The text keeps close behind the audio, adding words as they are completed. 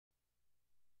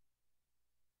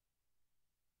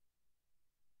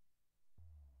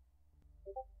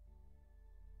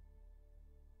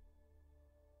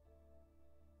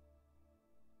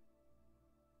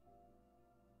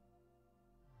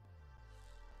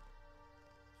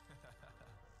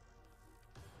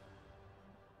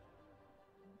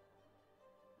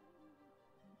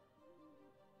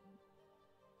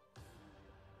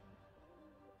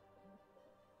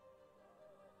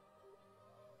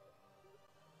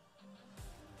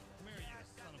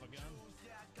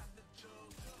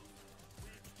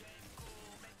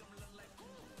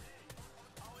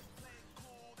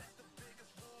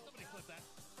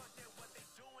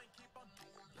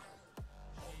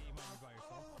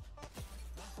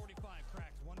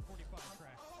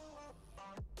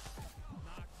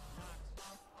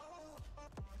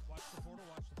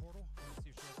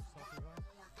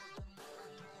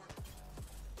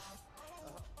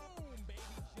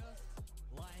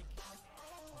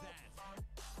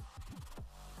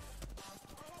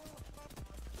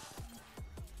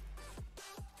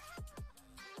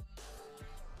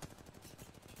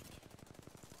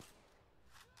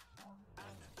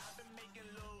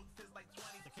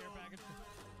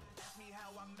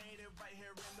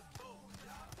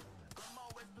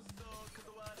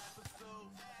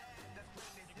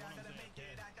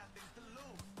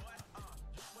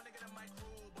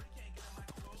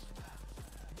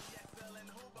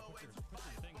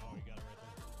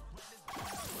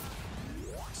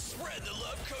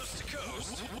coast to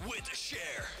coast with a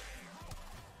share.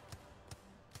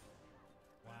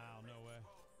 Wow, no way.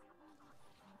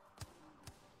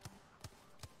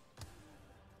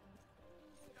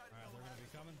 Alright, they're gonna be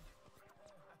coming.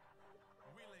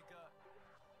 We link up.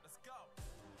 Let's go.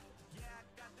 Yeah, I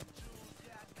got the juice.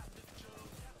 Yeah, I got the juice.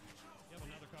 You have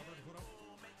another cover to put up.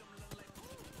 That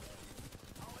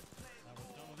was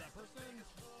done with that person.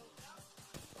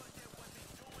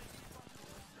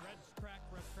 Red's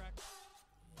cracked, red's cracked.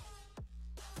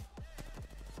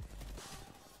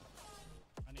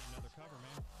 I need another cover,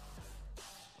 man.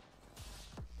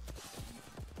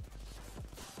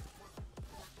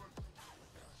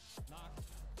 Knock.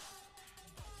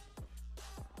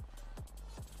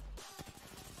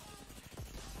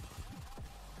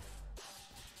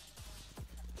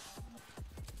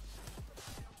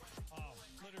 Oh,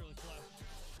 literally flash.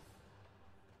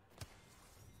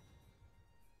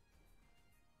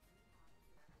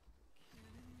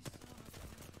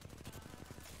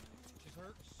 She's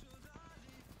hurt.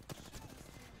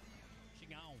 She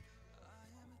gone.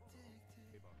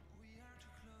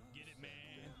 Get it, man.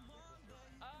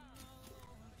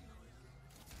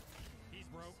 He's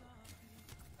broke.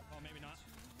 Oh, maybe not.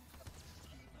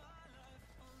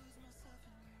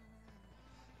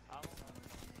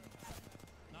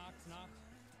 Knocked, knocked.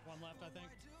 One left, I think.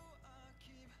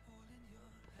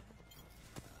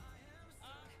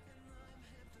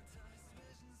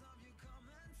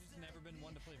 She's never been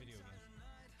one to play video games.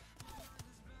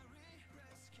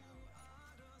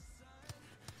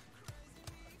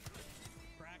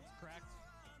 Cracked, cracked.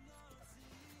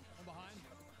 One behind.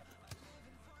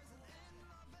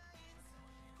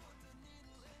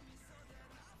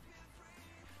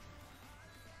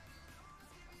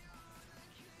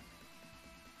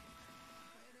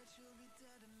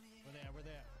 Where they at? Where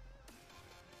they at?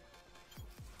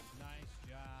 Nice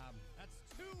job. That's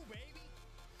two, baby.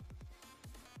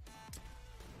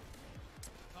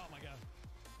 Oh my god.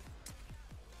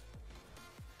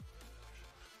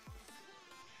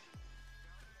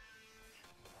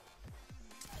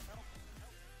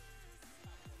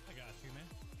 I got you, man.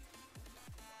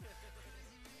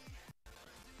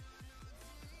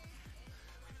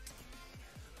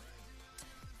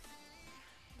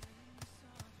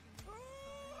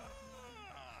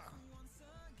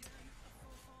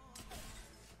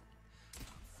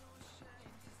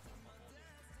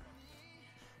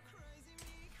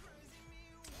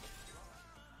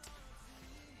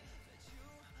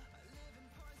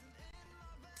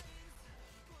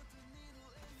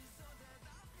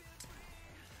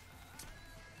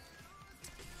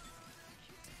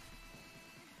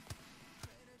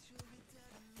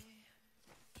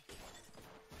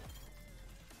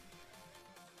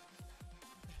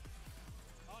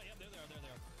 Oh, yep, there they are, there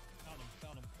they are.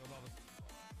 Found them, they're above us.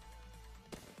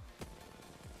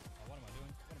 Oh, what am I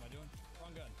doing? What am I doing?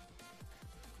 Wrong gun.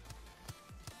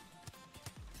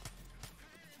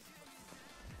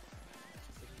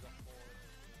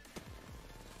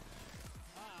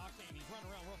 Ah, Octane, he's running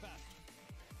around real fast.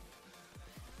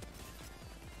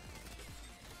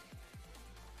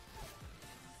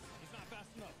 He's not fast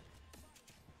enough.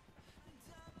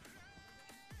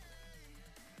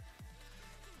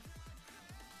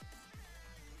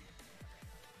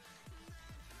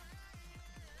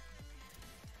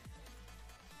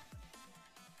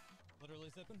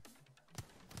 Literally zipping.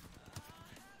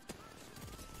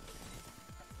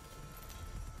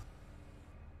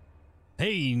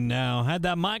 Hey, now, had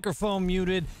that microphone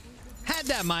muted.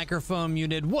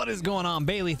 What is going on,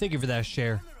 Bailey? Thank you for that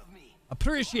share.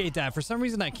 Appreciate that. For some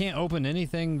reason, I can't open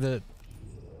anything that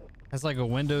has like a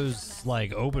Windows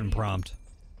like open prompt.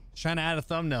 Trying to add a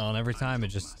thumbnail, and every time it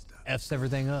just F's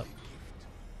everything up.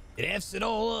 It F's it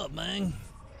all up, man.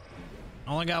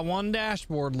 I only got one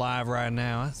dashboard live right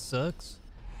now. That sucks.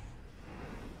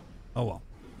 Oh well.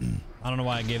 I don't know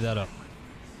why I gave that up.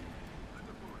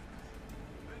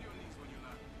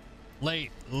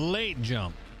 Late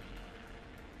jump.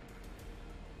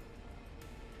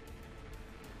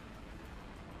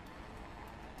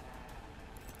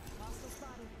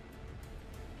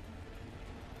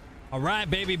 All right,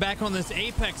 baby, back on this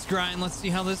Apex grind. Let's see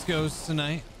how this goes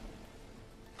tonight.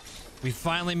 We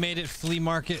finally made it. Flea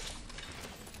market.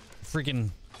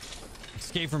 Freaking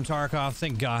escape from Tarkov.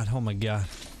 Thank God. Oh my God.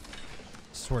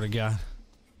 Swear to God.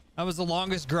 That was the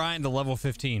longest grind to level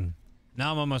 15.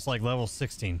 Now I'm almost like level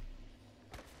 16.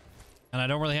 And I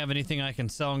don't really have anything I can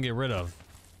sell and get rid of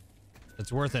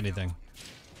that's worth anything.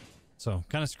 So,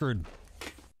 kind of screwed.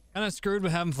 Kind of screwed,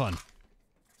 but having fun.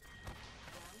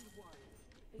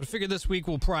 But I figure this week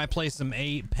we'll probably play some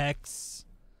Apex.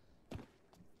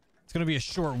 It's going to be a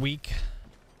short week.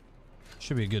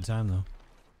 Should be a good time, though.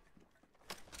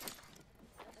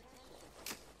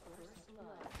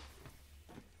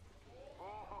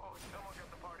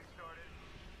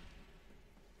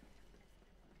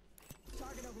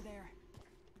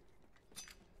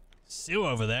 Sue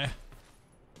over there.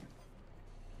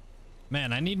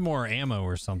 Man, I need more ammo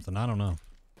or something. I don't know.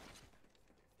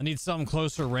 I need something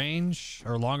closer range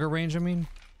or longer range, I mean.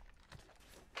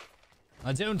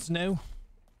 I don't know.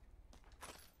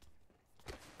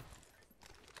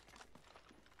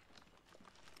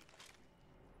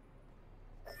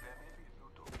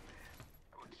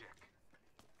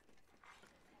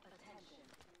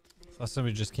 Thought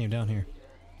somebody just came down here.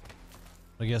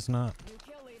 I guess not.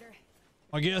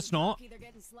 I guess not.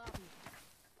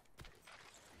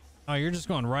 Oh, you're just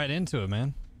going right into it,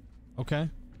 man. Okay.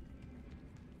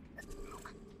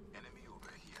 Look, enemy over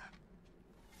here.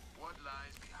 What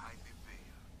lies behind the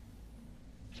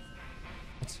veil?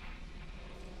 What's...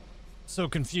 So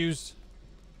confused.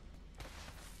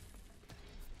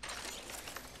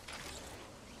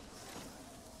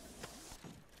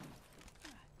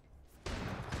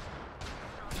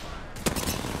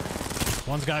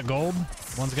 One's got gold,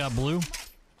 one's got blue.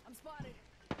 I'm spotted.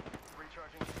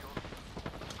 Recharging shield.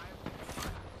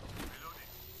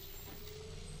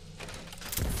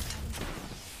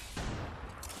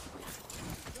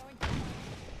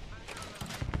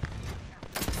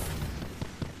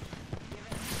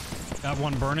 Got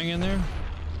one burning in there.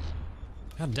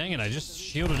 God dang it, I just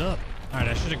shielded up. Alright,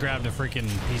 I should have grabbed a freaking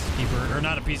peacekeeper, or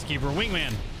not a peacekeeper,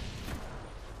 wingman.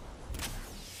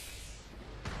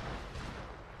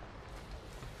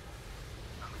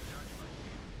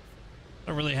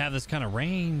 I don't really have this kind of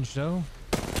range, though.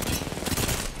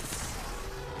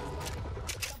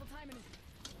 Double timing it.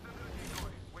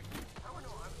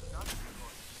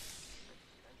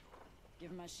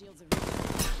 Give my shields a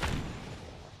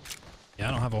Yeah,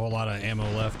 I don't have a whole lot of ammo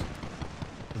left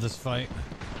for this fight.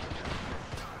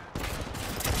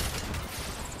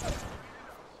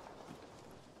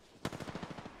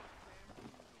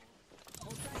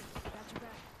 hold tight. Got your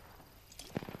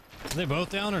back. Are they both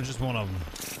down or just one of them?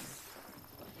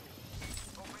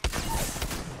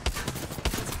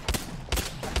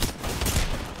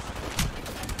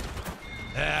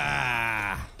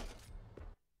 Ah!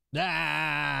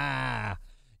 Ah!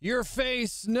 Your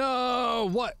face, no!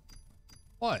 What?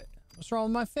 What? What's wrong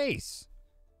with my face?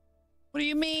 What do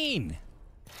you mean?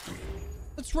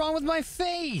 What's wrong with my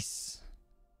face?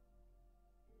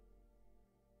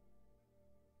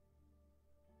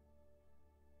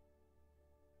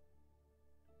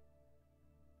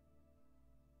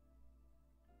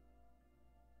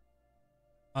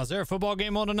 Oh, is there a football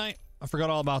game on tonight? I forgot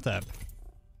all about that.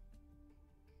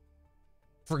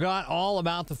 Forgot all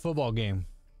about the football game.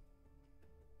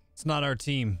 It's not our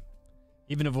team.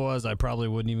 Even if it was, I probably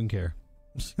wouldn't even care.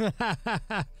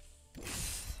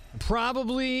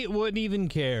 Probably wouldn't even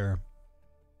care.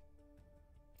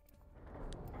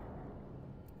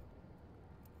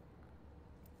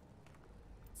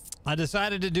 I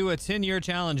decided to do a 10-year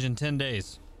challenge in 10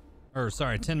 days. Or,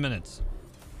 sorry, 10 minutes.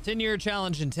 10-year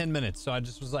challenge in 10 minutes. So I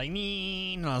just was like,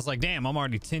 nee, and I was like, damn, I'm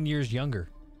already 10 years younger.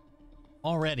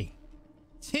 Already.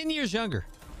 10 years younger.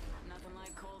 Nothing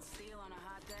like cold steel on a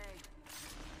hot day.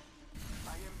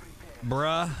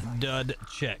 Bruh, dud,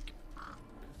 check.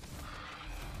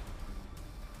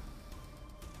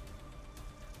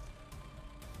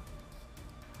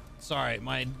 Sorry,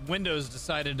 my Windows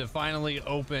decided to finally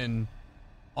open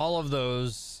all of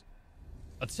those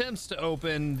attempts to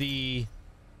open the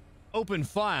open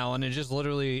file, and it just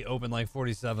literally opened like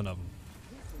 47 of them.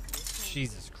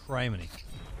 Jesus criminy.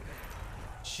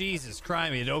 Jesus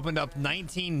criminy. It opened up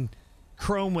 19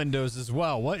 Chrome windows as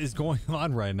well. What is going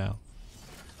on right now?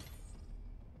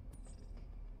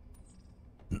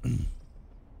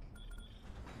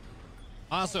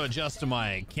 I also adjusted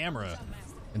my camera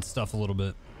and stuff a little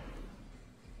bit.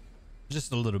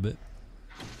 Just a little bit.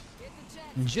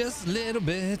 Just little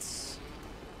bits.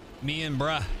 Me and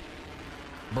bruh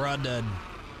dud.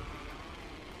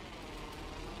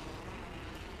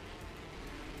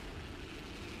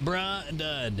 Bruh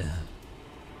dud.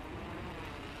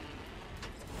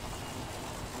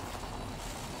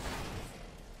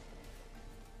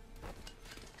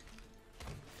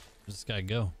 Where's this guy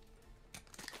go?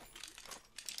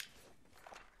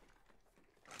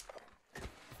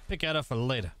 Pick that up for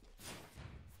later.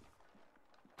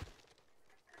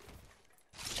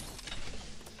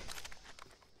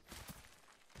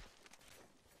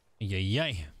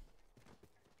 Yay.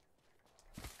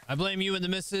 I blame you and the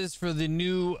missus for the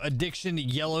new addiction to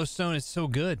Yellowstone. It's so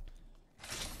good.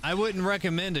 I wouldn't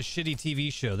recommend a shitty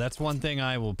TV show. That's one thing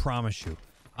I will promise you.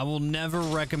 I will never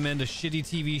recommend a shitty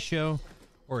TV show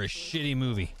or a shitty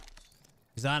movie,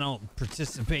 because I don't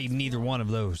participate in either one of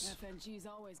those. FNGs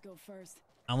always go first.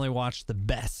 I only watch the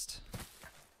best.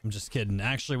 I'm just kidding.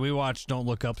 Actually, we watched Don't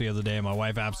Look Up the other day. My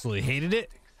wife absolutely hated it.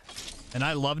 And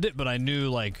I loved it, but I knew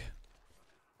like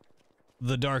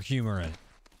the dark humor in it.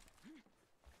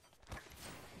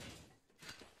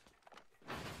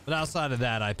 But outside of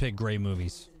that, I pick great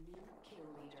movies.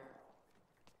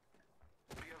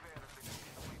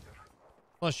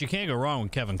 Plus, you can't go wrong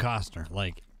with Kevin Costner,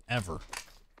 like ever.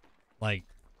 Like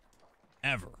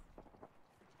ever.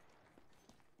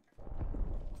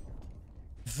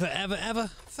 Forever,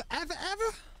 ever, forever,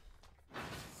 ever.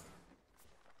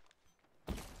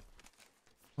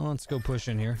 Well, let's go push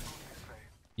in here.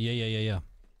 Yeah.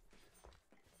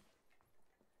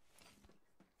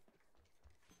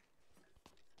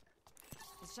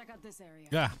 Let's check out this area.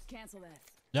 Yeah. Cancel that.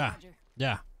 Yeah. Roger.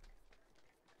 Yeah.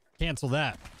 Cancel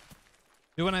that.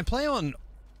 Dude, when I play on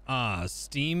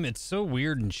Steam, it's so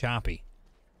weird and choppy.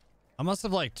 I must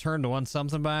have like turned on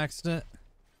something by accident.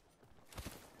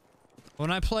 When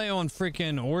I play on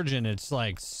freaking Origin, it's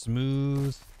like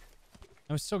smooth.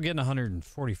 I'm still getting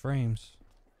 140 frames.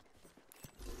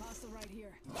 Hostile right here.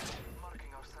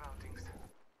 Marking our surroundings.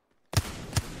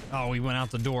 Oh, we went out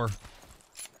the door. Let's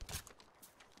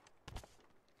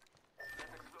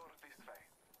explore this way.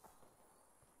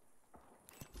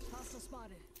 Hostile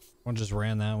spotted. One just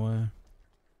ran that way.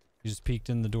 He just peeked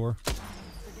in the door.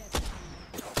 Forget.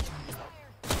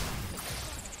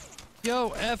 Yo,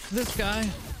 F this guy.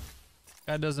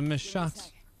 Guy doesn't miss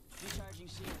shots. Recharging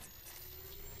shield.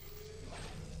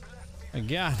 My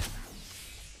God.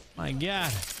 My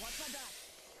God. Watch my back.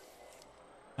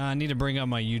 I need to bring up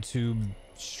my YouTube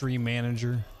stream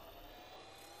manager.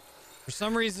 For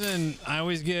some reason, I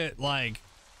always get like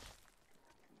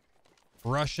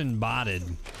Russian botted.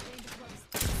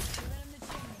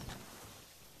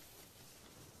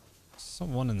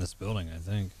 Someone in this building, I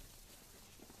think.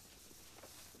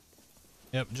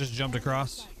 Yep, just jumped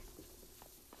across.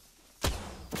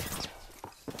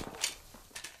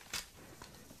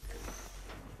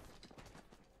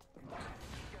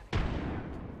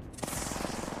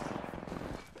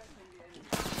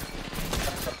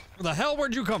 Where the hell?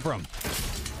 Where'd you come from?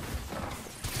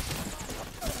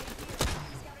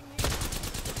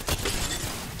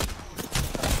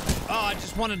 Oh, I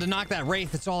just wanted to knock that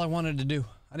Wraith. That's all I wanted to do.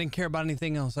 I didn't care about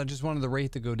anything else. I just wanted the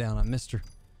Wraith to go down. I missed her.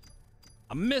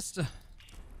 I missed her.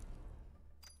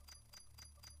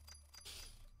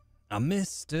 I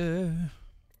missed her.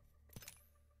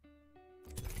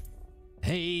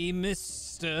 Hey,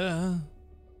 mister.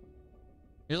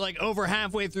 You're like over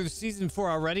halfway through season 4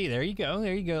 already. There you go.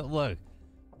 There you go. Look,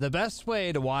 the best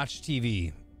way to watch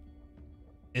TV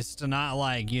is to not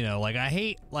like, you know, like I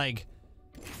hate like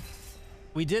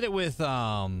we did it with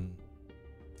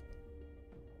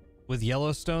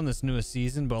Yellowstone, this newest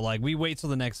season, but like we wait till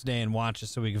the next day and watch it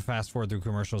so we can fast forward through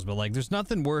commercials. But like there's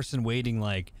nothing worse than waiting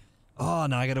like, oh,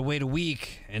 now I gotta wait a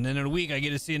week and then in a week I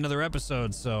get to see another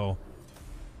episode. So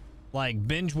like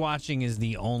binge watching is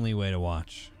the only way to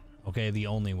watch. Okay, the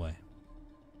only way.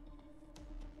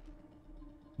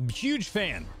 Huge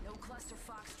fan. No cluster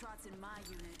foxtrots in my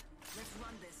unit. Let's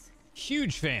run this.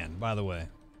 Huge fan, by the way.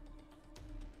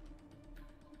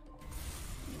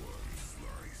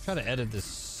 Try to edit this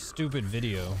stupid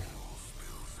video.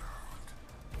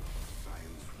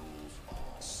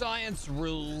 Science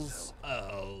rules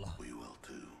all. We will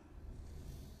too.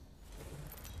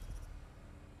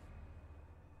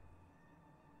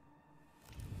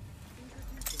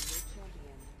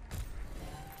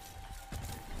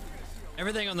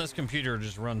 Everything on this computer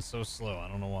just runs so slow. I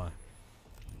don't know why.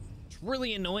 It's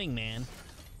really annoying, man.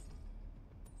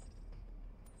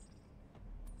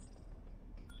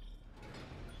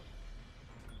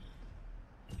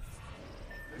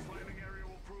 This landing area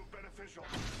will prove beneficial.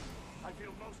 I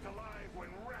feel most alive when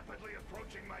rapidly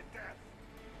approaching my death.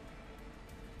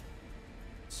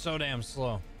 So damn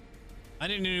slow. I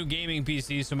need a new gaming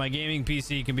PC so my gaming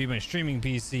PC can be my streaming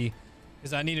PC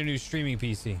because I need a new streaming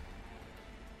PC.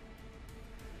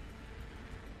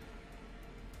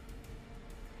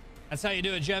 That's how you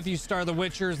do it, Jeff. You start The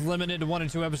Witcher's limited to 1 or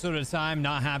 2 episodes at a time.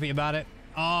 Not happy about it.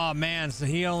 Oh man, so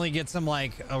he only gets them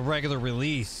like a regular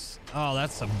release. Oh,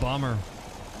 that's a bummer.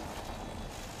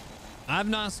 I've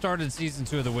not started season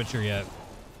 2 of The Witcher yet.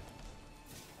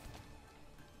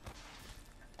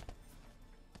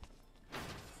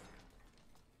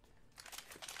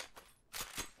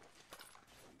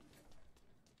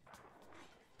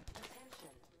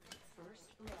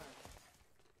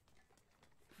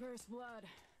 First blood.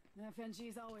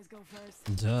 FNGs always go first.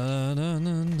 Dun dun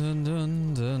dun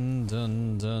dun dun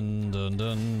dun dun dun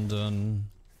dun dun.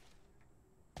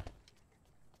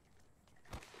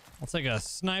 I'll take a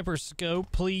sniper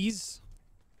scope, please.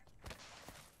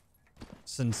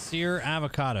 Sincere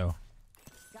avocado.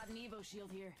 Got an Evo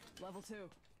shield here. Level 2.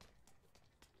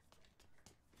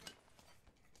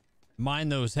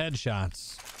 Mind those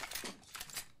headshots.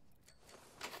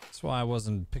 That's why I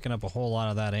wasn't picking up a whole lot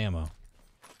of that ammo.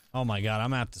 Oh my god, I'm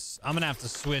gonna have to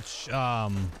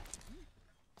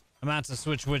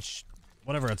switch which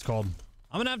whatever it's called.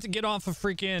 I'm gonna have to get off of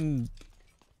freaking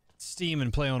Steam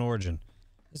and play on Origin.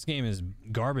 This game is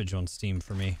garbage on Steam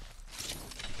for me.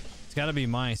 It's gotta be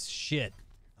my shit.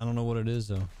 I don't know what it is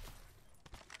though.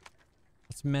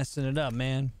 It's messing it up,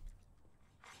 man.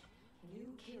 New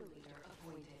kill leader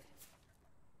appointed.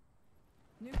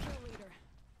 New kill leader.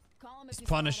 Call him if He's you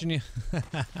punishing you.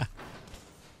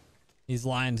 He's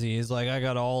lying to you. He's like, I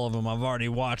got all of them. I've already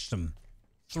watched them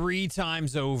 3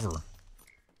 times over.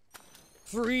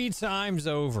 3 times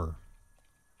over.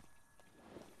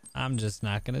 I'm just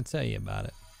not gonna tell you about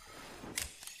it.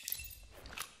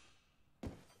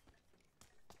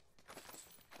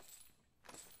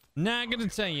 Not gonna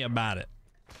tell you about it.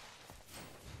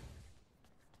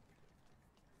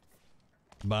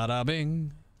 Bada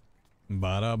bing.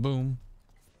 Bada boom.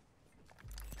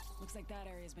 Looks like that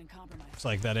area's been compromised. Looks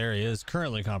like that area is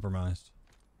currently compromised.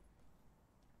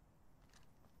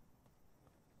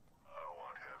 I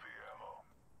want heavy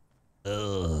ammo.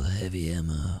 Oh, heavy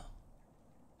ammo.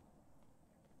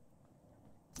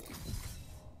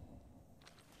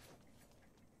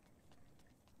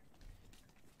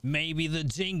 Maybe the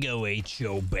dingo ate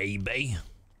your baby.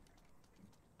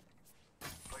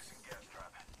 Placing gas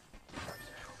trap.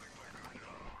 Something like a there.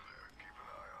 Keep an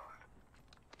eye on it.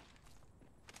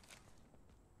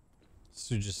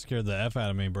 Stu just scared the F out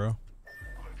of me, bro. Let's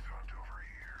hunt over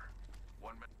here.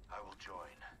 1 minute. I will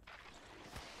join.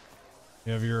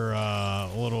 You have your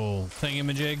little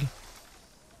thingamajig.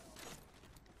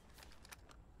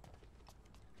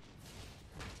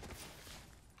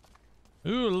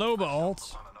 Ooh, Loba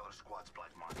alt. On another squad's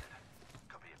black market.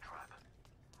 Could be a trap.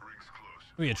 Rings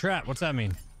close. Ooh, a trap. What's that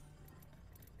mean?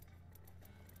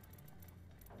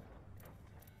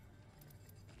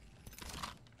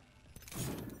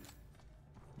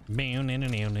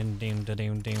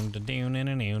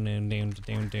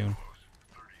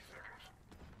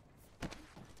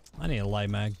 I need a light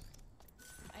mag.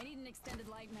 I need an extended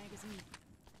light magazine.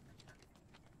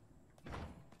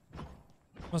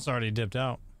 Must already dipped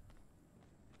out.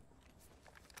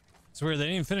 It's weird, they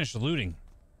didn't even finish looting.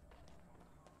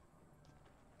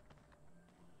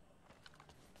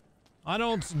 I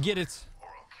don't get it. Or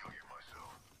I'll kill you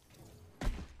myself.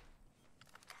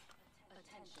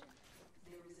 Attention.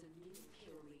 There is a new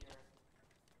kill leader.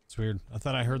 It's weird. I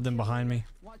thought I heard them behind me.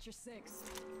 Watch your 6.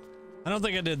 I don't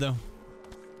think I did though.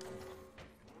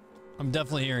 I'm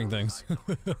definitely hearing things.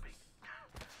 Pointless.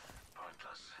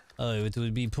 Oh, it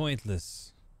would be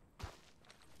pointless.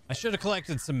 I should have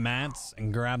collected some mats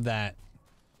and grabbed that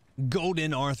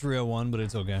golden R301, but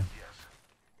it's okay. Yes.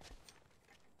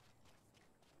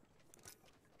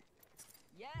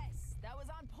 Yes, that was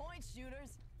on point,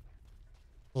 shooters.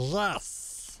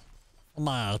 Yes,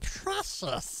 my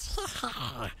precious.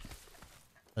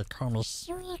 The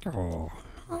connoisseur.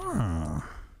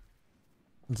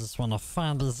 Just want to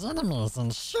find these enemies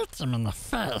and shoot them in the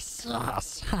face.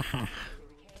 Yes.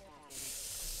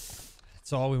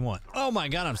 That's all we want. Oh my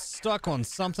god, I'm stuck on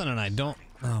something and I don't.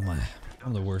 Oh my,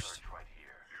 I'm the worst. Right here.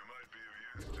 You might be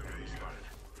of use to me. Started.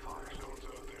 Fire zones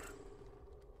out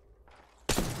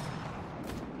there.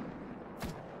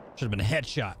 Should have been a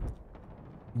headshot.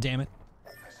 Damn it.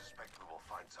 I suspect we will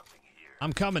find something here.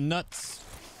 I'm coming, nuts.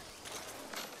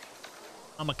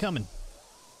 I'm a coming. Need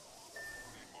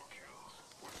more kills.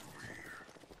 What's over here?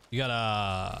 You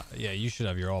got yeah, you should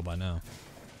have your all by now.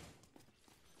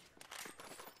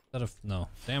 Is that a no?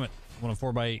 Damn it! I want a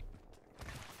 4x8.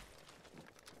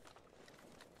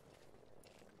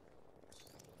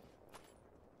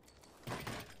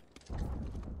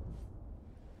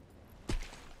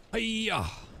 Hiya!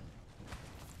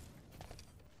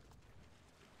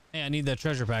 Hey, I need that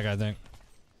treasure pack, I think.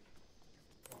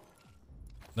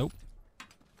 Nope.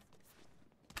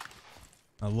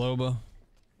 A Loba.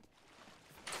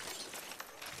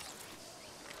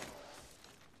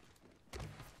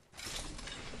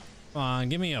 Come on,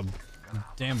 give me a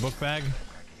damn book bag.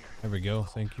 There we go.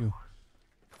 Thank you.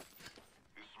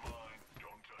 It's mine.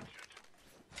 Don't touch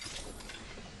it.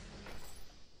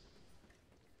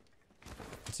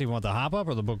 Let's see, you want the hop up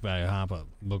or the book bag? Hop up.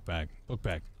 Book bag. Book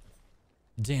bag.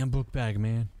 Damn book bag,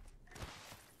 man.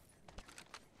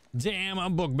 Damn,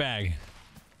 I'm book bag.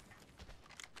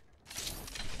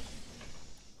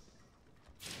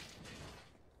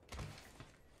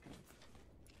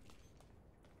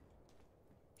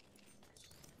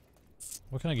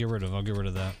 What can I get rid of? I'll get rid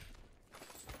of that.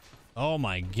 Oh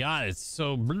my god, it's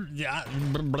so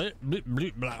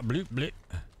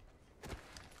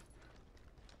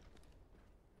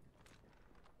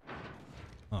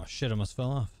Oh shit, I almost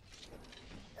fell off.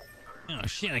 Oh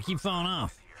shit, I keep falling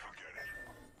off.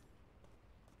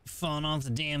 Falling off the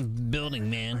damn building,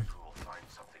 man.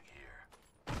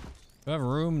 Do I have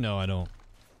room? No, I don't.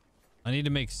 I need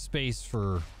to make space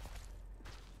for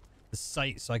the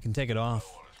site so I can take it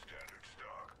off.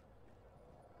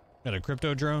 Got a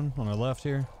crypto drone on our left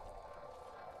here.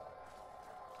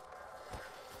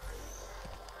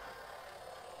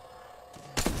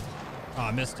 Oh,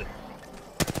 I missed it.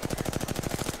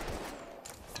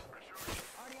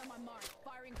 Already on my mark.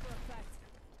 Firing for effect.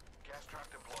 Gas trap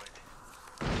deployed.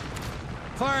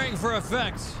 Firing for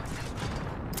effect.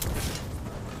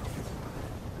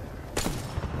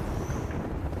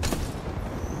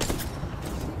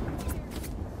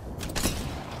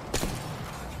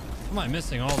 Am I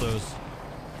missing all those?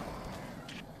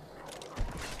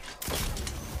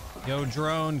 Yo,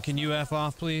 drone, can you F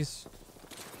off, please?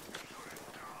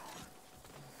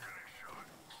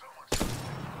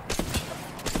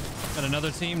 Got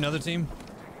another team, another team.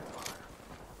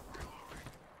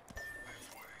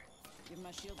 Give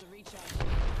my shield to recharge.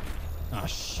 Oh,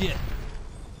 shit.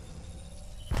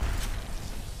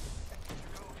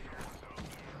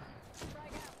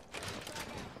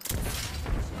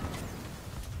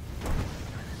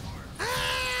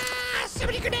 Ah, so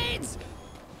many grenades!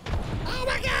 Oh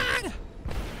my god!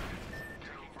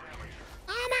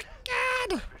 Oh my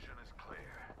god! Vision is clear.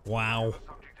 Wow.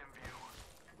 Subject in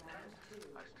view.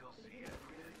 I still see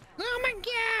everything. Oh my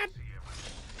god!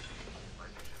 My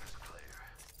vision is clear.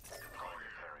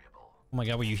 Deploying variable. Oh my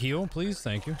god, will you heal, please?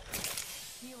 Thank you.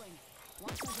 Healing.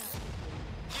 Watch my back.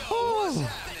 Oh!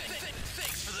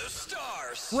 Thanks for those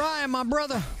stars. Ryan, my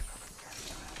brother.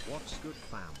 What's good,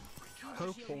 fam?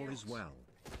 Hope all is well.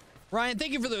 Ryan,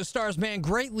 thank you for those stars, man.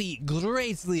 Greatly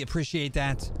appreciate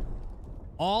that.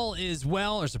 All is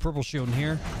well. There's a purple shield in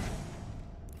here.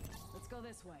 Let's go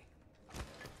this way.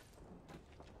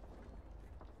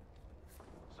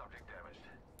 Subject damaged.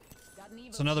 Got an Evo.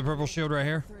 It's another purple shield right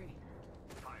here. 3.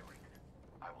 Firing.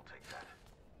 I will take that.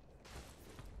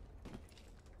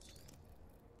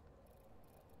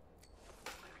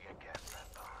 Leaving a gas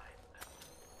trap behind.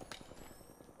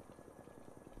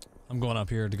 I'm going up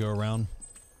here to go around.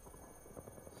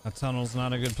 That tunnel's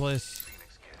not a good place.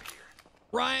 Phoenix kit here.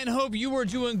 Ryan, hope you were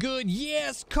doing good.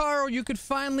 Yes, Carl, you could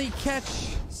finally catch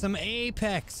some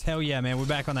Apex. Hell yeah, man. We're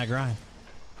back on that grind.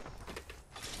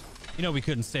 You know we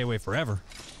couldn't stay away forever.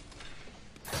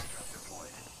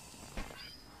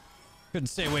 Couldn't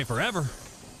stay away forever.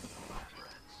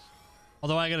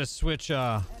 Although I gotta switch,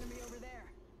 Enemy over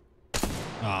there.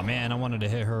 oh man, I wanted to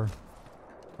hit her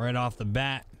right off the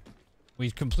bat.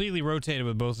 We completely rotated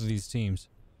with both of these teams.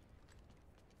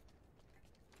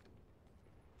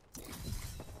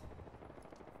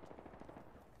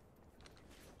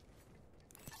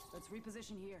 Let's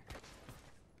reposition here.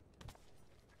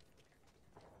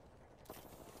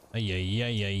 Ay, ay,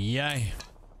 ay, ay, ay.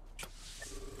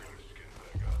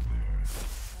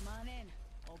 Come on in.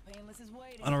 Old Painless is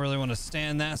waiting. I don't really want to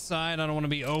stand that side. I don't want to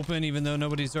be open even though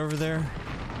nobody's over there.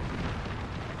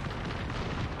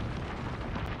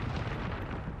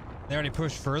 They already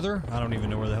pushed further? I don't even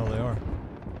know where the hell they are.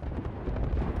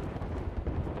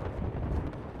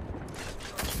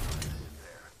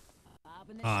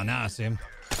 Popping the Oh, now I see him.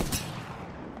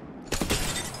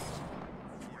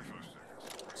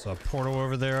 So a portal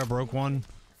over there. I broke one.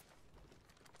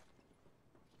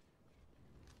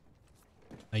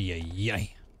 Ay, ay,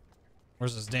 ay.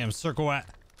 Where's this damn circle at?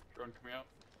 Drone coming out.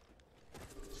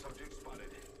 Subject spotted.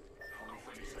 Only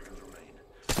 30 seconds remain.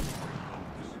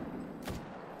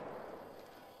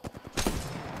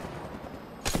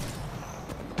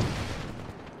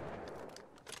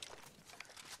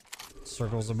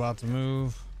 Circle's about to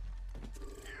move.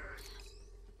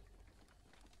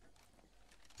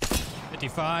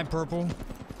 55, purple.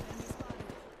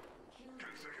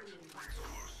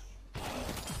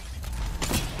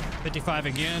 55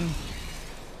 again.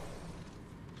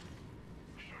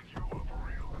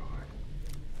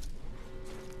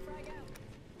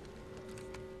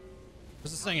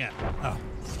 Where's this thing at? Oh,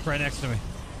 it's right next to me.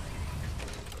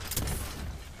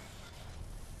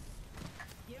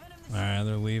 All right,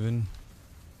 they're leaving.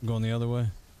 I'm going the other way.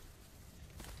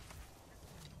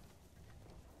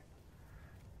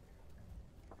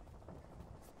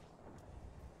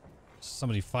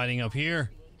 Somebody fighting up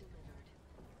here.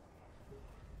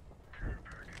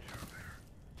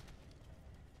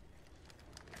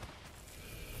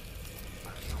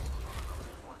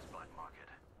 One's black market.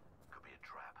 Could be a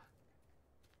trap.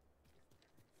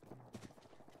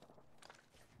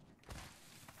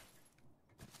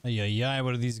 Ay, ay, ay,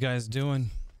 what are these guys doing?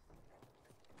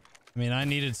 I mean, I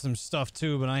needed some stuff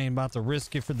too, but I ain't about to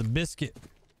risk it for the biscuit.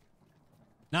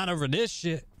 Not over this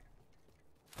shit.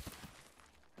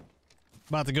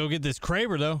 About to go get this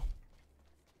Kraber though.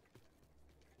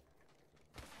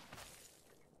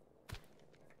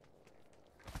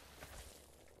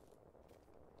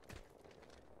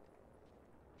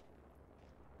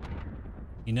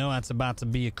 You know that's about to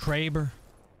be a Kraber.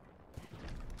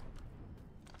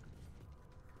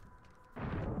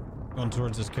 Going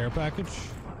towards this care package.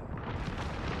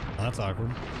 Oh, that's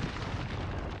awkward.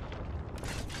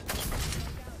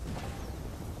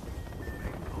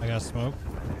 I got smoke.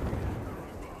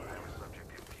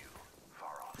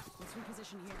 Let's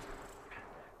reposition here.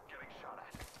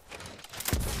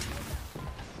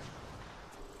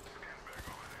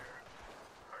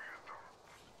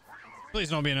 Please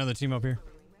don't be another team up here.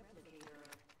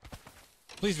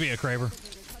 Please be a Kraber.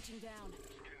 Touching down.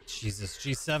 Jesus,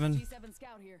 G7. G7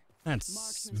 scout here. That's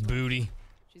Marksman's booty. rifle.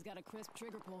 She's got a crisp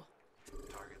trigger pull.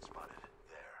 Target spotted.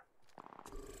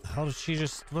 There. How did she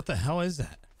just... What the hell is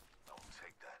that? I'll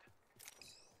take that.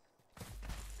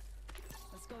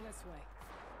 Let's go this way.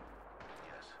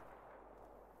 Yes.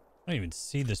 I don't even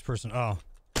see this person. Oh.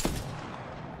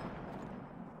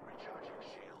 Recharging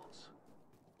shields.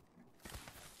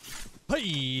 Hey,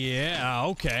 yeah,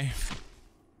 okay.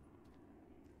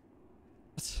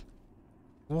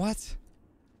 What?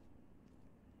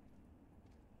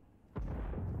 I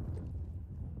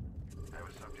have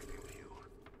a subject in view.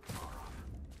 Far off.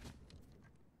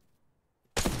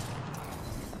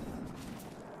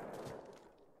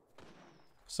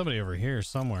 Somebody over here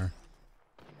somewhere.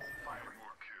 Firing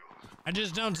more kills. I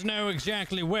just don't know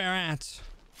exactly where at.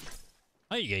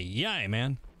 Hey, yay,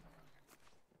 man.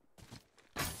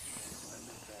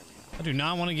 I do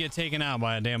not want to get taken out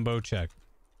by a damn bow check.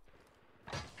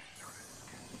 Heading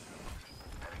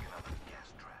another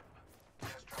gas trap.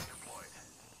 Gas trap deployed.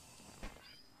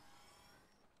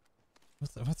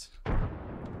 What's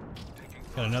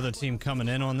got another team coming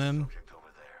in on them. Subject over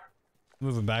there.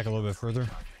 Moving back a little bit further.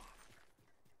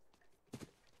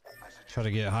 Try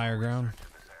to get higher ground.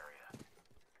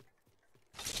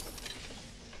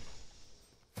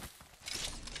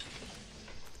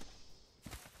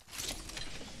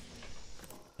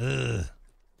 In this area. Ugh.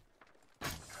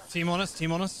 Team on us,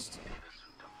 team on us.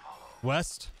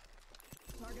 West.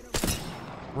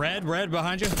 Red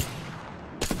behind you.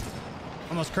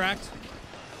 Almost cracked.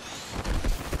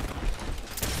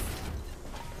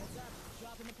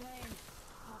 Dropping the plane.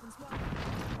 Popping spot.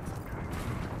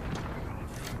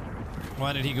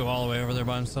 Why did he go all the way over there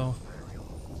by himself?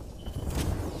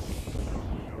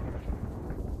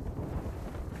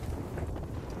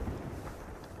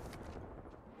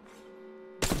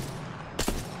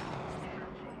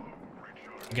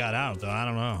 He got out though. I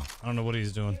don't know. I don't know what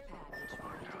he's doing.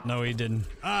 No, he didn't.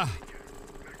 Ah!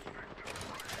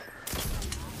 In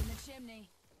the chimney.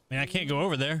 I mean, I can't go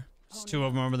over there. There's two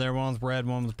of them over there. One's red,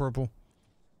 one was purple.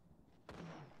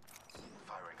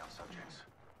 Firing on subjects.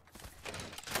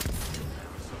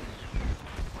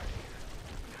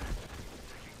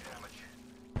 Taking damage.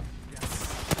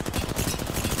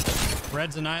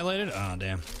 Red's annihilated. Oh,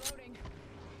 damn. Reloading.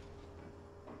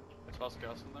 I saw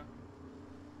scouts in there.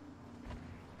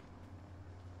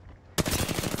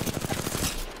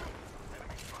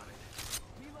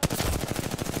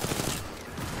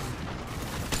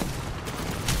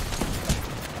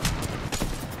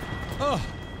 Oh.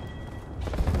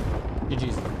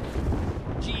 GG's.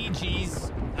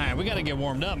 GG's. Alright, we gotta get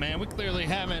warmed up, man. We clearly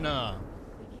haven't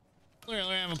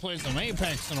played some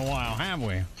Apex in a while, have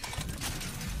we?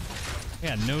 We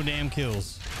got no damn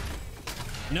kills.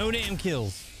 No damn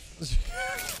kills.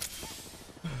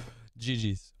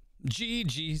 GG's.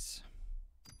 GG's.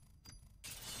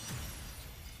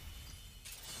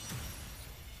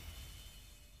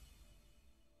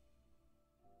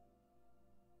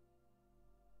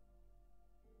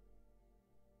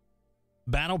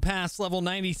 Battle Pass level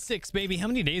 96, baby. How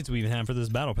many days do we even have for this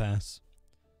Battle Pass?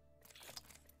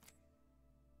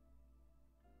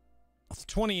 It's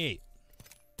 28.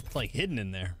 It's like hidden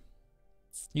in there.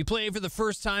 You play for the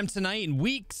first time tonight in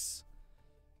weeks.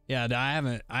 Yeah, I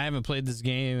haven't played this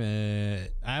game.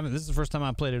 This is the first time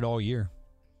I played it all year.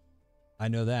 I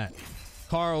know that.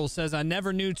 Carl says, I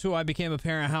never knew till I became a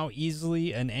parent how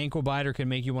easily an ankle biter can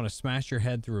make you want to smash your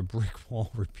head through a brick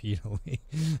wall repeatedly.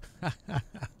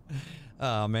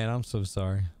 Oh, man, I'm so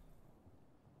sorry.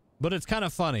 But it's kind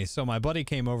of funny. So my buddy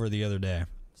came over the other day,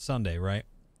 Sunday, right?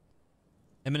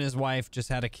 Him and his wife just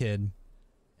had a kid.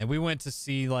 And we went to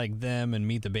see like them and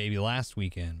meet the baby last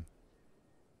weekend.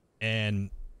 And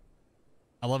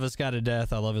I love this guy to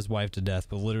death. I love his wife to death.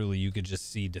 But literally you could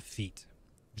just see defeat.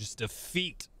 Just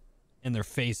defeat in their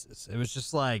faces. It was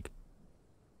just like,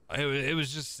 it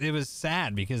was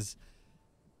sad because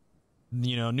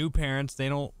you know, new parents,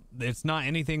 it's not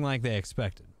anything like they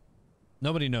expected.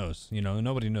 Nobody knows, you know,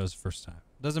 nobody knows the first time.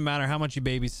 Doesn't matter how much you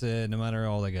babysit, no matter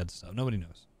all that good stuff. Nobody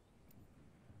knows.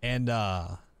 And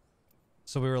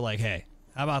so we were like, hey,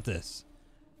 how about this?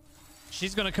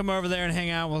 She's going to come over there and hang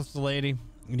out with the lady.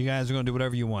 And you guys are going to do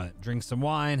whatever you want. Drink some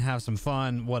wine, have some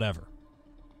fun, whatever.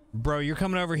 Bro, you're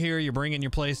coming over here, you're bringing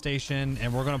your PlayStation,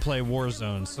 and we're going to play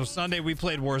Warzone. So Sunday we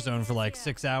played Warzone for like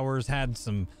 6 hours, had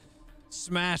some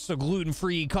smashed a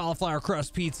gluten-free cauliflower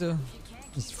crust pizza.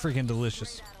 It's freaking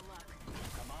delicious.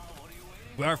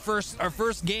 Our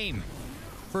first game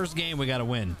we got to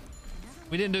win.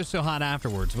 We didn't do so hot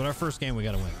afterwards, but our first game we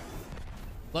got to win.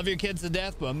 Love your kids to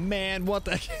death, but man, what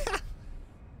the...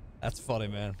 That's funny,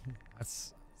 man.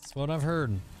 That's what I've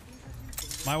heard.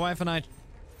 My wife and I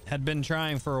had been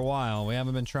trying for a while. We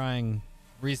haven't been trying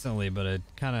recently, but it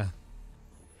kind of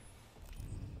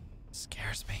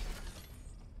scares me.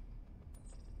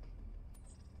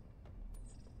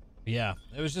 Yeah,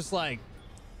 it was just like,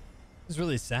 it was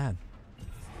really sad.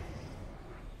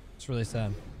 It's really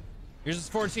sad. You're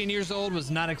just 14 years old,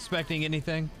 was not expecting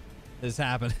anything. This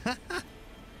happened.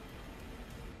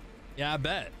 Yeah, I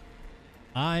bet.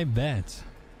 I bet.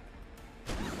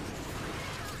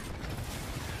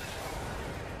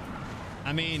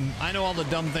 I mean, I know all the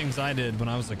dumb things I did when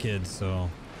I was a kid, so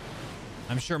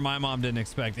I'm sure my mom didn't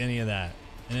expect any of that.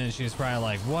 And then she's probably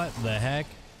like, what the heck?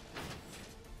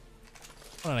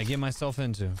 What did I get myself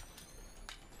into?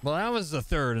 Well, I was the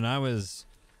third, and I was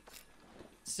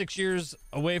 6 years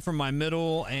away from my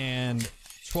middle and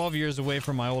 12 years away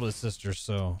from my oldest sister,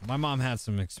 so my mom had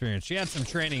some experience. She had some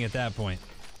training at that point.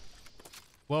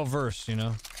 Well versed, you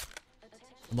know.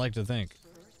 I'd like to think.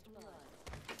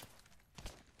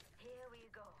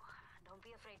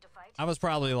 I was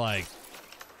probably like,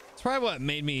 it's probably what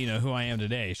made me, you know, who I am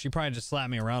today. She probably just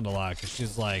slapped me around a lot because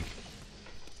she's like,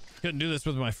 couldn't do this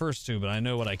with my first two, but I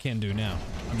know what I can do now.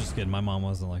 I'm just kidding. My mom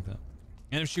wasn't like that.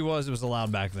 And if she was, it was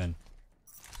allowed back then.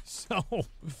 So, it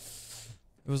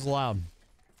was allowed.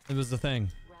 It was the thing.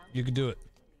 You could do it.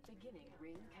 Beginning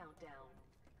ring countdown.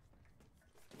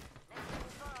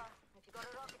 If you got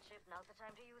a rocket ship, now's the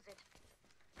time to use it.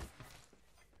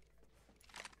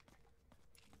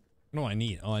 What do I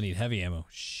need? Oh, I need heavy ammo.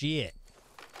 Shit.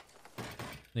 I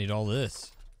need all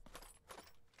this.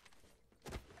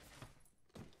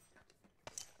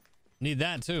 Need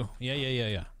that too.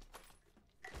 Yeah.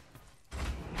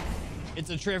 It's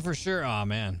a trip for sure. Aw,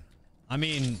 man. I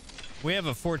mean, we have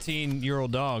a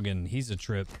 14-year-old dog and he's a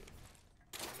trip.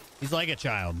 He's like a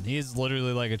child. He's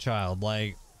literally like a child.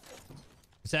 Like,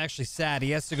 it's actually sad.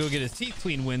 He has to go get his teeth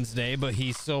cleaned Wednesday, but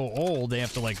he's so old. They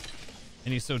have to like,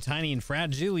 and he's so tiny and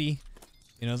fragile. You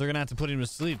know, they're going to have to put him to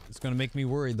sleep. It's going to make me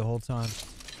worried the whole time.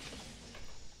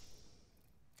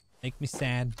 Make me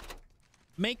sad.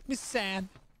 Make me sad.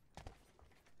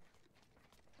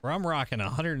 Where I'm rocking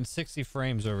 160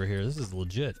 frames over here. This is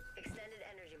legit. Extended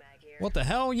energy mag here. What the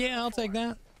hell? Yeah, I'll take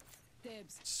that.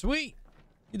 Dibs. Sweet.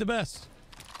 You're the best.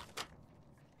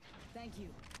 Thank you.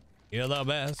 You're the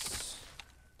best.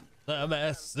 The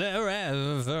best there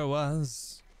ever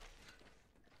was.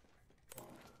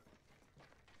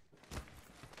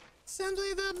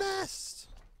 Simply the best.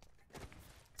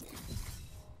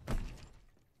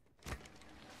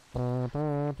 Yo,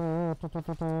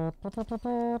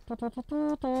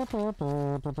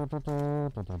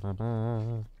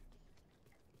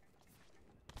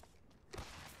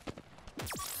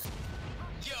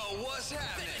 what's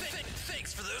happening?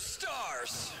 Thanks for those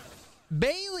stars.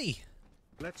 Bailey.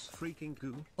 Let's freaking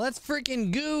go. Let's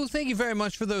freaking go. Thank you very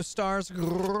much for those stars.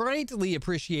 Greatly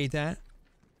appreciate that.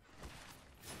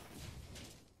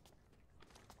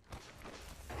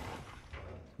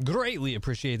 Greatly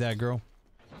appreciate that, girl.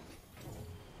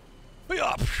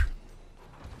 Up.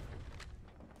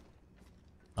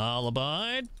 All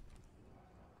aboard.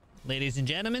 Ladies and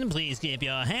gentlemen, please keep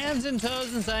your hands and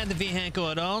toes inside the vehicle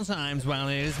at all times while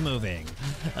it is moving.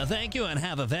 Thank you and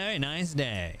have a very nice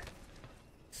day.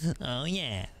 Oh,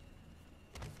 yeah.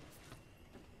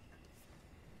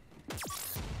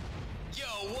 Yo,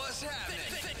 what's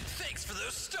happening? Thanks for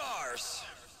those stars.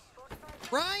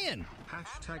 Ryan.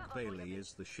 Hashtag Bailey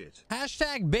is the shit.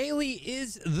 Hashtag Bailey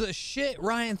is the shit.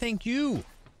 Ryan, thank you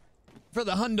for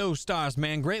the hundo stars,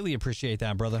 man. Greatly appreciate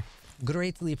that, brother.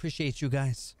 Greatly appreciate you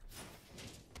guys.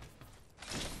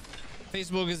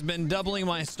 Facebook has been doubling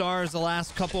my stars the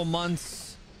last couple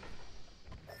months.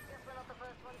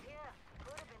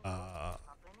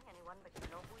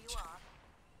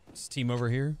 This team over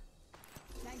here.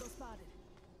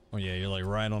 Oh yeah, you're like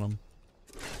right on them.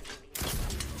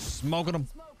 Smoking them.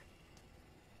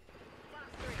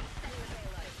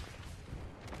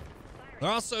 They're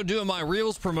also doing my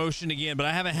Reels promotion again, but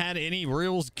I haven't had any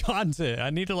Reels content. I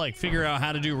need to like figure out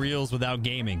how to do Reels without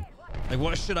gaming. Like,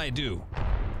 what should I do?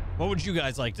 What would you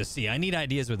guys like to see? I need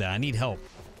ideas with that. I need help.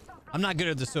 I'm not good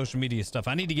at the social media stuff.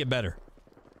 I need to get better.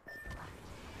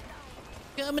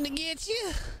 Coming to get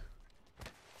you.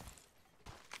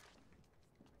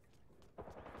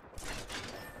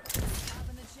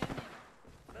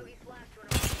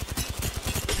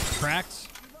 Cracked.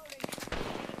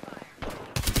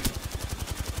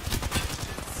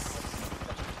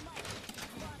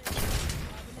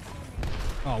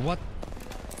 Oh, what?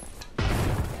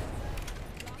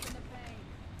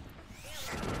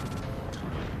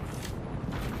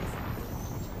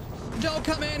 Don't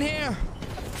come in here.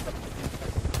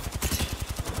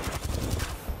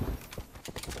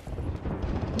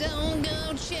 Don't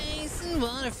go chasing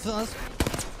waterfalls.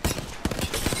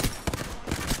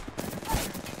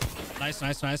 Nice,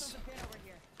 nice, nice.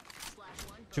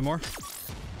 2 more.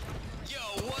 Yo,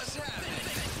 what's happening?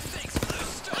 Thanks for those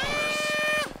stars.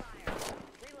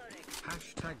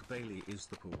 Hashtag Bailey is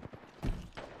the pool. Where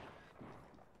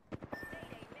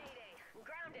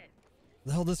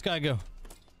the hell did this guy go?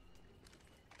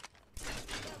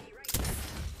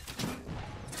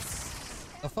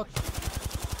 The fuck?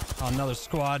 Oh, another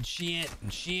squad. Shit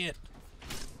and shit.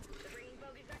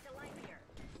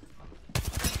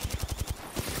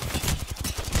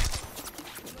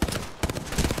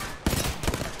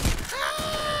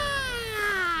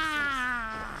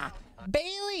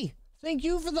 Bailey, thank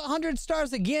you for the 100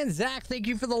 stars again. Zach, thank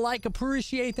you for the like.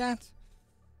 Appreciate that.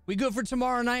 We good for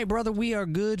tomorrow night, brother? We are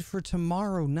good for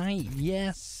tomorrow night.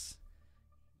 Yes.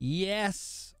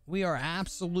 Yes. We are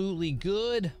absolutely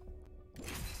good.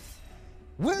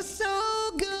 We're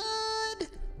so good.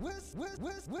 We're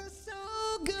so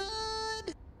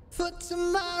good for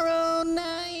tomorrow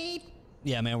night.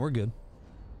 Yeah, man, we're good.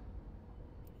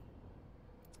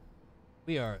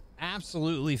 We are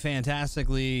absolutely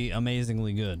fantastically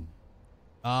amazingly good.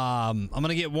 I'm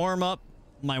gonna get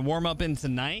my warm up in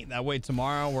tonight. That way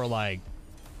tomorrow we're like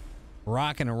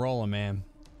rocking and rolling, man.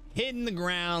 Hitting the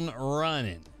ground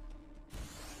running.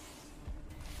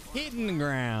 Hitting the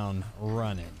ground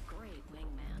running. Great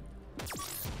wingman.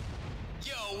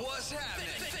 Yo, what's happening?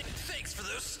 Thanks for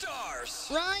those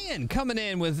stars. Ryan coming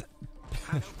in with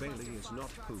Bailey is not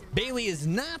poo. Bailey is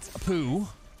not poo.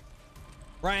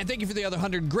 Ryan, thank you for the other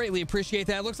 100. Greatly appreciate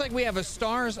that. Looks like we have a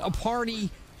Stars a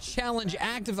Party challenge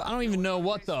active. I don't even know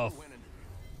what the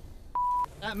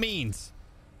that means.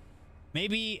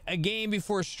 Maybe a game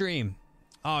before stream.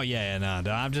 Oh yeah, no,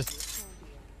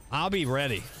 I'll be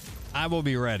ready. I will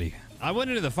be ready. I went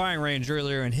into the firing range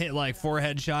earlier and hit like 4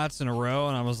 headshots in a row,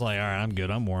 and I was like, all right, I'm good.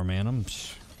 I'm warm, man. I'm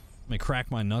gonna crack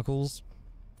my knuckles.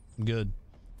 I'm good.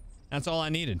 That's all I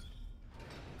needed.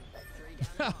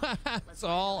 That's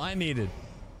all I needed.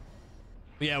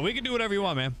 But yeah, we can do whatever you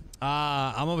want, man.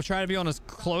 I'm gonna try to be on as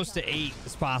close to 8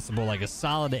 as possible, like a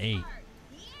solid 8.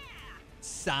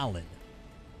 Solid.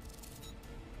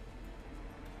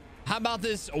 How about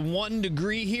this 1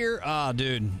 degree here? Ah,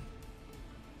 dude.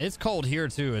 It's cold here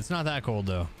too. It's not that cold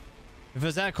though. If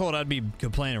it's that cold, I'd be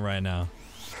complaining right now.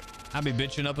 I'd be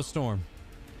bitching up a storm.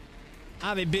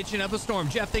 I'd be bitching up a storm.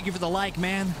 Jeff, thank you for the like,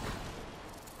 man.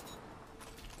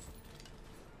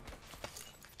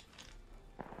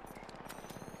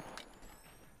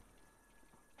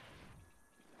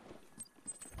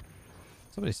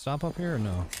 Somebody stop up here or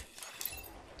no?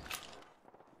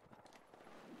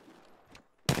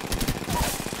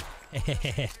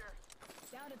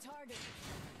 Down to target.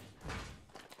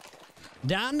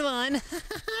 Down to 1.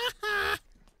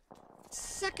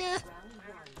 Sucker.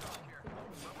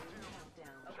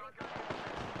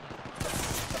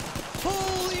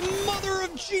 Holy mother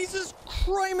of Jesus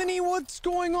criminy, what's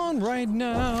going on right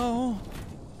now?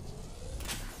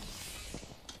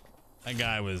 That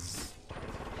guy was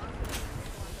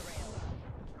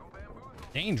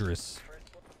dangerous.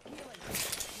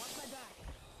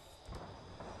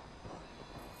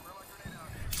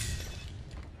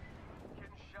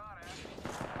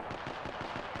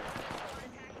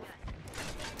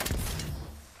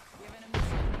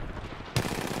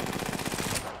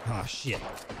 Oh shit.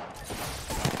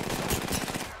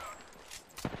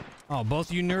 Oh, both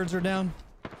of you nerds are down?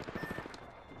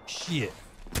 Shit.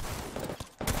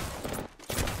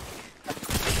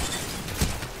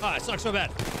 Oh, it sucks so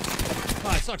bad.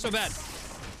 Oh, it sucks so bad.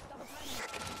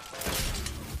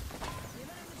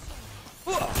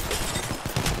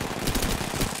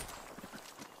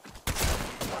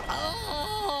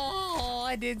 Oh,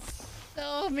 I did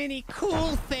so many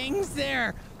cool things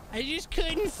there. I just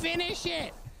couldn't finish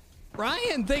it.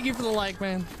 Ryan, thank you for the like,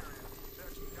 man.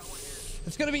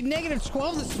 It's gonna be negative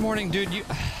 12 this morning, dude.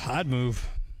 I'd move.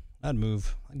 I'd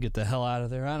get the hell out of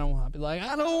there. I'd be like,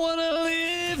 I don't want to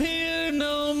live here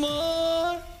no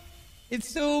more. It's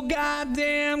so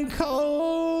goddamn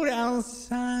cold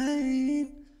outside.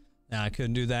 Nah, I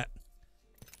couldn't do that.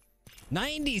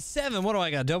 97. What do I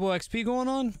got? Double XP going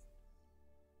on?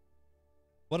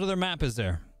 What other map is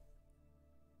there?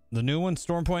 The new one,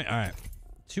 Storm Point. All right,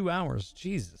 2 hours.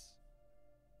 Jesus.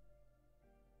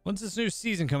 When's this new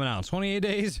season coming out? 28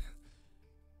 days.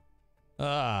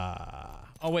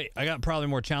 Oh wait, I got probably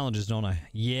more challenges, don't I?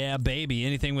 Yeah, baby.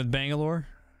 Anything with Bangalore?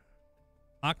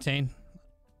 Octane.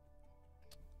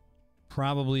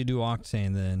 Probably do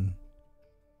Octane then.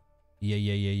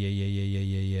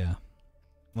 Yeah. I'm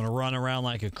gonna run around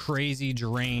like a crazy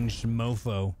deranged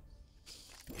mofo.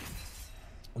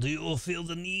 Do you feel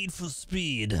the need for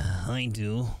speed? I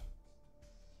do.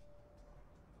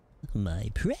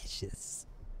 My precious.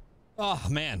 Oh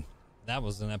man, that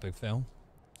was an epic fail.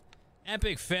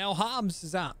 Epic fail. Hobbs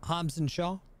is out. Hobbs and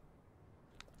Shaw.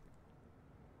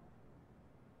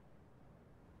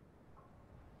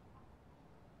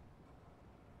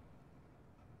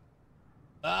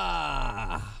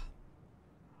 I'm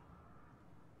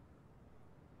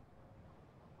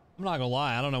not gonna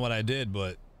lie, I don't know what I did,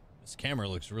 but this camera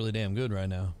looks really damn good right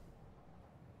now.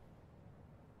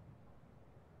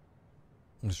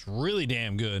 It's really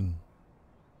damn good.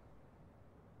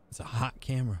 It's a hot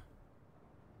camera.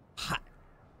 Hot.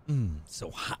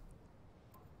 So hot.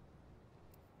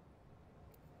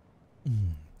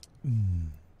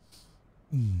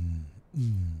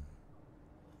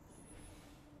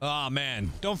 Oh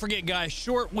man, don't forget guys,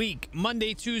 short week.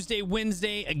 Monday, Tuesday,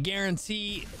 Wednesday, a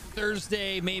guarantee.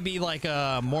 Thursday, maybe like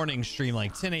a morning stream,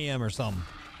 like 10 a.m. or something.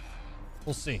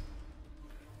 We'll see.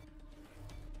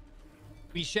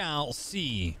 We shall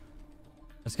see.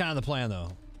 That's kind of the plan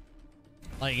though.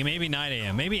 Like maybe 9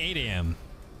 a.m., maybe 8 a.m.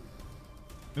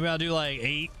 Maybe I'll do like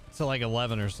 8 to like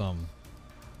 11 or something.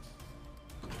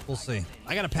 We'll see.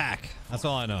 I gotta pack. That's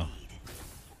all I know.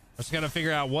 I just gotta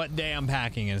figure out what day I'm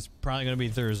packing, and it's probably gonna be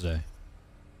Thursday.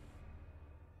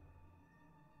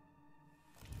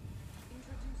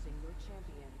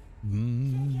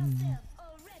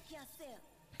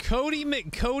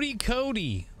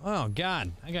 Cody. Oh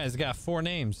God, that guy's got 4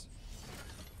 names.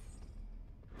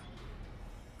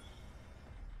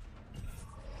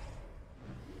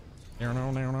 All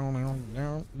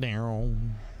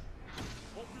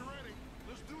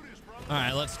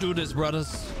right, let's do this,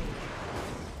 brothers.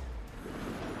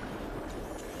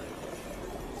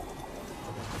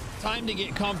 Time to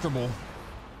get comfortable.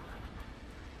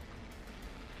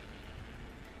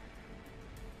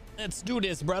 Let's do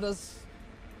this, brothers.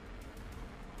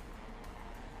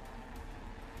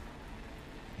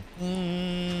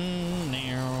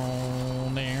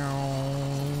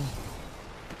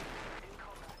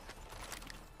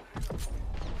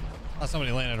 Oh,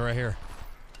 somebody landed right here.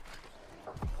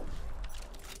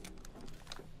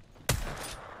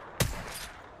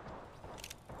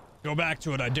 Go back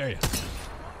to it, I dare you.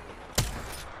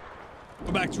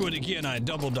 Go back to it again, I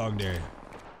double dog dare you.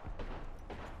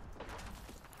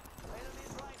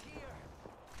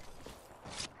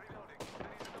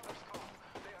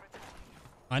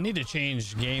 I need to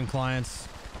change game clients.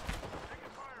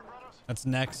 That's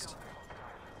next.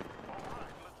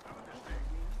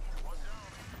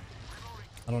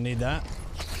 I don't need that.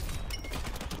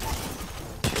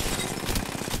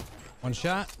 One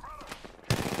shot.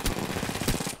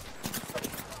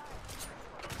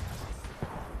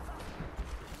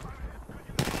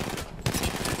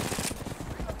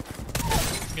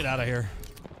 Get out of here.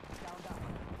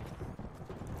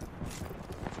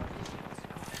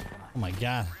 Oh my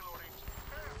God.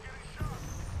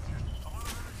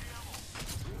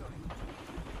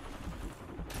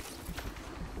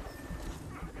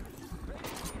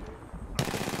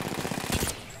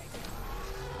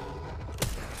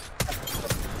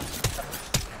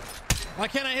 Why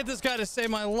can't I hit this guy to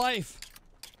save my life?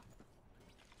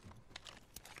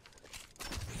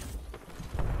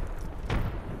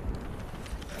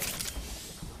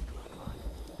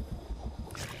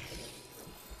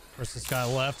 First, this guy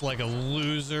left like a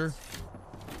loser.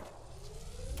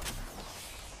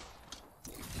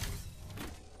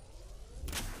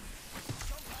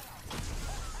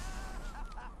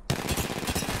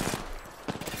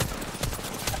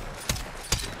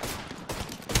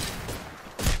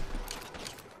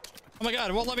 Oh my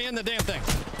God, it won't let me in the damn thing.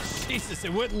 Jesus,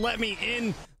 it wouldn't let me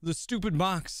in the stupid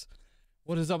box.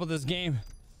 What is up with this game?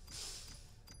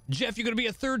 Jeff, you gonna be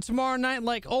a third tomorrow night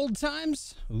like old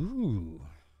times? Ooh.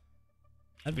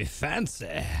 That'd be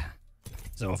fancy.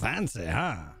 So fancy,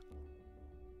 huh?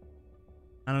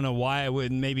 I don't know why I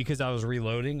wouldn't. Maybe because I was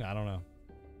reloading. I don't know.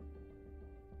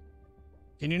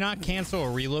 Can you not cancel a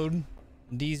reload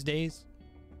these days?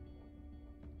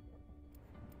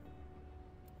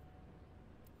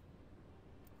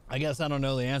 I guess I don't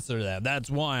know the answer to that. That's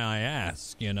why I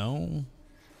ask, you know?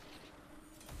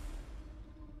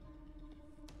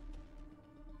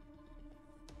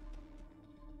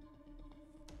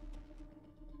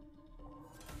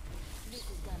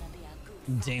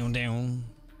 Down.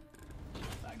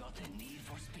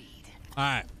 All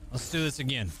right, let's do this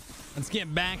again. Let's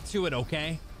get back to it,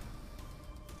 okay?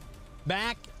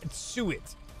 Back to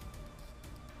it.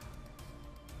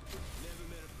 Never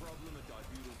met a problem a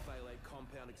dibutyl phthalate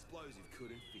compound explosive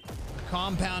couldn't fit.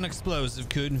 Compound explosive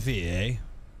couldn't fit, eh?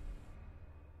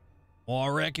 Well, I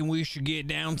reckon we should get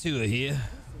down to it here.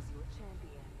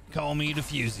 Call me the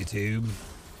Fusey Tube.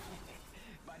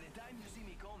 By the time you see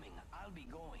me coming, I'll be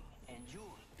going, and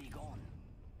you'll be gone.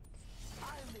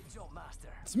 I'm the jump master.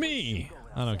 It's me.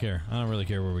 I don't care. I don't really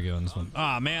care where we go in this one.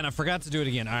 Ah, man, I forgot to do it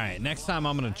again. All right, next time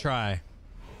I'm going to try.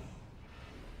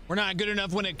 We're not good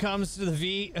enough when it comes to the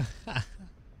V.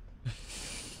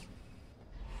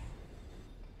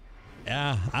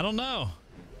 Yeah, I don't know.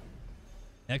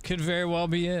 That could very well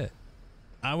be it.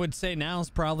 I would say now is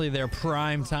probably their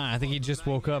prime time. I think he just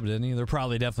woke up, didn't he? They're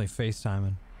probably definitely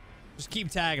FaceTiming. Just keep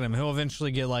tagging him. He'll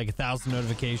eventually get like 1,000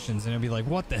 notifications and he'll be like,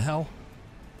 what the hell?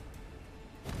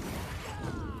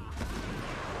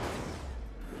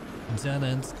 Dun,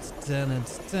 dun, dun,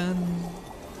 dun.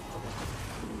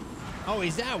 Oh,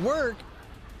 he's at work.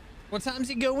 What time's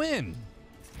he go in?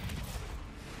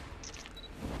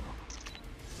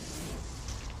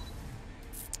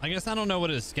 I guess I don't know what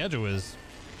his schedule is.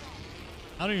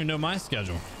 I don't even know my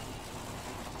schedule.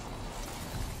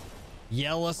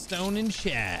 Yellowstone and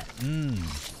chat.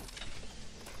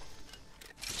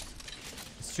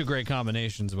 It's two great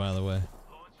combinations, by the way.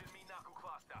 Launching me knuckle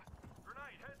cluster.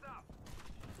 Grenade, heads up.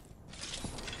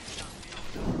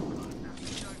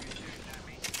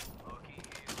 Looky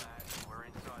here, lads. We're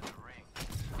inside the ring.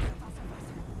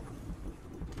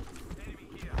 Enemy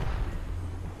here.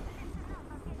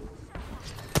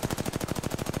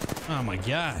 Oh my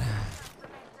god.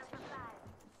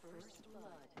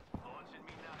 Launching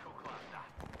me knuckle cluster.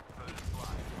 First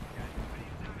blood.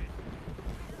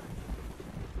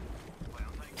 Well,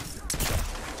 thank you.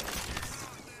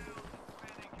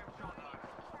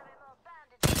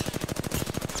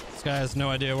 This guy has no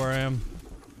idea where I am.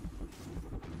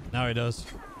 Now he does.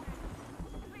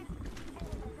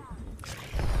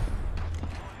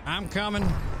 I'm coming. I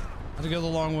have to go the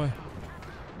long way.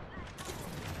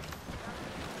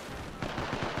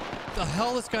 The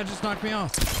hell? This guy just knocked me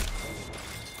off.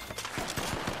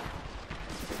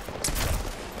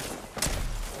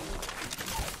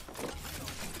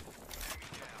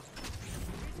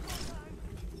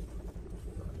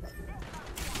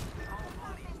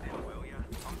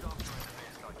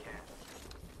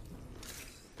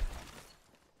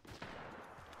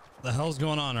 The hell's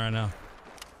going on right now?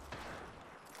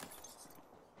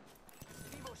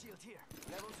 Evo shield here.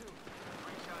 Level 2.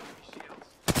 Recharging me shields.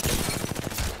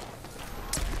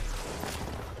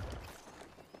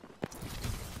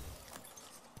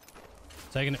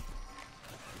 Taking it.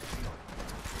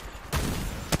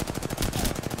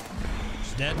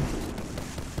 She's dead.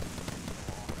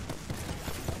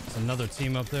 There's another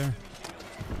team up there.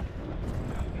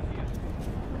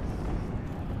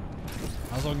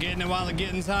 I was getting it while the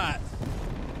getting's hot.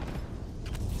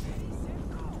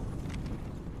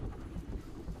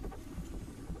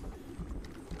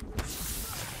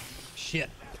 Shit.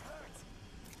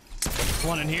 There's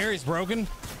one in here. He's broken.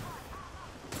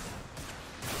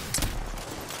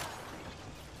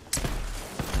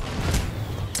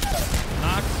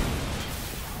 Knocked.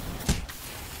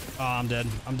 Oh, I'm dead.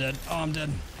 I'm dead. Oh, I'm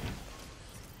dead.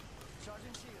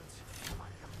 Charging shields.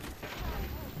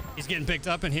 He's getting picked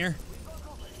up in here.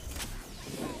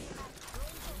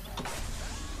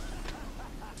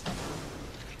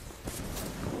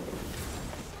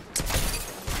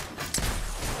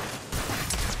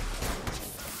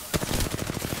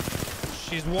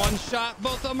 She's one shot.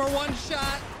 Both of them are one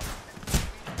shot.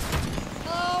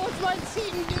 Oh, what's my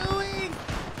team doing?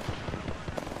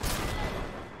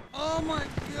 Oh my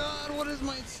god, what is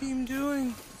my team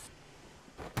doing?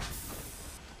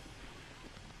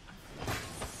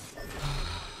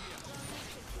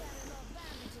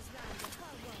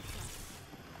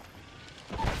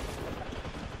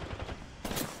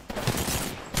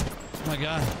 Oh my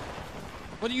god.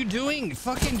 What are you doing?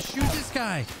 Fucking shoot this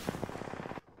guy.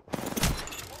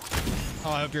 Oh,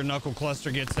 I hope your knuckle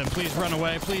cluster gets him. Please run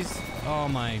away, please. Oh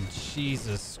my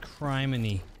Jesus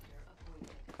criminy.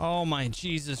 Oh my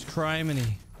Jesus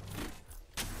criminy.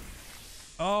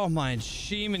 Oh my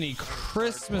Jiminy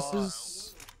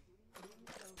Christmases.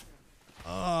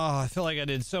 Oh, I feel like I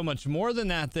did so much more than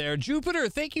that there. Jupiter,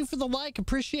 thank you for the like.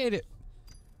 Appreciate it.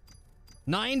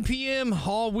 9 p.m.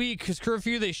 all week because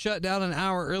curfew. They shut down an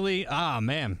hour early. Ah,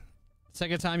 man.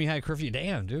 Second time you had curfew.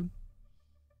 Damn, dude.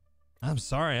 I'm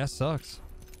sorry. That sucks.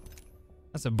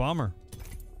 That's a bummer.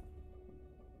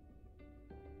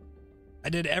 I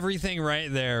did everything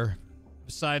right there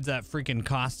besides that freaking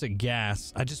caustic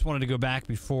gas. I just wanted to go back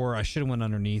before. I should have went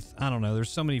underneath. I don't know.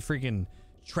 There's so many freaking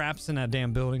traps in that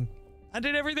damn building. I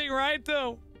did everything right,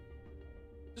 though.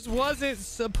 Just wasn't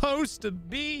supposed to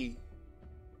be.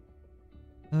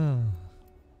 Man,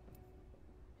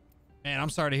 I'm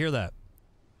sorry to hear that.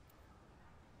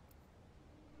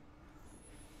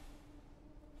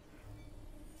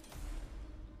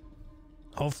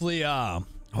 Hopefully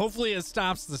it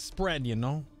stops the spread, you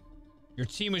know? Your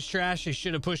team was trash. They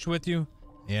should have pushed with you.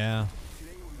 Yeah.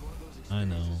 I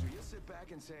know.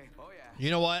 You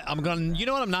know what? You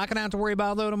know what I'm not gonna have to worry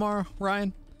about though tomorrow,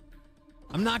 Ryan?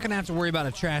 I'm not gonna have to worry about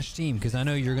a trash team because I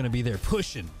know you're gonna be there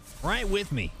pushing right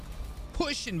with me.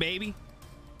 Pushing, baby.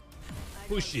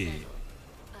 Push it.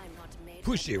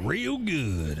 Push it real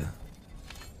good.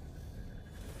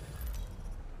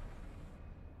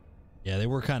 Yeah, they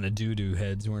were kind of doo-doo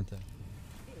heads, weren't they?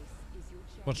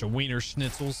 Bunch of wiener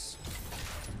schnitzels.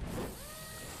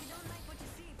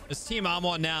 This team I'm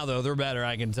on now, though, they're better,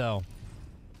 I can tell.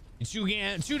 It's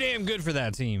too damn good for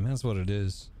that team. That's what it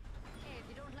is.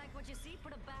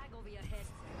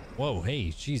 Whoa,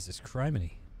 hey, Jesus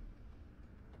criminy.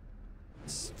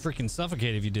 It's freaking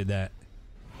suffocate if you did that.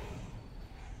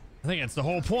 I think that's the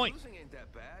whole point.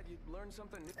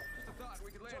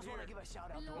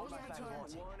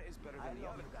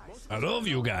 I love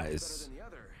you guys.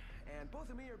 And both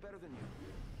of me are better than you.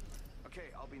 Okay,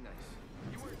 I'll be nice.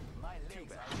 You were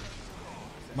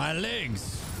My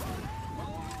legs.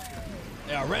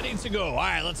 Yeah, ready to go. All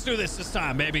right, let's do this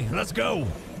time, baby. Let's go.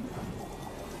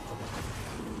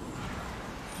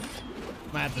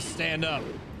 Might have to stand up.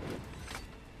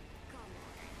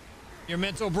 Your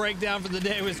mental breakdown for the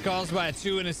day was caused by a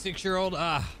 2 and a 6-year-old.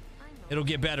 It'll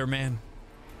get better, man.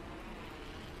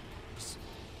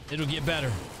 It'll get better.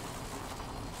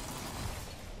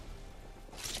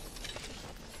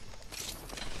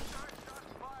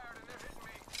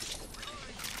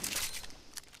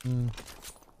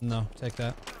 No, take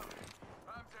that.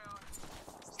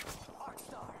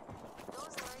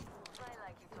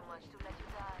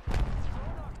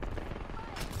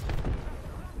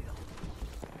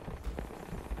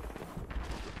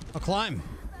 I'll climb.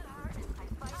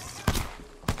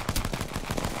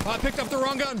 Oh, I picked up the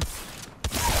wrong gun.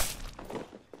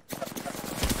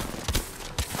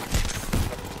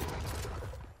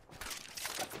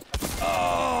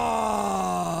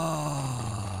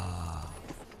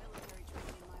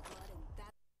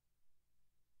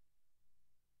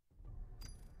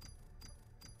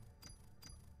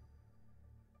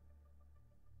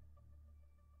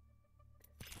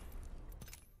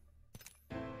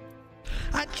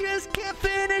 I just can't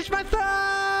finish my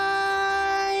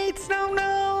fights. No,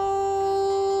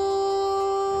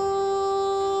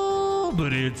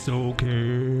 but it's okay.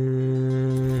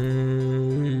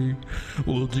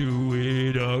 We'll do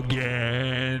it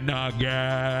again.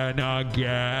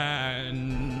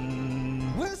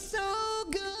 We're so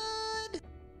good.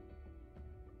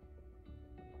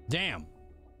 Damn.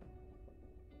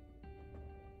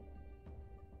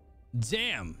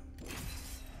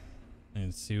 I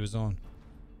didn't see who's on.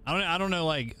 I don't know,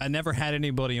 like, I never had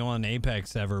anybody on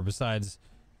Apex ever besides,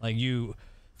 like, you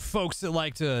folks that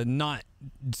like to not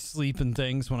sleep and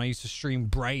things when I used to stream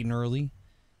bright and early.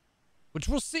 Which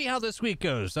we'll see how this week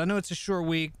goes. I know it's a short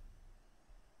week.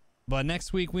 But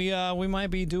next week, we might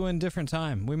be doing different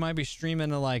time. We might be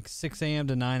streaming at, like, 6 a.m.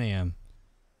 to 9 a.m.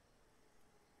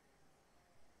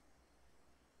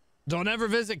 Don't ever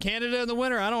visit Canada in the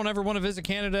winter. I don't ever want to visit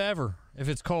Canada ever if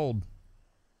it's cold.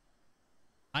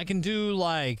 I can do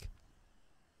like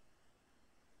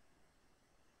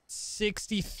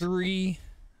 63,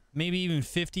 maybe even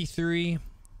 53.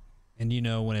 And you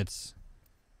know, when it's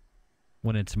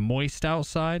moist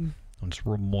outside, when it's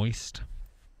real moist,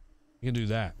 you can do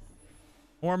that.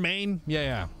 Or Maine.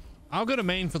 Yeah. I'll go to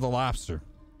Maine for the lobster.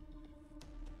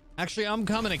 Actually, I'm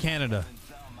coming to Canada.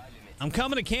 I'm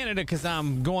coming to Canada because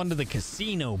I'm going to the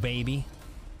casino, baby.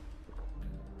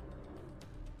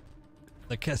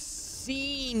 The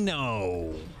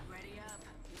casino. Ready up.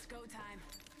 It's go time.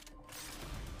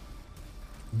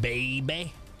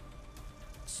 Baby.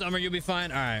 Summer, you'll be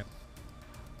fine. All right.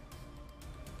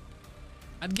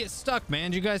 I'd get stuck,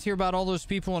 man. Did you guys hear about all those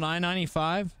people in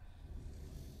I-95?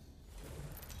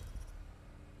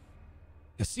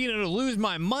 Casino to lose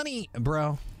my money,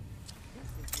 bro.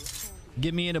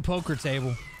 Get me in a poker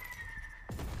table.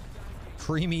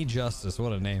 Creamy Justice,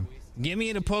 what a name. Get me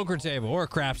in a poker table or a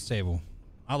craps table.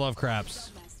 I love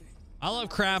craps. I love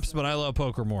craps, but I love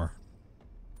poker more.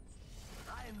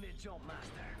 I am the jump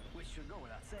master, which should go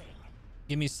without saying.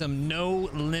 Give me some no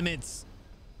limits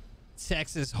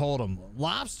Texas Hold'em.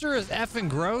 Lobster is effing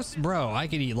gross, bro. I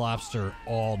could eat lobster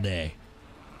all day.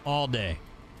 All day.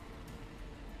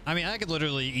 I mean, I could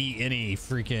literally eat any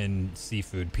freaking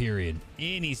seafood, period.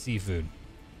 Any seafood.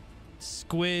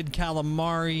 Squid,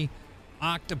 calamari,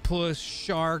 octopus,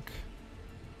 shark.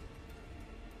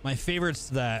 My favorite's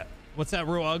that, what's that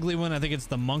real ugly one? I think it's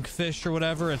the monkfish or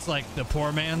whatever. It's like the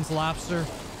poor man's lobster.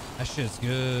 That shit's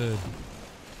good.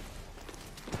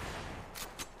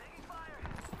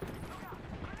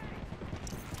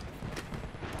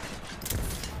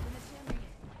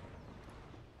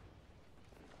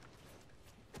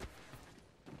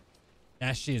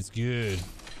 That shit's good.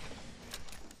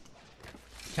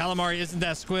 Calamari, isn't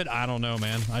that squid? I don't know,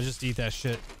 man. I just eat that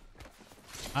shit.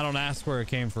 I don't ask where it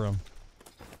came from.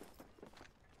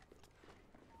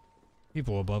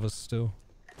 People above us still.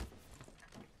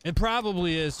 It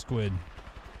probably is squid.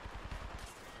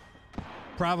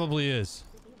 Probably is.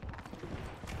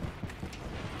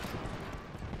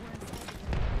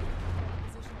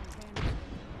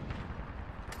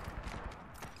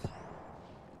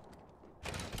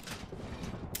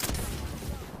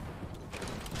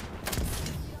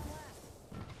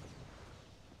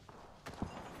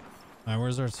 All right,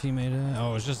 where's our teammate at?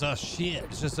 Oh, it's just us. Shit,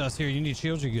 it's just us here. You need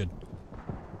shields? You're good.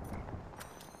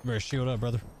 You better shield up,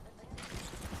 brother.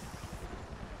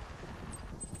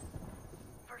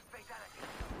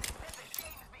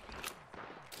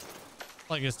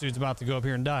 Like this dude's about to go up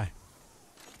here and die.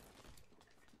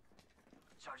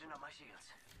 Charging up my shields.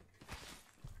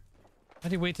 How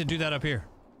do you wait to do that up here?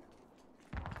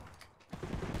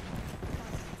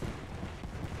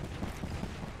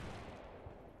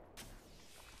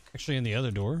 Actually, in the other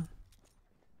door.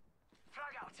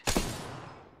 Frag out.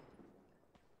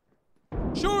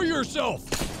 Show yourself!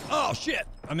 Oh shit!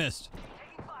 I missed.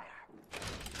 Taking fire.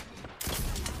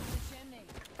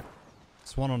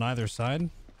 It's one on either side.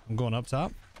 I'm going up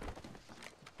top.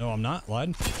 No, I'm not.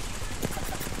 Lied.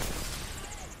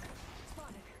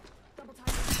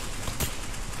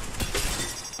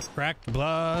 Crack,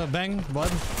 blood, bang, blood,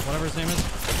 whatever his name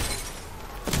is.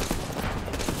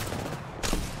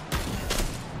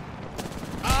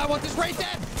 I want this Wraith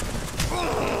dead!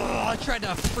 Ugh, I tried to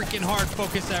freaking hard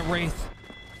focus that Wraith.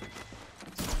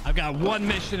 I've got one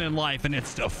mission in life and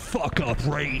it's to fuck up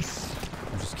Wraith.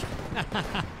 I'm just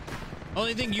kidding.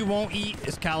 Only thing you won't eat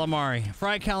is calamari.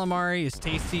 Fried calamari is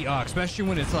tasty. Oh, especially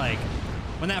when it's like,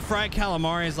 when that fried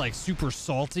calamari is like super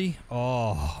salty.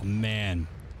 Oh, man.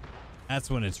 That's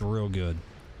when it's real good.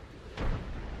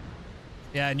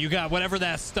 Yeah, and you got whatever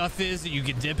that stuff is that you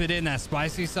can dip it in, that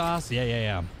spicy sauce.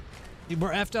 Yeah.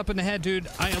 We're effed up in the head, dude.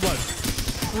 I look,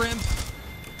 shrimp,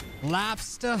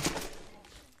 lobster.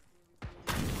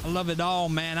 I love it all,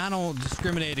 man. I don't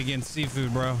discriminate against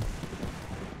seafood, bro.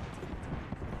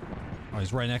 Oh,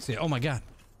 he's right next to you. Oh my god.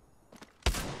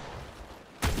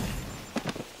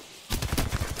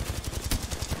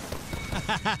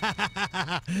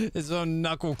 His own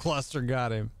knuckle cluster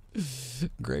got him.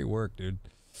 Great work, dude.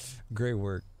 Great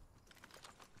work.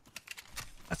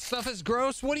 That stuff is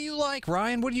gross. What do you like,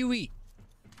 Ryan? What do you eat?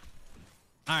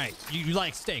 All right, you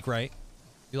like steak, right?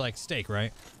 You like steak,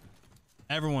 right?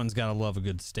 Everyone's got to love a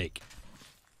good steak.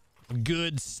 A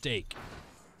good steak.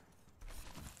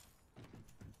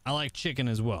 I like chicken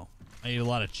as well. I eat a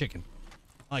lot of chicken.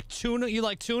 I like tuna. You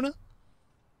like tuna?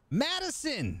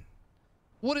 Madison,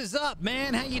 what is up,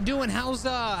 man? How you doing?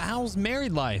 How's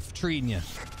married life treating you?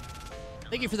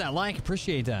 Thank you for that like.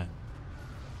 Appreciate that.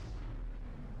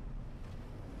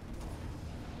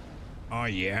 Oh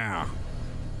yeah.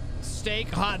 Steak,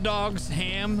 hot dogs,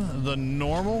 ham, the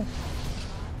normal.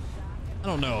 I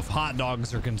don't know if hot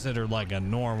dogs are considered like a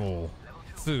normal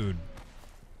food.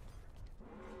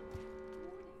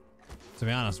 To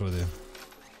be honest with you,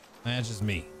 that's just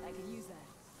me. I could use that.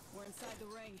 We're inside the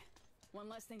ring. One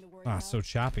less thing to worry Ah, about. so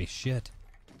choppy. Shit.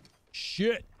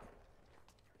 Hey,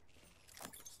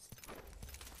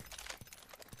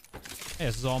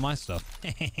 this is all my stuff.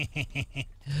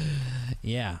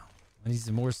 Yeah. I need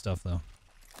some more stuff though.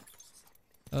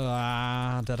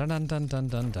 Dun dun dun dun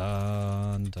dun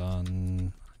dun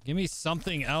dun. Give me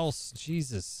something else.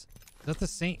 Jesus. Is that the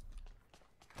same?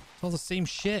 It's all the same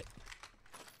shit.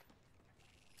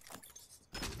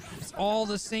 It's all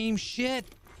the same shit.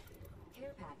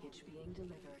 Care package being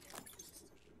delivered.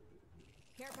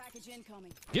 Care package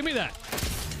incoming. Give me that.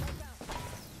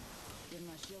 Give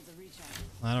my shields a recharge.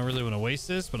 I don't really want to waste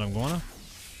this, but I'm gonna.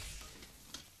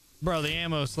 Bro, the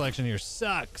ammo selection here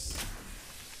sucks.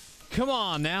 Come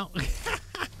on now.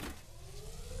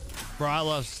 Bro, I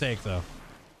love steak though.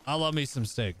 I love me some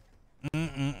steak.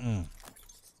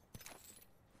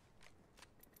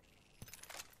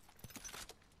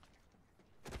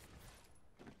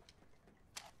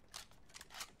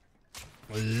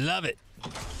 Love it.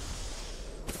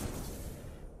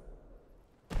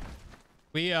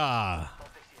 We had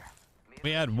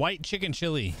white chicken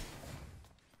chili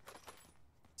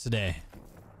today.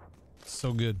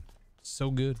 So good. So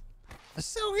good.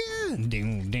 So good.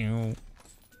 Ding, ding.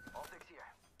 Optics here.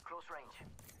 Close range.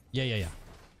 Yeah.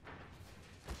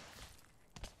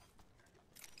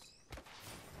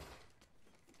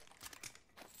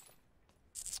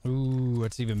 Ooh,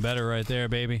 that's even better right there,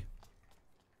 baby.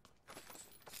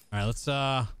 All right, let's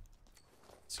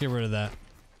get rid of that.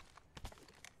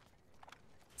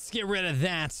 Let's get rid of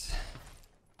that.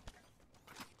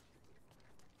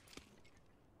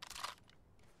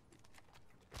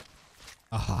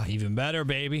 Ah, even better,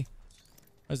 baby.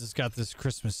 I just got this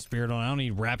Christmas spirit on. I don't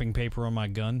need wrapping paper on my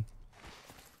gun.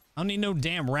 I don't need no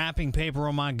damn wrapping paper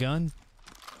on my gun.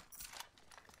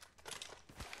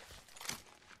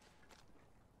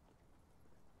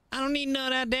 I don't need none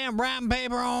of that damn wrapping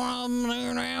paper on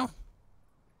them now.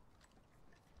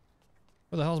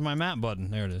 Where the hell's my map button?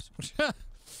 There it is.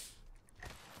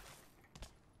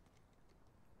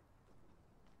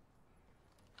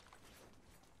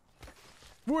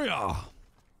 Booyah!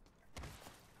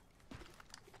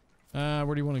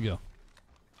 Where do you want to go?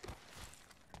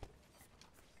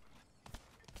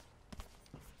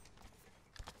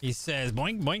 He says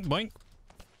boink, boink, boink.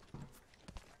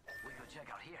 We could check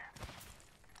out here.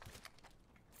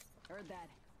 Heard that.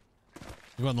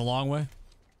 You going the long way?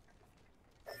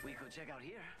 We could check out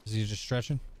here. Is he just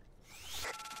stretching?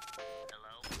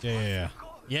 Yeah.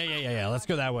 Yeah. Let's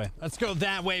go that way. Let's go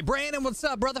that way. Brandon, what's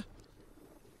up, brother?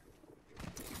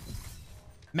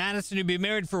 Madison, you'll be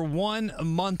married for 1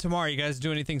 month tomorrow. You guys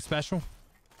do anything special?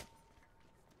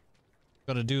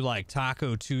 Gotta do like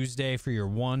Taco Tuesday for your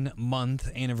 1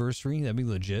 month anniversary. That'd be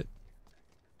legit.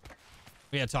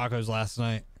 We had tacos last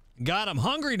night. God, I'm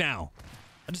hungry now.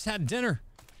 I just had dinner.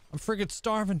 I'm freaking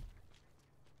starving.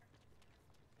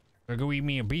 Gotta go eat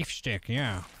me a beef stick.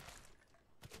 Yeah.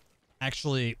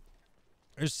 Actually,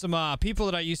 there's some people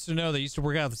that I used to know that used to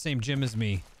work out at the same gym as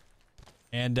me.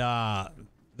 And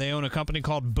they own a company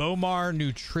called Bomar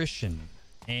Nutrition.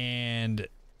 And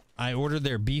I ordered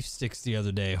their beef sticks the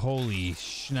other day. Holy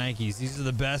shnikes. These are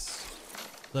the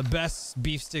best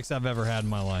beef sticks I've ever had in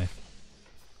my life.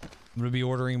 I'm going to be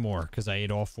ordering more because I ate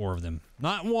all 4 of them.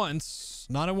 Not once.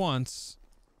 Not at once.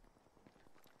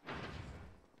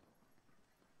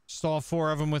 Just all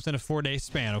 4 of them within a 4-day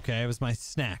span, okay? It was my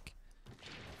snack.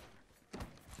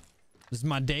 This is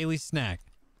my daily snack.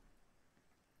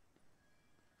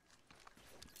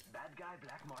 Bad guy,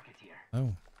 black market here.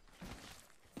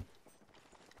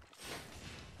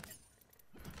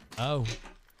 Oh.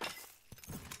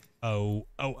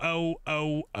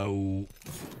 Oh.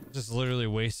 Just literally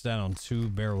wasted out on 2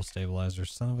 barrel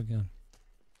stabilizers. Son of a gun.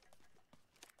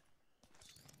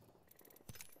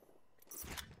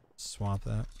 Swap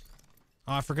that.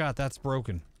 Oh, I forgot. That's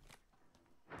broken.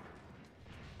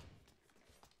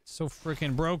 So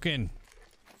freaking broken.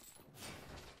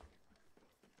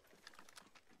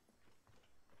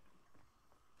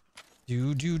 Do.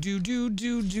 Round 2.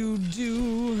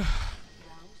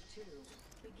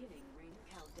 Beginning ring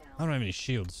countdown. I don't have any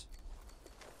shields.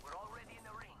 We're already in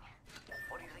the ring.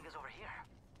 What do you think is over here?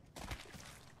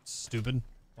 Stupid.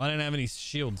 Why didn't I have any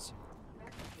shields?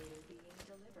 Replicator being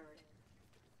delivered.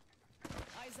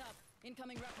 Eyes up.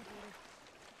 Incoming replicator.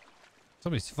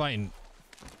 Somebody's fighting.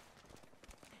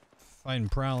 Fighting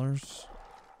prowlers.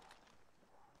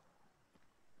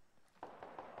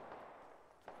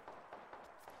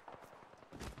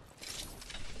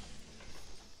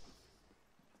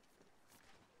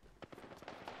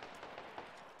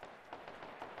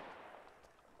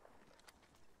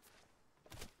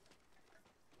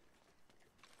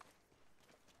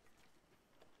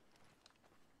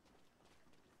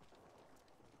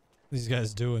 What are these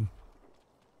guys doing?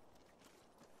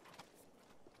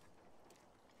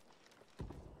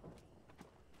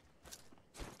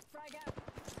 Frag out.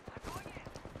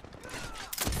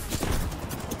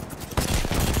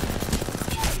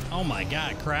 Oh my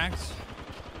god, cracked.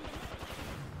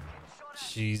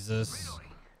 Jesus.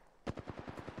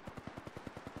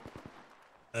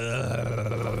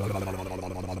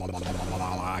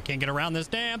 I can't get around this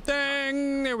damn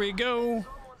thing. There we go. Someone's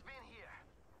been here.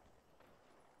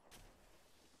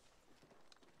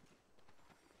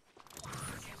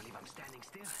 Can't believe I'm standing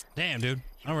still. Damn, dude.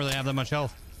 I don't really have that much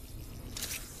health.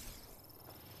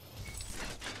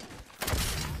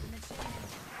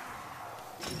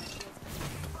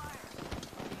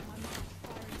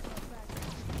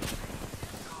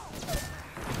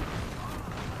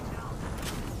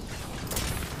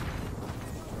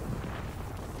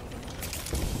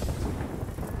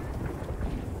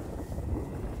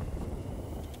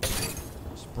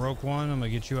 Just broke one. I'm gonna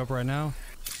get you up right now.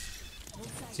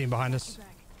 See him behind us.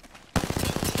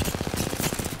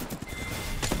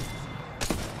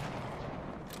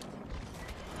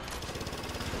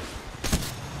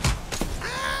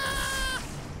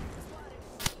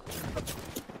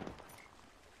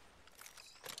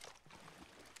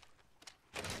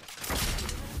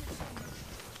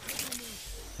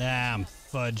 Ah, I'm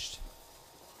fudged.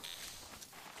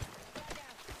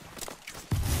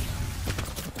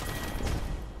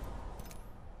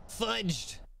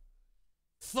 Fudged.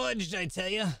 Fudged, I tell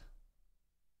ya.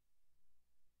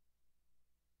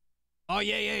 Oh,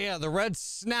 yeah. The red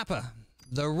snapper.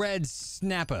 The red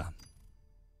snapper.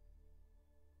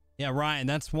 Yeah, Ryan,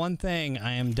 that's one thing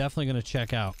I am definitely going to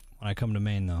check out when I come to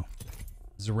Maine, though.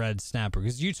 Is the red snapper.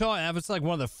 Because you told me, it's like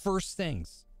one of the first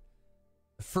things.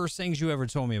 The first things you ever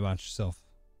told me about yourself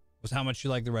was how much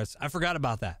you like the Reds. I forgot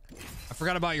about that. I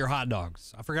forgot about your hot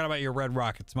dogs. I forgot about your red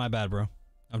rockets. My bad, bro.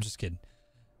 I'm just kidding.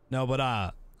 No, but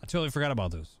I totally forgot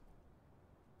about those.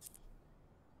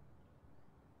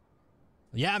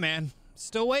 Yeah, man.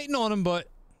 Still waiting on them, but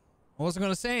I wasn't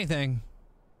going to say anything.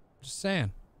 Just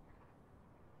saying.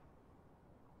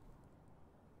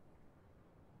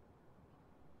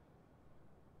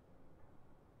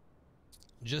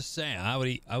 Just saying. I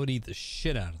would eat the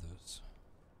shit out of those.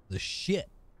 The shit.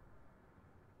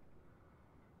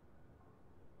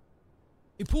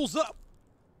 He pulls up.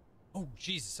 Oh,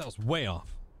 Jesus, that was way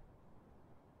off.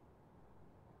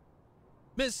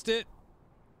 Missed it.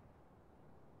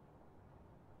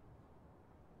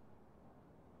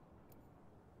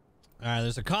 All right,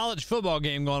 there's a college football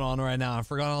game going on right now. I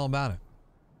forgot all about it.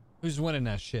 Who's winning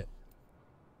that shit?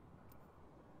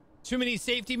 Too many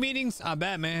safety meetings? I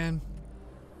bet, man.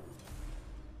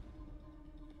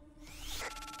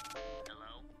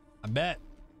 Hello?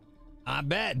 I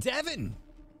bet. Devin,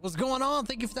 what's going on?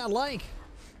 Thank you for that like.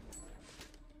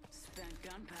 Spent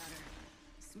gunpowder.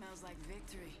 Smells like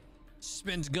victory.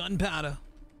 Spins gunpowder.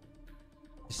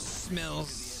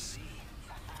 Smells.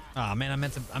 Oh man, I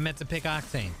meant to pick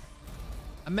Octane.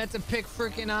 I meant to pick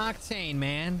freaking Octane,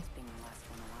 man. Being the last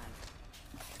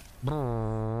one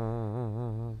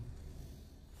alive.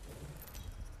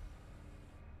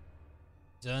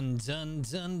 Dun dun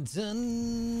dun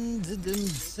dun dun dun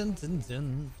dun dun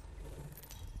dun.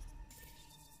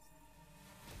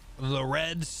 The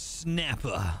red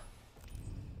snapper.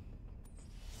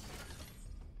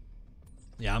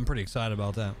 Yeah, I'm pretty excited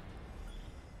about that.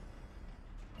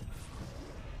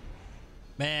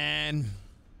 Man,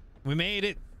 we made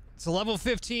it. It's a level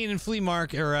 15 in flea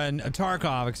market, or a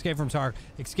Tarkov. Escape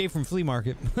from flea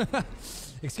market.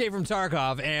 Escape from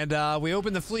Tarkov, and we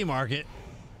opened the flea market,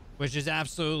 which is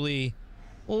absolutely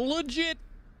legit.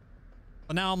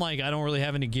 But now I'm like, I don't really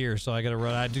have any gear, so I gotta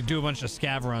run. I do a bunch of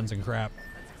scav runs and crap.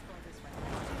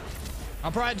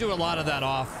 I'll probably do a lot of that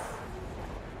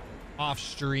off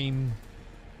stream.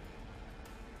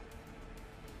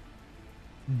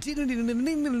 Who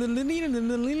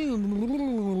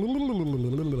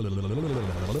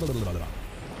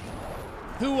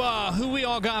we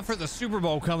all got for the Super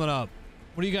Bowl coming up?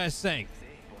 What do you guys think?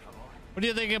 What do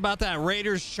you think about that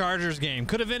Raiders-Chargers game?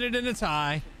 Could have ended in a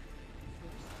tie.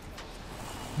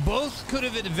 Both could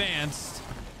have advanced.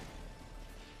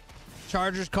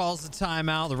 Chargers calls the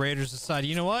timeout. The Raiders decide,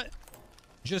 you know what?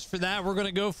 Just for that, we're going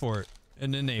to go for it.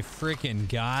 And then they freaking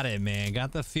got it, man.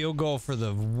 Got the field goal for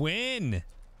the win.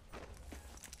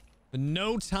 With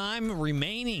no time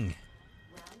remaining.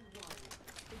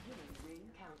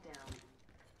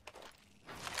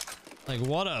 Like,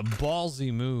 what a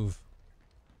ballsy move.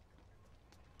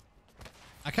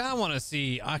 I kind of want to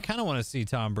see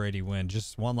Tom Brady win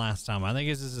just one last time. I think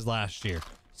this is his last year.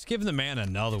 Just give the man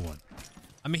another one.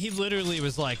 I mean, he literally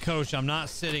was like, Coach, I'm not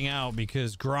sitting out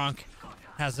because Gronk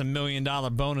has $1 million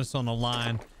bonus on the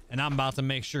line, and I'm about to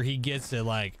make sure he gets it.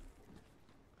 Like,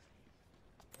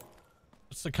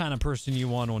 what's the kind of person you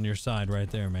want on your side right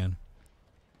there, man?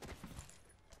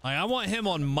 Like, I want him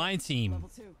on my team.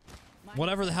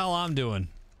 Whatever the hell I'm doing.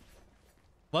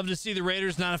 Love to see the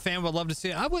Raiders. Not a fan, but love to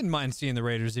see it. I wouldn't mind seeing the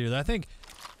Raiders either. I think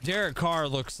Derek Carr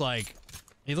looks like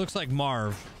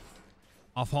Marv.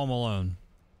 off Home Alone.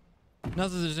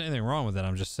 Not that there's anything wrong with that.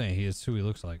 I'm just saying he is who he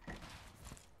looks like.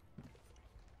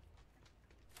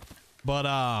 But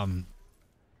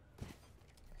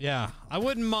yeah, I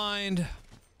wouldn't mind.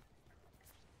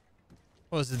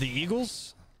 What was it? The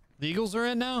Eagles? The Eagles are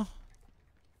in now.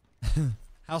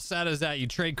 How sad is that? You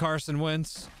trade Carson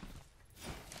Wentz.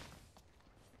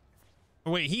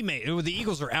 Oh, wait, he made it. The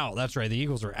Eagles are out. That's right. The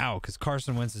Eagles are out because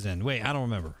Carson Wentz is in. Wait, I don't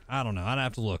remember. I don't know. I'd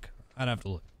have to look.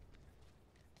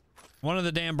 One of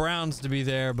the damn Browns to be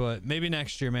there, but maybe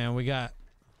next year, man. We got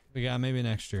maybe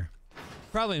next year.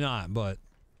 Probably not, but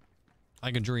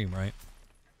I can dream, right?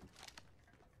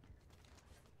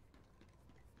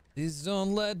 Please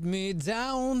don't let me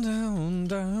down, down,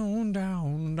 down,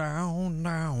 down, down,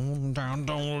 down, down.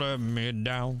 Don't let me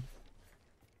down.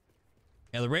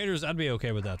 Yeah, the Raiders, I'd be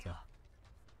okay with that, though.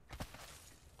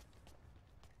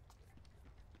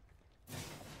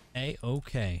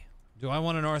 A-okay. Do I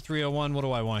want an R301? What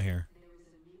do I want here?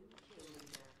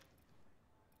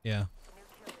 Yeah.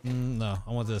 No,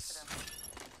 I want this.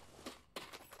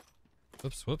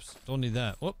 Whoops, whoops. Don't need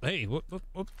that. Whoop, hey, whoop, whoop,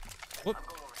 whoop, whoop.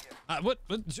 What?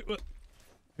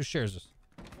 Who shares this?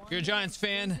 You're a Giants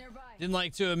fan. Didn't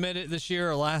like to admit it this year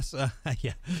or last.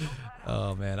 Yeah.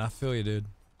 Oh, man. I feel you, dude.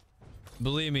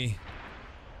 Believe me.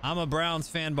 I'm a Browns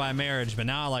fan by marriage, but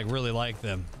now I like really like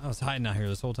them. I was hiding out here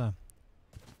this whole time.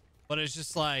 But it's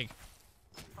just like,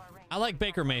 I like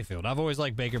Baker Mayfield. I've always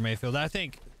liked Baker Mayfield. I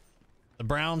think the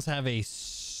Browns have a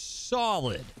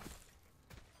solid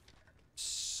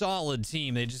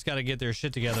team. They just got to get their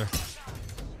shit together.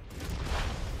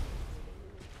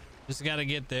 Just got to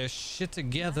get their shit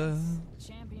together.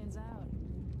 Champions out.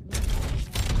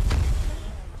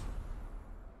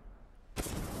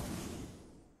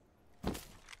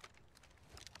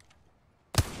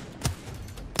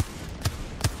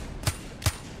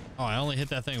 Oh, I only hit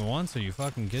that thing once? Are you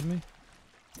fucking kidding me?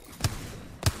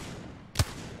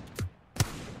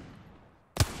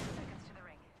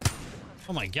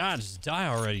 Oh my god, just die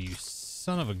already, you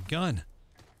son of a gun.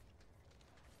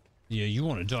 Yeah, you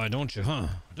want to die, don't you, huh?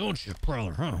 Don't you,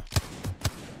 Prowler, huh?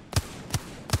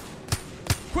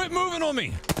 Quit moving on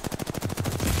me!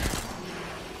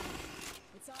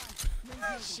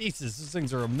 Jesus, these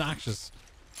things are obnoxious.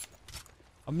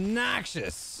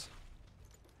 Obnoxious!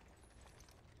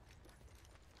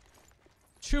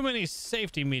 Too many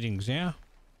safety meetings, yeah?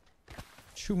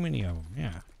 Too many of them,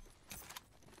 yeah.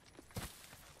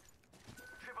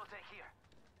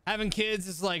 Having kids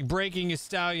is like breaking a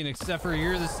stallion, except for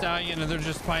you're the stallion and they're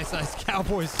just pint-sized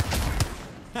cowboys.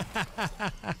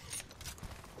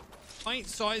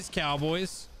 Pint-sized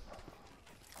cowboys.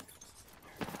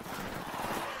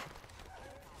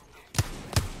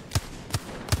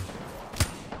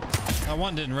 That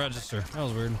one didn't register. That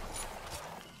was weird.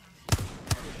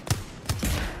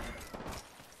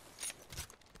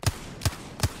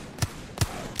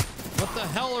 What the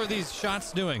hell are these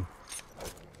shots doing?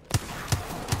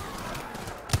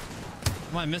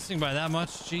 Am I missing by that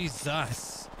much?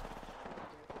 Jesus.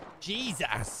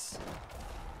 Jesus.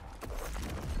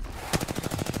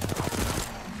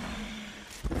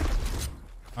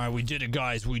 All right, we did it,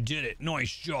 guys. We did it.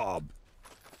 Nice job.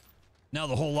 Now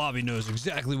the whole lobby knows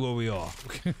exactly where we are.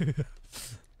 Need to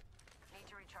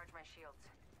recharge my shields.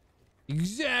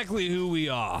 Exactly who we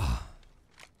are.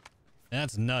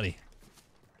 That's nutty.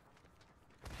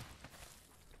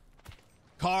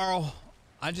 Carl,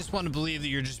 I just want to believe that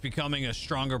you're just becoming a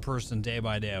stronger person day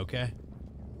by day, okay?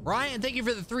 Ryan, thank you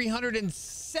for the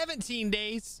 317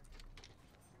 days.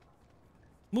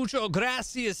 Mucho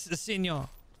gracias, senor.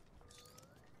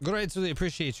 Greatly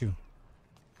appreciate you.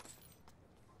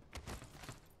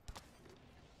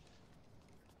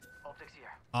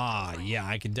 Ah, yeah,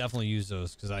 I could definitely use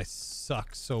those because I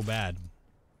suck so bad.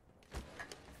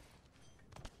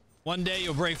 One day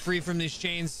you'll break free from these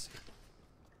chains.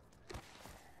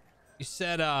 You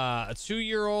said a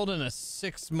 2-year-old and a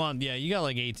 6-month. Yeah, you got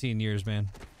like 18 years, man.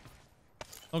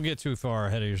 Don't get too far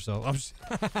ahead of yourself. I'm just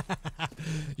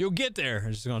you'll get there.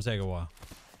 It's just gonna take a while.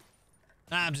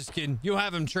 Nah, I'm just kidding. You'll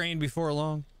have him trained before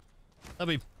long. They'll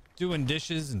be doing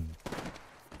dishes and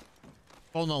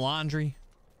folding the laundry.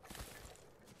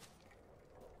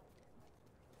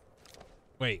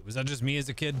 Wait, was that just me as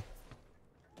a kid?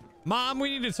 Mom,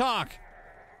 we need to talk.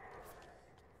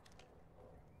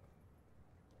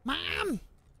 Mom!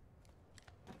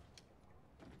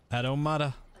 Hello,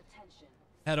 mother.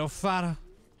 Hello, father.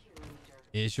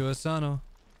 It's your son.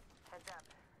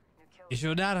 It's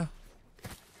your daughter.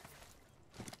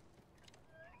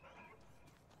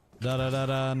 Da da da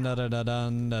da da da da da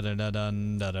da da da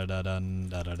da da da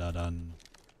da da da da.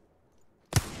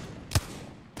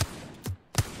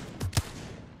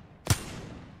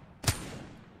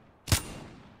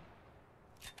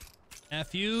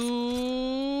 F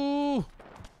you.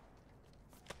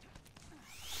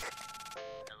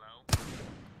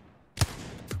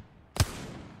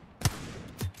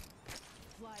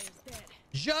 Flyer's dead.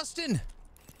 Justin,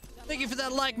 thank you for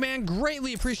that like, man.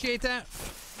 Greatly appreciate that.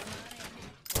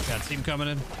 Got team coming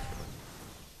in.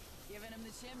 Giving him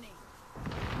the chimney.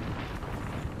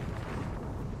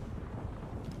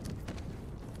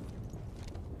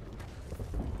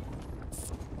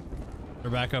 They're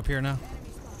back up here now.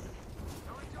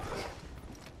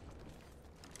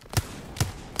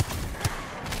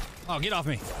 Oh, get off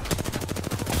me.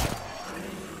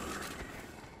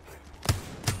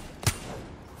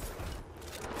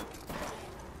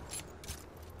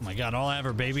 Oh my god, all I have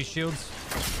are baby shields?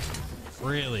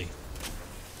 Really?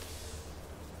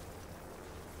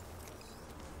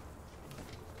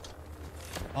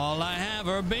 All I have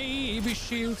are baby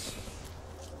shields.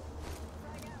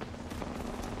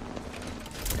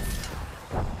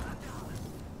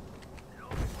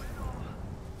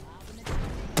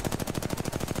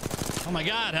 Oh my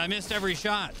god, I missed every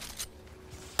shot.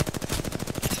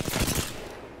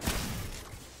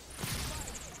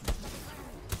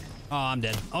 Oh, I'm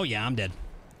dead. Oh yeah, I'm dead.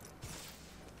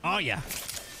 Oh yeah.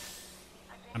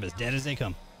 I'm as dead as they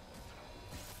come.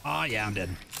 Oh yeah, I'm dead.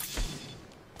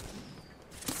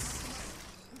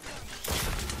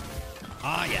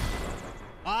 Oh yeah.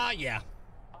 Oh yeah.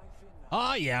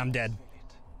 Oh yeah, I'm dead.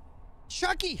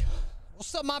 Chucky,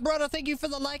 what's up, my brother? Thank you for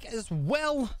the like as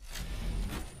well.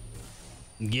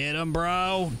 Get him,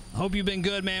 bro. Hope you've been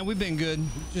good, man. We've been good.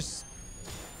 Just,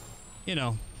 you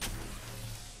know,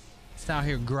 just out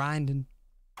here grinding.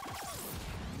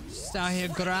 Just out here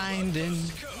grinding.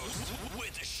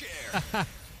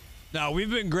 No,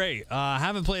 we've been great.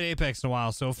 Haven't played Apex in a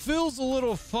while, so it feels a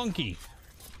little funky.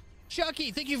 Chucky,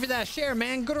 thank you for that share,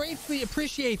 man. Greatly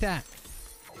appreciate that.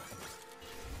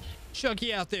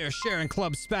 Chucky out there sharing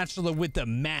Club Spatula with the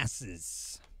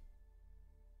masses.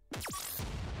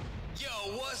 Yo,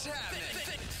 what's happening?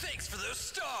 Thanks for those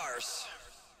stars.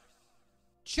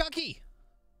 Chucky,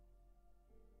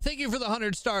 thank you for the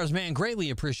 100 stars, man.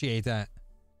 Greatly appreciate that.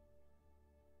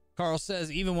 Carl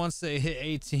says, even once they hit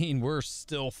 18, we're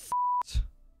still f***ed.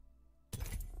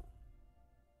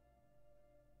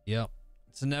 Yep.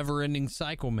 It's a never-ending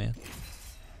cycle, man.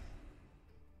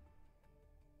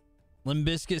 Limp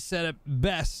Bizkit said it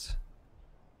best.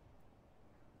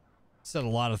 Said a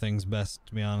lot of things best,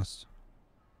 to be honest.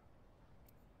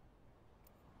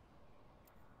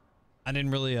 I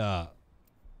didn't really have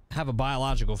a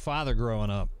biological father growing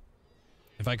up.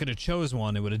 If I could have chose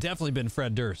one, it would have definitely been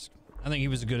Fred Durst. I think he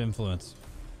was a good influence.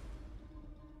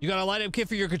 You got a light up kit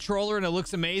for your controller and it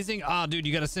looks amazing? Ah, dude,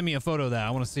 you got to send me a photo of that. I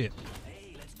want to see it.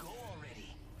 Hey, let's go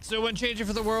already. So it wouldn't change it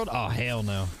for the world? Oh, hell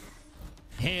no.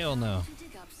 Hell no.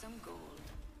 Dig up some gold.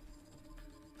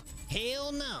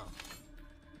 Hell no.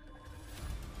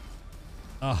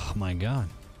 Oh my god.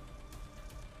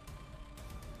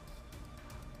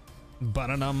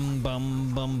 Ba-da-dum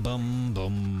bum bum bum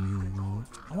bum.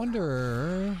 I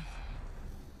wonder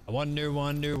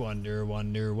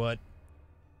what.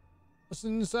 What's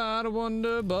inside a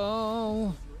wonder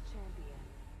ball?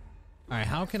 Alright,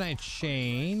 how can I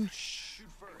change?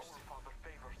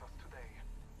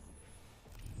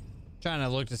 Trying to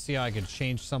look to see how I could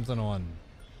change something on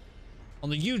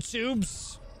the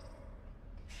YouTubes.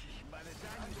 By the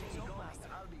time you see me go,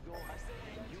 I'll be gone,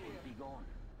 and you'll be gone.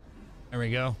 There we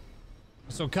go.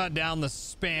 So cut down the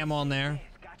spam on there. It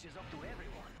catches up to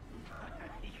everyone.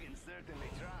 You can certainly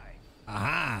try.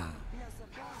 Aha!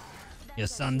 Your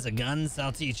son's a guns,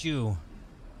 I'll teach you.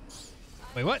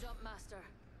 Wait, what? Jump master.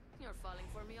 You're falling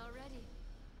for me already.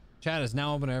 Chat is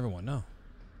now open to everyone. No.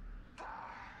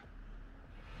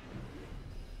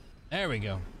 There we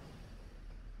go.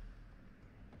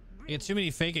 You get too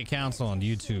many fake accounts on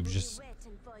YouTube just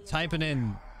typing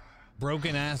in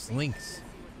broken ass links.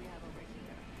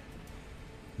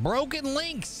 Broken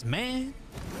links, man.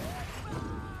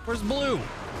 Where's Blue?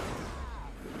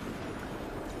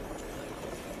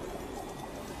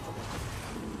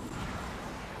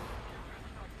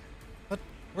 What?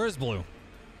 Where's Blue?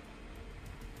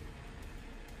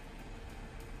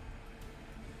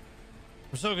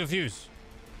 We're so confused.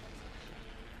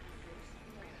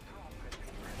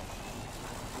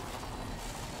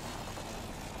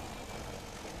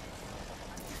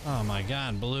 Oh my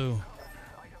god, Blue.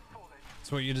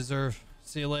 That's what you deserve.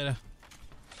 See you later.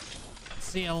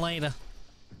 See you later.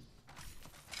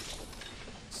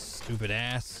 Stupid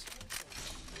ass.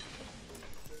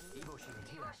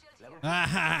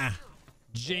 Ah,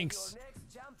 Jinx.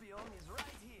 Next champion is right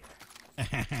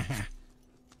here.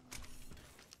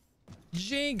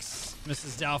 Jinx.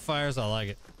 Mrs. Doubtfires, I like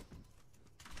it.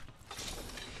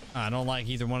 I don't like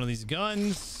either one of these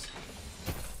guns.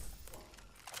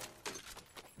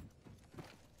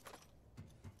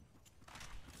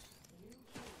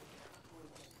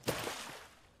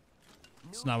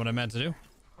 It's not what I meant to do.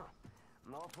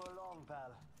 Not for long,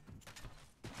 pal.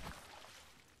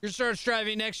 Your start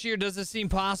striving next year. Does it seem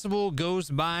possible?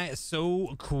 Goes by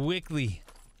so quickly.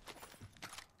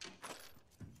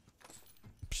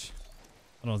 Psh,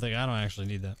 I don't actually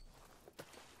need that.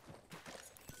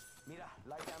 Mira,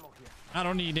 light ammo here. I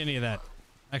don't need any of that.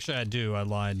 Actually, I do. I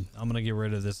lied. I'm gonna get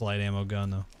rid of this light ammo gun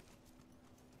though.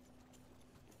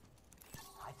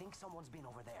 I think someone's been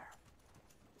over there.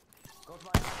 Goes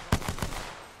my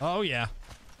Oh yeah,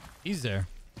 he's there.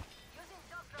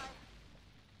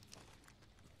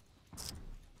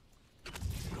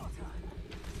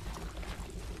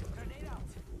 grenade out.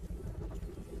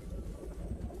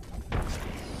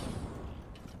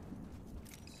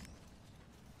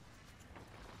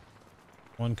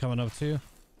 One coming up too.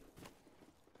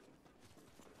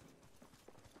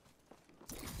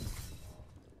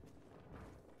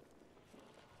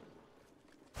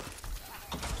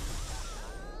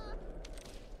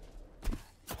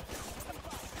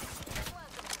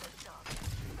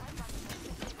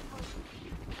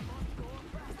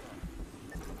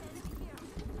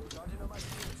 Charging on my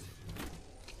shields.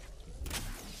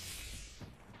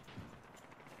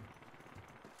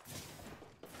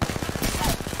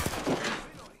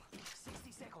 Reloading.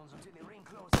 60 seconds until the ring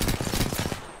closes.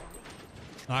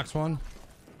 Knocks one.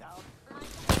 Down.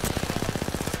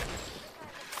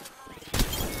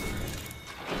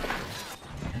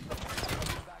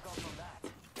 Back up from that.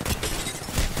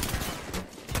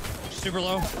 Super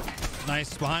low.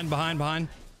 Nice. Behind.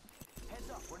 Heads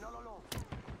up, we're not alone.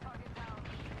 Target down.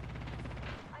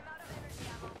 I'm out of energy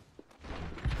ammo.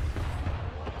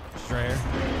 Strayer.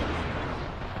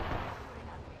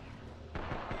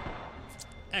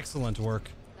 Excellent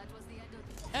work. That was the end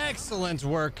of the Excellent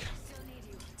work. still need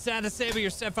you. Sad to say, but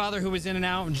your stepfather, who was in and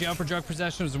out in jail for drug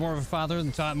possession, was more of a father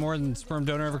and taught more than sperm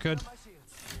donor ever could. My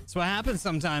shields. That's what happens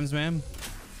sometimes, man.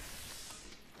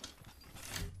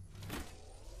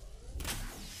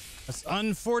 That's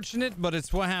unfortunate, but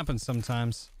it's what happens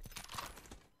sometimes.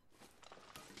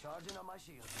 Charging on my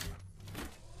shields.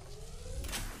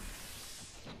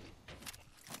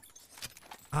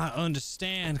 I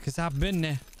understand, because I've been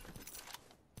there.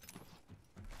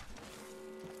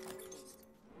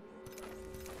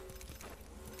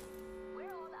 We're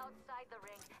all outside the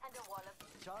ring and a wall of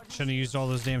Charging. Shouldn't have used all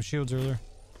those damn shields earlier.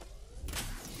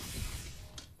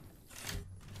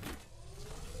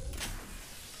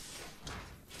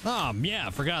 Oh, yeah,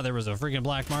 I forgot there was a freaking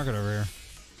black market over here.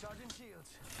 Charging shields.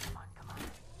 Come on, come on.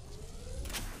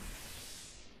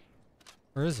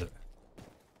 Where is it?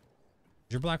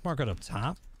 Is your black market up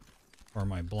top? Or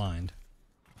am I blind?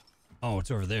 Oh, it's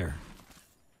over there.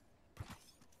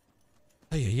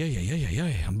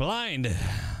 Yeah. I'm blind. I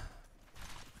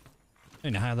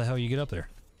don't know how the hell you get up there.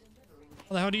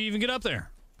 How the hell do you even get up there?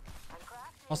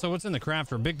 Also, what's in the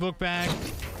crafter? Big book bag. Air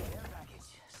package.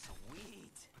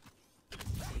 Sweet.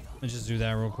 Let's just do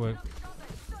that real quick.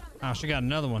 Oh, she got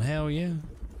another one. Hell yeah.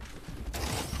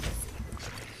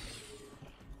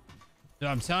 Dude,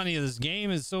 I'm telling you, this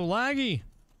game is so laggy.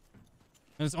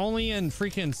 And it's only in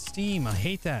freaking Steam. I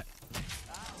hate that.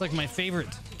 It's like my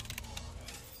favorite.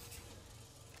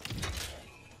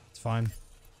 It's fine.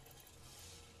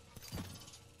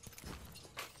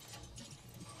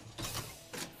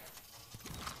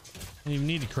 I didn't even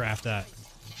need to craft that.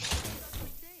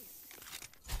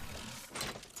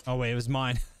 Oh wait, it was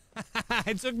mine.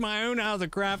 I took my own out of the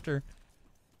crafter.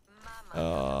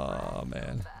 Oh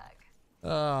man.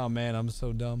 Oh man, I'm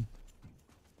so dumb.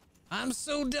 I'm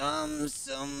so dumb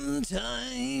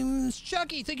sometimes.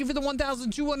 Chucky, thank you for the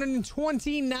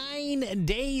 1,229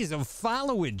 days of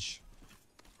followage.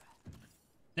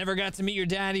 Never got to meet your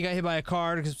dad. He got hit by a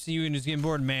car because see you and he was getting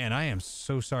bored. Man, I am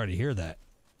so sorry to hear that.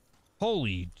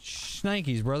 Holy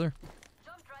shnikes, brother.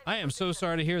 I am so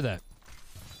sorry to hear that.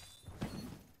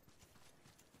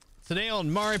 Today on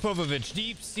Mari Povovich,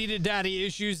 deep-seated daddy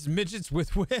issues, midgets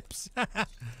with whips.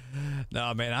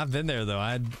 No, man, I've been there, though.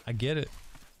 I get it.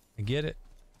 I get it.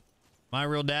 My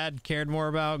real dad cared more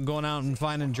about going out and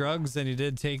finding drugs than he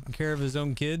did taking care of his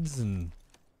own kids, and,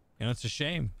 you know, it's a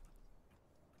shame.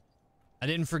 I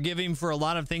didn't forgive him for a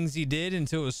lot of things he did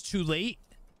until it was too late.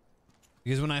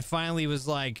 Because when I finally was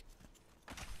like,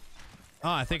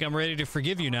 oh, I think I'm ready to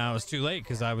forgive you now, it was too late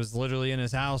because I was literally in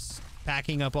his house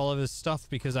packing up all of his stuff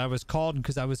because I was called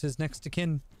because I was his next of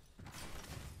kin.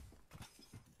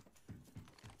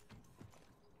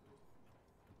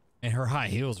 And her high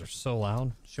heels are so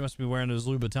loud. She must be wearing those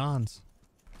Louboutins.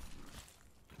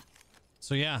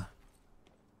 So yeah.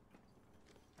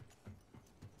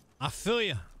 I feel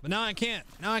you. But now I can't.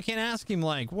 Now I can't ask him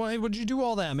like, why would you do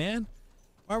all that, man?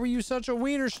 Why were you such a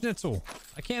wiener schnitzel?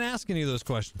 I can't ask any of those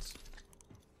questions.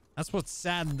 That's what's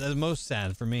sad, the most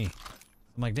sad for me.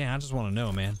 I'm like, damn, I just want to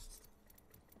know, man.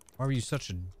 Why were you such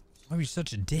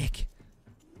a dick?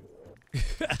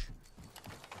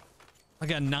 I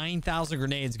got 9,000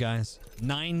 grenades, guys.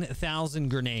 9,000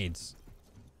 grenades.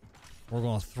 We're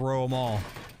gonna throw them all.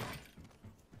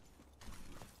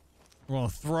 We're gonna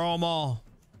throw them all.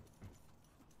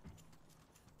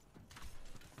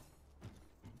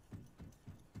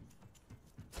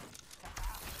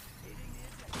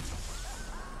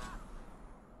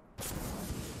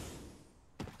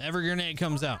 Every grenade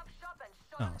comes out.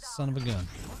 Oh, son of a gun.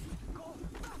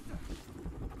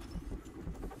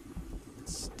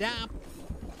 Stop.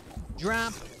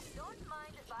 Drop.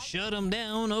 Shut them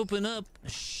down. Open up.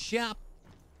 Shop.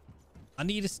 I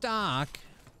need a stock.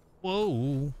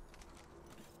 Whoa.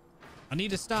 I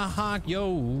need a stock.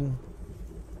 Yo.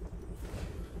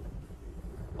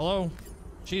 Hello.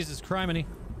 Jesus criminy.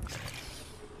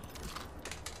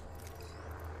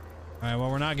 Alright, well,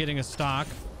 we're not getting a stock.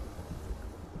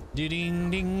 Ding ding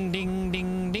ding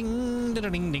ding ding da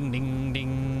ding ding ding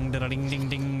ding da ding ding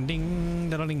ding ding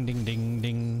da ding ding ding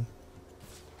ding.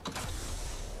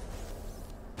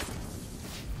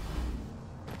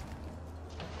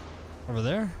 Over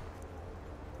there?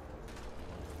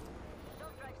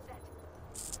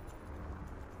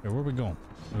 Okay, where are we going?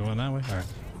 We going that way? Alright.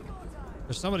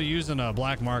 There's somebody using a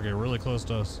black market really close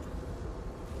to us.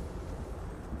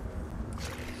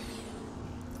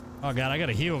 Oh god, I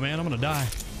gotta heal, man. I'm gonna die.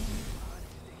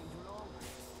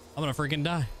 I'm gonna freaking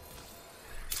die.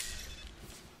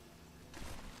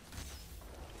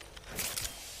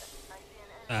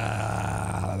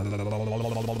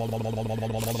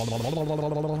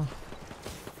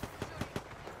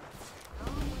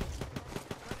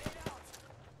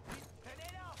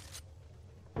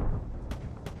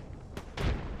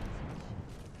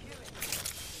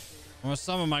 Well,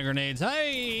 some of my grenades.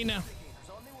 Hey, now.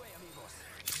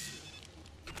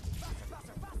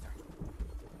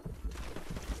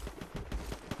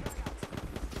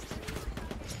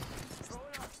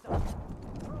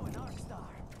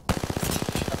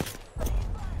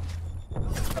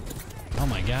 Oh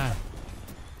my god.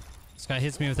 This guy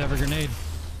hits me with every grenade.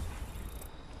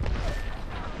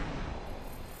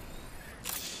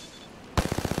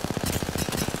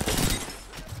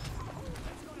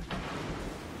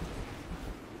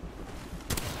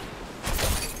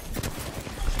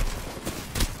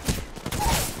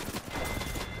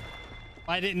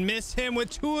 I didn't miss him with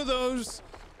two of those.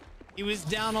 He was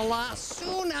down a lot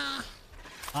sooner.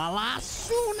 A lot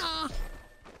sooner.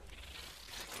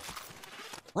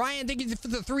 Ryan, thank you for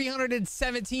the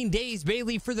 317 days.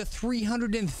 Bailey for the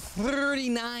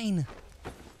 339.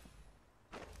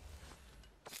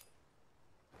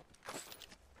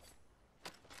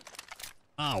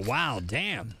 Oh, wow.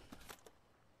 Damn.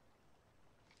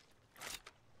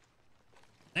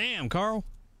 Damn, Carl.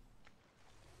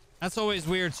 That's always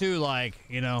weird too. Like,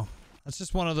 you know, that's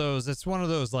just one of those. It's one of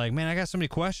those like, man, I got so many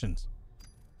questions.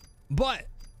 But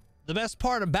the best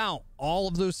part about all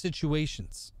of those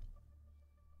situations,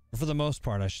 for the most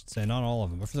part, I should say, not all of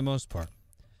them, but for the most part,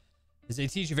 is they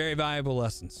teach you very valuable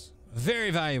lessons. Very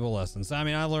valuable lessons. I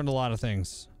mean, I learned a lot of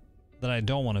things that I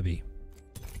don't want to be.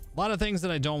 A lot of things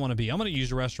that I don't want to be. I'm going to use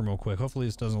the restroom real quick. Hopefully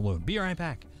this doesn't load. Be right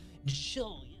back.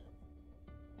 Joy.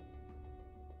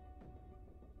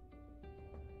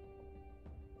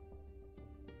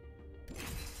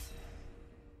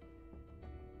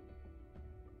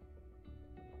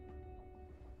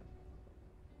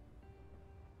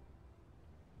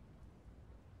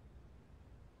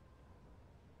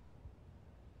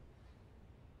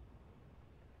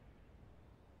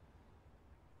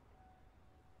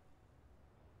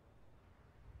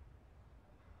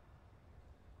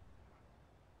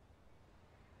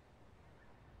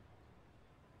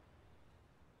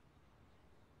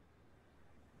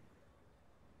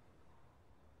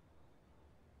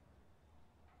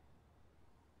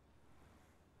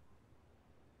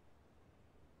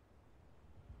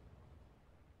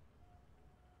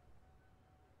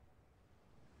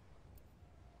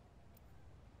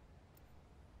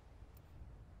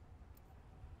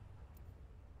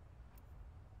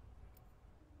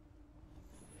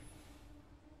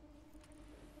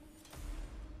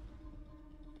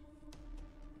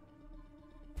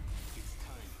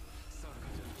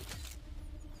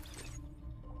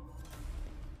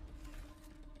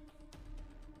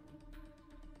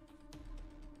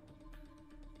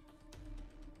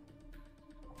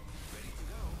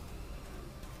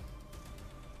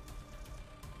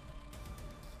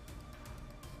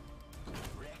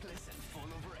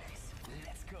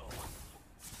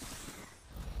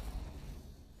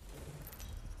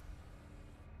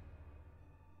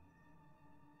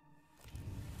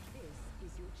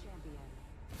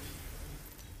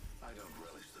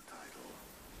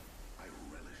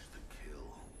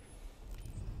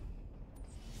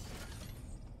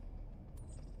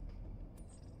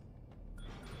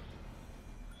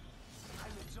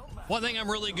 One thing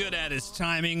I'm really good at is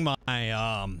timing my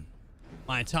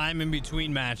time in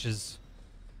between matches.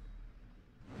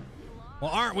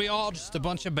 Well, aren't we all just a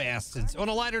bunch of bastards? On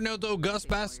a lighter note, though,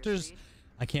 Ghostbusters,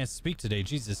 I can't speak today.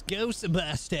 Jesus,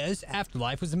 Ghostbusters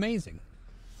Afterlife was amazing.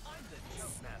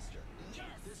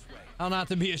 How not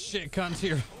to be a shit cunt to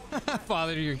your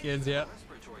father to your kids, yep.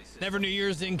 Never knew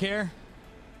yours didn't care.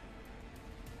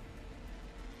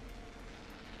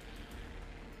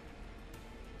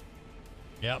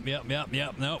 Yep.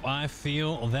 Nope, I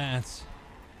feel that.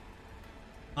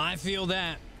 I feel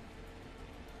that.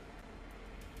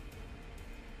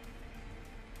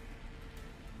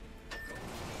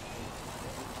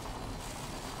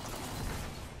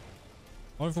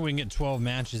 What if we can get 12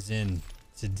 matches in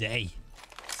today?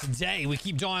 Today, we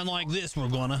keep dying like this, we're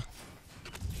gonna.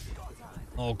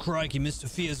 Oh, crikey, Mr.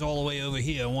 Fear's all the way over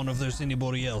here. I wonder if there's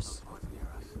anybody else.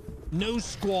 No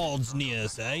squads near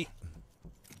us, eh?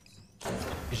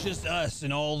 It's just us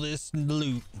and all this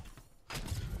loot.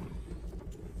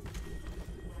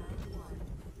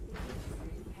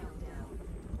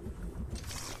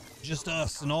 Just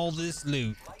us and all this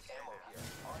loot.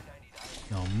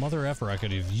 No, mother effer, I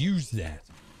could have used that.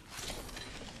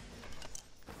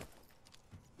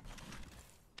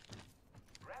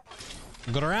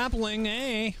 Grappling,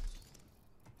 eh?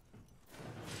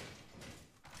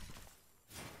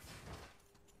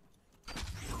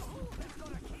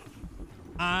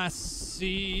 I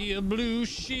see a blue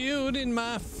shield in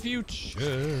my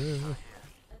future.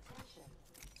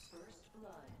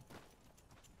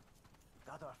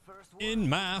 In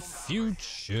my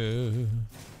future.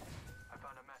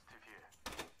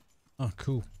 Oh,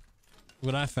 cool.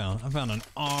 What I found? I found an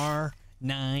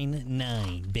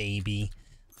R99, baby.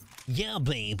 Yeah,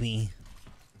 baby.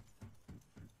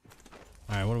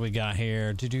 All right, what do we got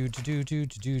here? I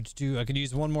could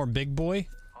use one more big boy.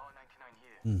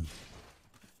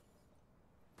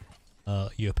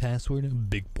 Your password,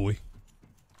 big boy.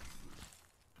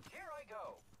 Here I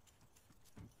go.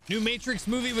 New Matrix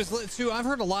movie was lit too. I've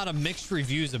heard a lot of mixed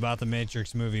reviews about the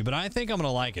Matrix movie, but I think I'm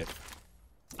gonna like it.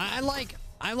 I like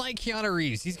Keanu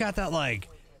Reeves. He's got that like.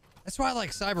 That's why I like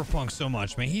Cyberpunk so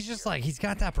much, man. He's just like, he's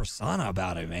got that persona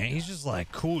about it, man. He's just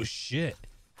like cool as shit.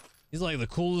 He's like the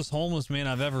coolest homeless man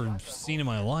I've ever seen in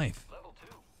my life.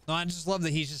 No, I just love that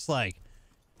he's just like,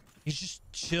 he's just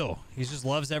chill. He just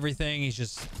loves everything. He's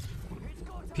just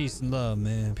peace and love,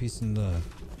 man. Peace and love.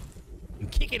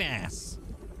 And kicking ass.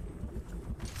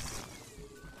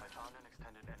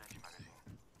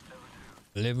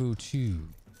 Level 2.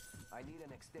 I need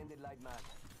an extended light mag.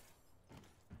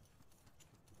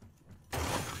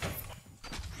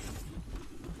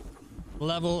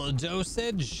 Level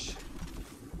dosage.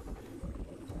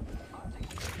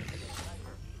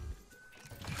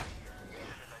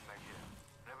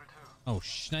 Oh,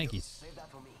 shnikes. Save that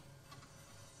for me.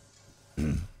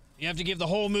 You have to give the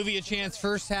whole movie a chance.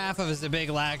 First half of it's a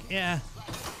big lag. Yeah.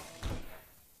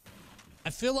 I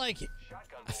feel like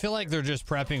they're just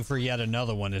prepping for yet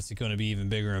another one that's going to be even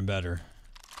bigger and better.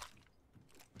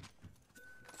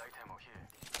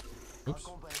 Oops.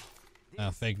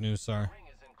 Fake news, sorry.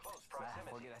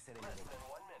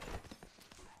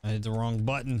 I hit the wrong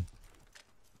button.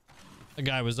 The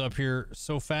guy was up here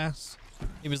so fast.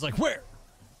 He was like,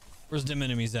 where's them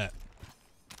enemies at?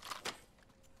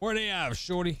 Where they at,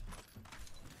 shorty?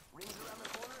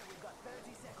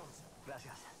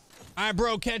 All right,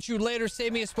 bro, catch you later.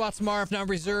 Save me a spot tomorrow if not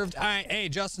reserved. All right, hey,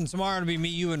 Justin, tomorrow it'll be me,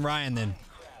 you, and Ryan then.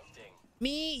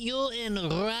 Me, you,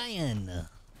 and Ryan.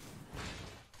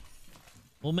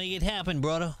 We'll make it happen,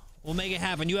 brother. We'll make it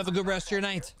happen. You have a good rest of your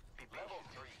night.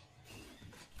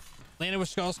 Lana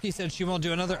Wiskolski said she won't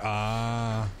do another.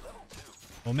 Well,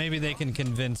 maybe they can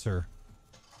convince her.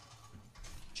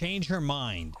 Change her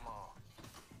mind.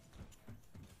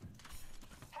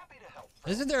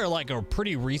 Isn't there like a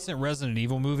pretty recent Resident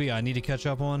Evil movie I need to catch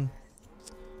up on?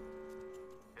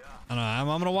 I don't know.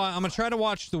 I'm gonna try to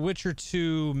watch The Witcher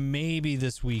 2 maybe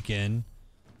this weekend.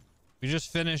 We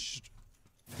just finished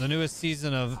the newest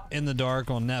season of In the Dark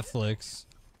on Netflix.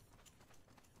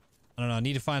 I don't know. I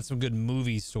need to find some good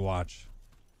movies to watch.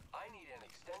 I need an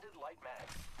extended light mag.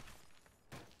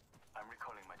 I'm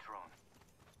recalling my drone.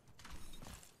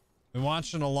 Been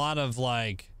watching a lot of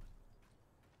like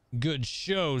good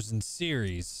shows and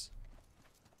series.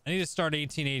 I need to start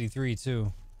 1883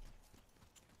 too.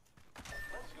 Let's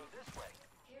go this way.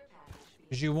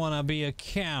 Cause you wanna be a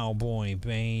cowboy,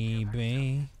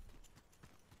 baby.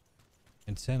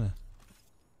 Antenna.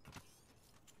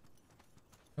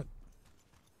 What?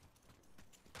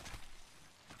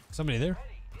 Somebody there?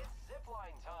 It's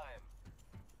zipline time.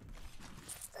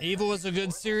 Evil was a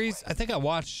good series. I think I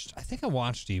watched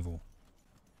Evil.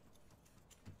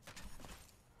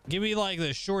 Give me like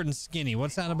the short and skinny.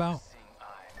 What's that about? Seeing eye.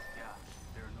 Yeah,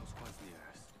 there are no squads near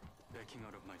us. Backing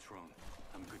out of my drone.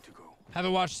 I'm good to go.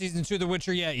 Haven't watched season 2 of The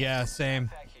Witcher yet. Yeah, same.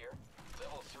 Back here.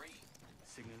 Level 3.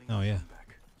 Signaling Oh, yeah. I'm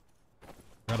back.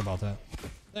 Forgot about that.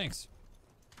 Thanks.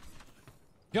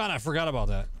 God, I forgot about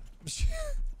that.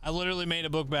 I literally made a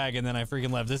book bag and then I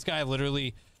freaking left. This guy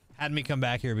literally had me come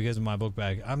back here because of my book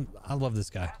bag. I love this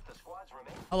guy. The squads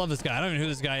remain. I love this guy. I don't even know who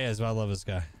this guy is, but I love this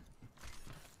guy.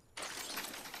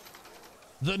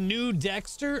 The new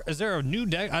Dexter? Is there a new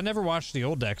Dexter? I never watched the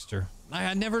old Dexter.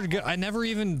 I never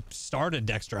even started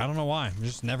Dexter. I don't know why. It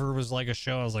just never was like a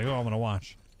show I was like, oh, I'm gonna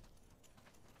watch.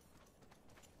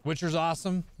 Witcher's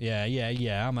awesome. Yeah.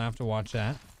 I'm gonna have to watch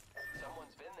that.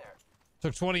 Someone's been there.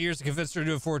 Took 20 years to convince her to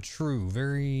do it for true.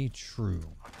 Very true.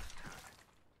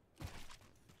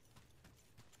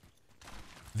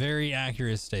 Very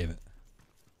accurate statement.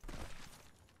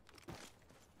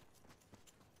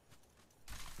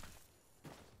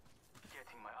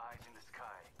 Getting my eyes in the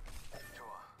sky.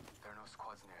 Joa, there are no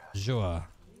squads near us. Joa.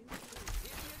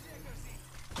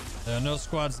 There are no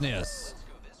squads near us. Let's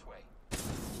go this way.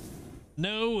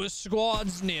 No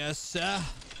squads near us, sir.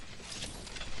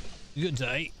 Good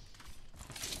day.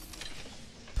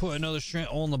 Put another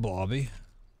shrimp on the barbie.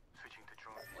 Switching to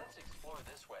drone. Let's explore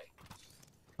this way.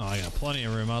 Oh, I got plenty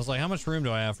of room. I was like, how much room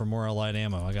do I have for more light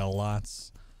ammo? I got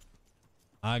lots.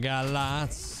 I got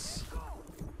lots.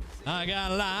 I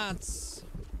got lots.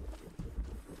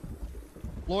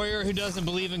 Lawyer who doesn't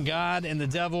believe in God and the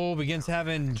devil begins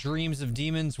having dreams of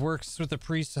demons, works with the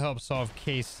priest to help solve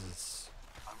cases.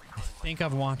 I think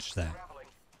I've watched that.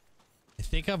 I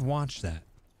think I've watched that.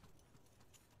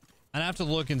 I'd have to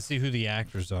look and see who the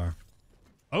actors are.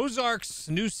 Ozarks,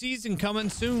 new season coming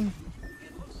soon.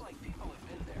 It looks like people have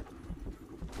been there.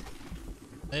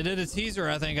 They did a teaser,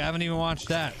 I think. I haven't even watched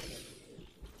that.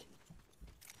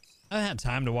 I haven't had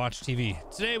time to watch TV.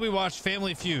 Today we watched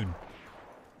Family Feud.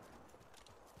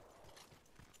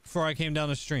 Before I came down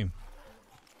to stream.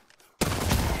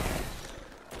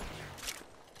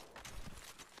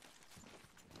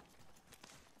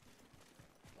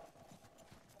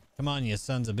 Come on, you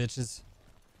sons of bitches.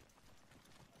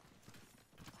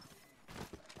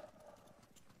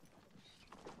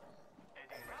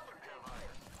 Heading west to Pale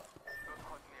Fires. No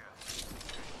squads near us.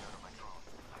 Backing out of my drone.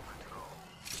 I'm good to go.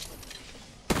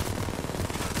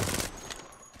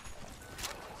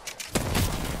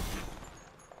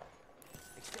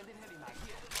 Extended heavy mag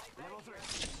here. Level 3.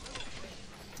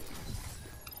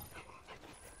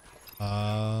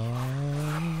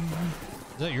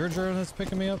 Is that your drone that's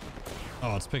picking me up?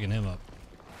 Oh, it's picking him up.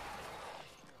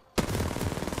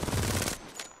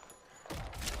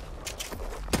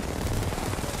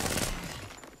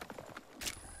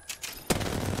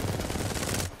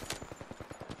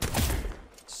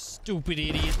 Stupid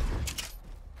idiot.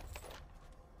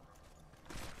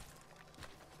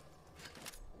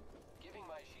 Giving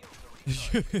my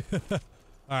shields a recharge.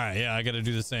 All right, yeah, I got to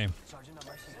do the same. Charging up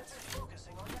my shields.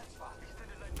 Focusing on that spot.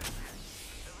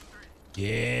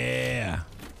 Yeah.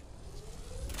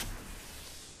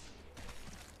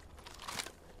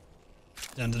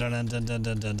 Dun dun dun dun dun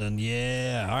dun dun dun.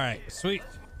 Yeah. All right, sweet.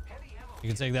 You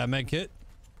can take that med kit.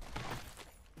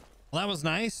 Well, that was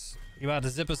nice. You about to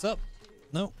zip us up?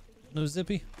 Nope. No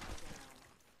zippy.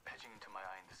 Edging into my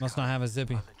eye in the Must sky. not have a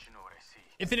zippy. I'll let you know what I see.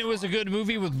 If it was a good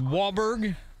movie with Wahlberg,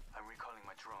 I'm recalling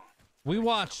my drone. we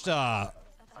watched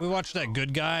that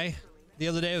Good Guy the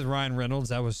other day with Ryan Reynolds.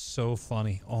 That was so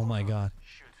funny. Oh my god.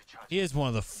 Shields recharging. He is one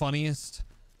of the funniest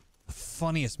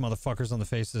motherfuckers on the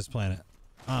face of this planet.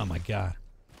 Oh my god.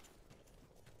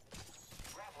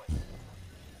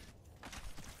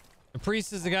 The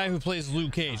priest is the guy who plays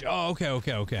Luke Cage. Oh,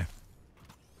 okay.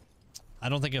 I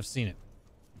don't think I've seen it.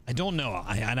 I don't know.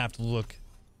 I'd have to look.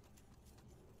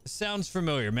 It sounds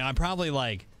familiar. Man, I probably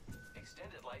like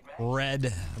Extended light mag.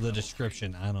 read the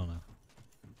description. I don't know.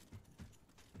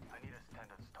 I need a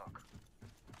standard stock.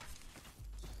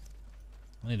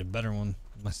 I need a better one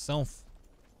myself.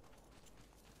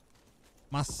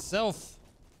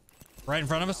 Right in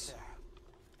front of us.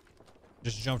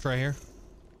 Just jumped right here.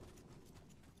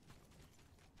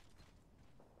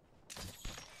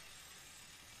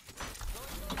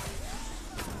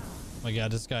 Oh my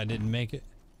god, this guy didn't make it.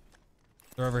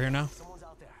 They're over here now. Someone's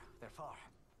out there. They're far.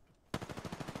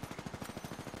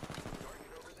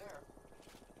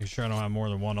 You sure I don't have more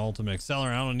than one ultimate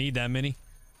accelerant? I don't need that many.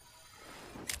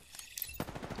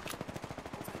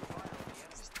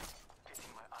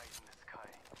 Getting my eyes in the sky.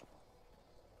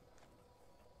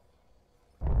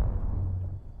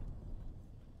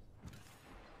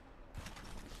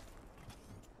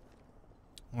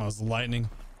 Oh, it's lightning.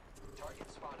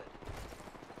 Target spotted.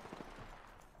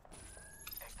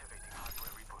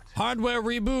 Hardware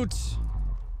reboot.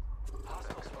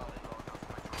 Hostile spotted.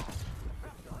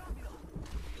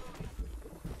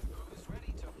 Who's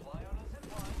ready to fly on a zip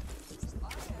line?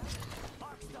 I am.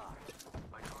 Arcstar.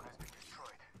 My drone has been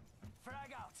destroyed.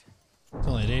 Frag out. It's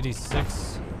only at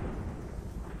 86.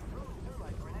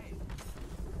 Thermite grenade.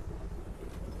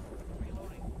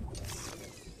 Reloading.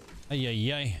 Ay,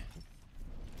 ay, ay.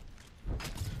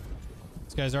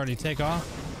 These guys already take off.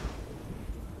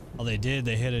 Oh, they did.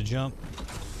 They hit a jump.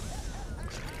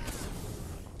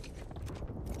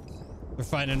 They're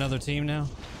fighting another team now.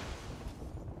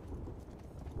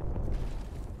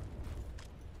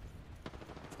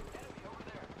 Enemy over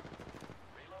there.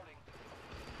 Reloading.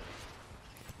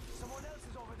 Someone else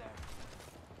is over there.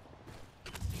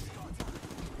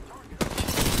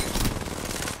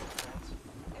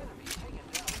 Enemy taken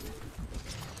down.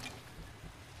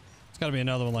 It's got to be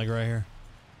another one like right here.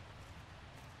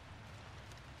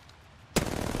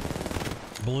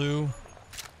 Blue.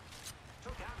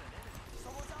 Took out an enemy.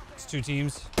 Someone's out there. It's two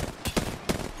teams.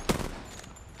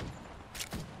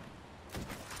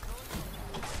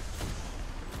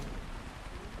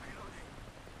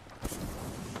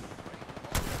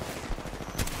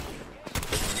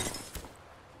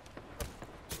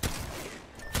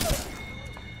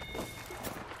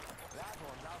 That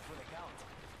one's out for the count.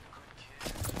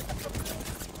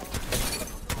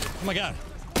 Oh my god.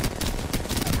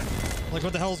 Like,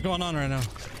 what the hell's going on right now?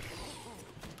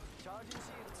 Charging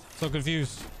shields. So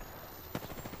confused.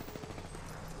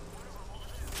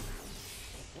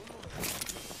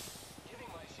 Giving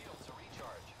my shields a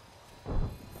recharge.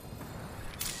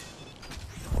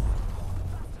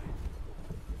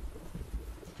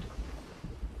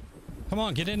 Come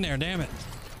on, get in there, damn it.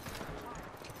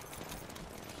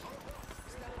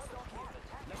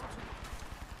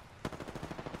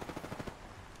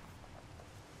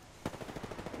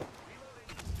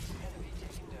 Enemy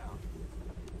taken down.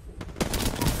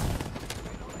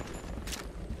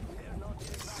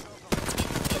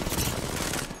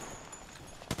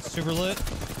 Super lit.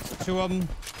 Two of them.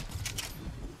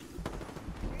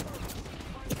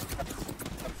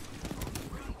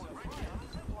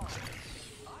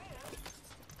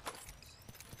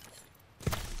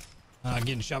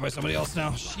 Getting shot by somebody else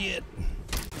now. Shit.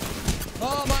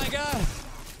 Oh my god.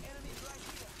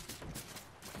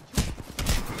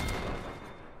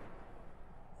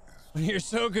 When you're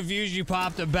so confused, you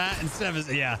popped a bat instead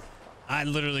of... Yeah. I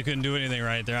literally couldn't do anything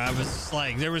right there. I was just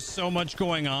like, there was so much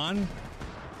going on.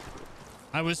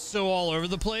 I was so all over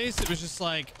the place. It was just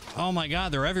like, oh my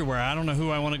god, they're everywhere. I don't know who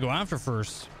I want to go after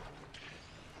first.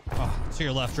 Oh, to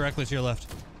your left, directly to your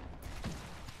left.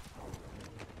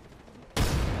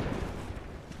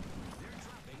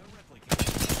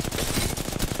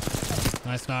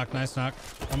 Nice knock, nice knock.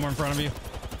 One more in front of you.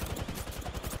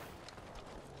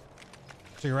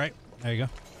 To your right. There you go.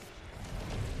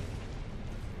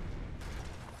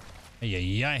 Ay,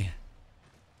 ay, ay.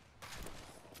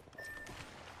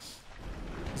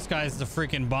 This guy's the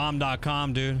freaking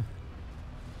bomb.com, dude.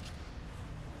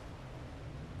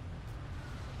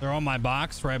 They're on my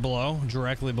box right below,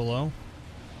 directly below.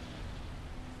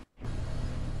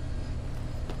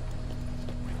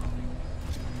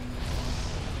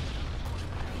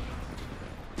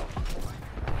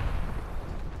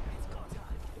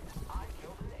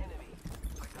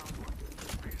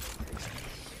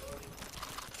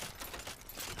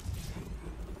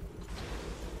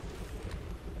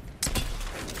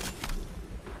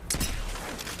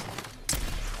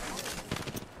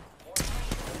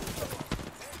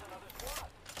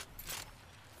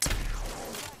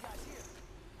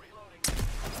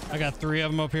 I got 3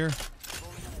 of them up here. Is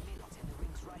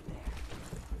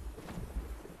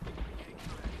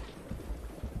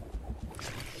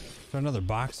there another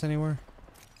box anywhere?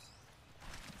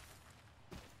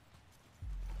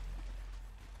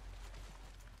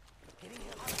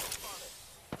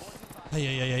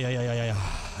 Yeah.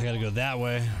 I gotta go that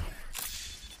way.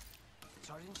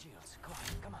 Charging shields.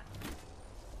 Come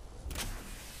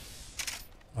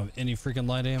on. Of any freaking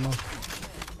light ammo.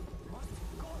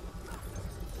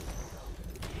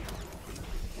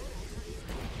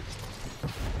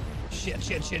 Shit.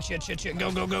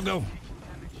 Go.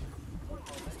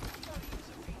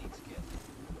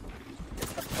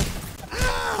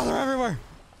 Ah, they're everywhere.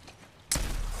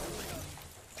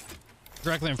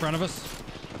 Directly in front of us.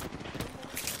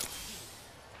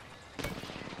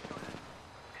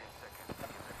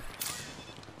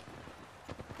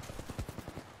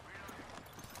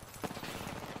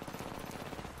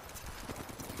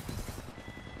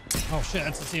 Oh shit,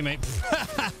 that's a teammate.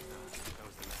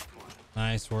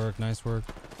 Nice work.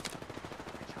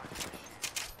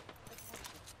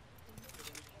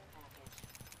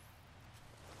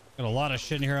 Got a lot of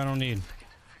shit in here I don't need.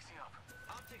 Fixing up.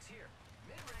 Optics here.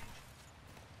 Mid-range.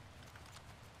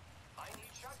 I need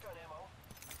shotgun ammo.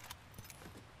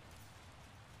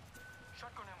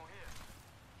 Shotgun ammo here.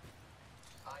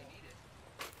 I need it.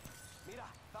 Mira,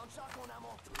 found shotgun ammo.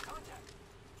 Contact.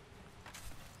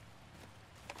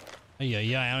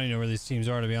 Yeah, I don't even know where these teams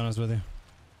are, to be honest with you.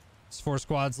 There's 4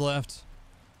 squads left.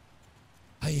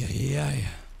 Ay.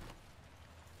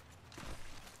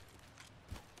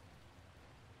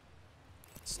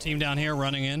 This team down here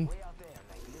running in. Way out there,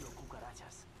 like little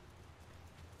cucarachas.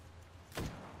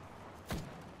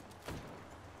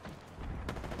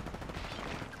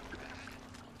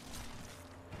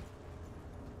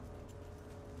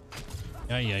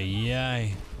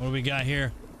 Ay. What do we got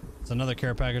here? It's another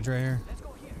care package right here. Let's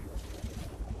go here.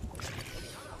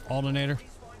 Alternator. Please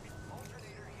find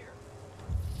alternator here.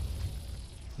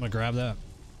 I'm gonna grab that.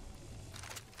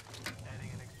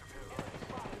 Adding an extra pair of eyes.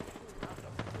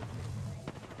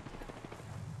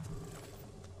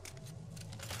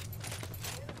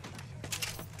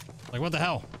 Like, what the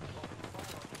hell?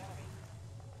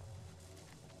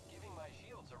 Giving my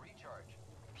shields a recharge.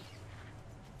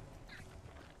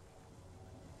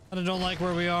 I don't like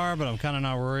where we are, but I'm kind of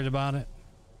not worried about it.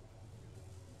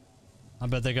 I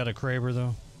bet they got a Kraber,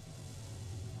 though.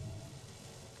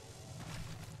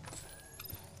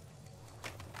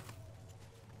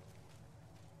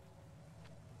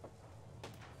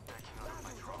 Backing out of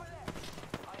my drone.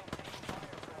 I am taking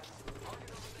fire, friends.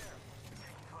 Target over there.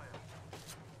 Taking fire.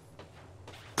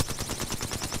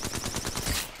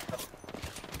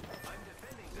 I'm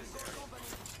defending this area.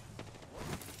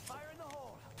 Fire in the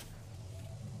hole.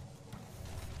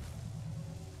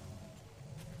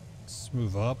 Let's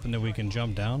move up, and then we can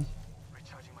jump down.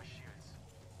 Recharging my shields.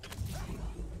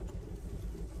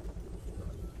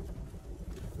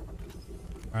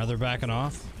 All right, they're backing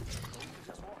off.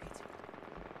 Just walk it.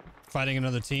 Fighting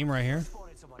another team right here.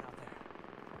 Spotted someone out there.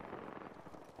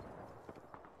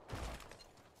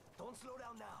 Don't slow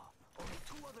down now. Only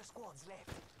 2 other squads left.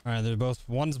 All right, they're both.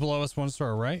 One's below us, one's to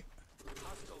our right.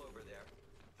 Hostile over there.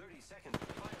 30 seconds.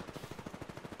 Fire.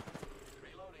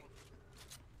 Reloading.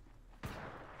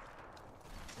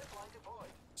 Zipline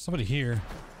deployed. Somebody here.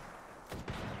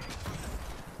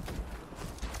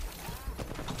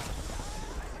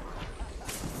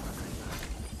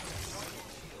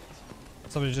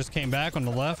 Somebody just came back on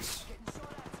the left. Getting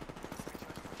shot at.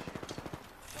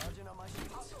 Charging on my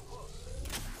shields. Hostile close.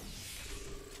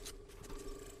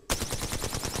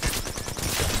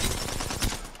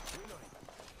 Reloading.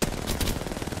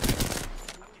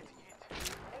 I'm getting hit.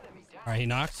 Enemy down. All right, he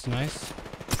knocked. Nice.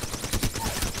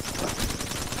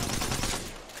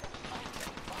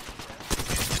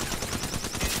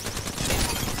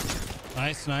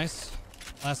 Nice.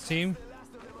 Last team. The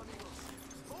last of them, amigos.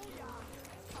 Booyah!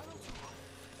 Tunnel 2.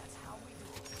 That's how we do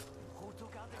it. Who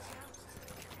took out the champ?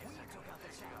 We took out the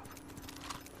champ.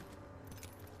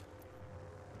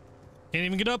 Can't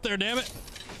even get up there, damn it.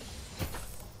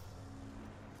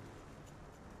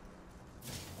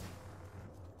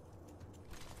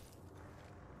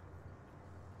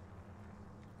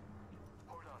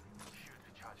 Hold on. Shield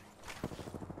recharging.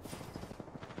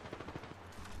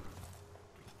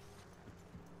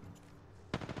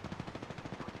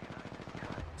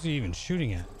 Who's he even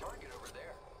shooting at? Target over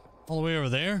there. All the way over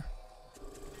there?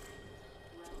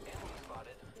 Enemy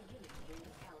spotted.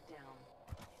 Countdown.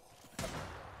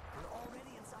 We're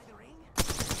already inside the ring?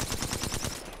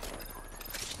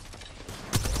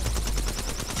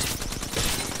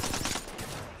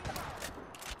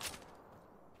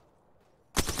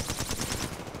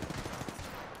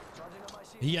 Charging on my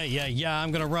shield. Yeah. I'm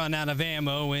gonna run out of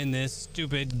ammo in this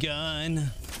stupid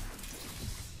gun.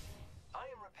 I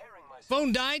am repairing my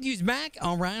Phone died. Use back.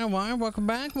 All right. Welcome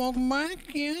back.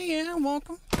 Yeah.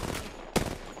 Welcome.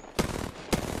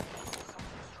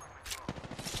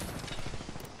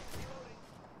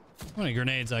 How many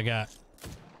grenades I got?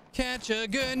 Catch a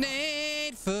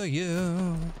grenade for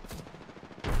you.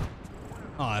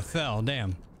 Oh, I fell.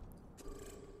 Damn.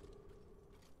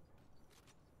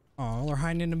 Oh, they're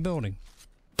hiding in the building.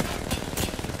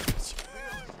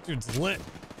 Dude's lit.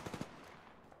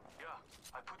 Yeah,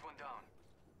 I put one down.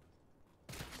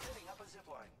 setting up a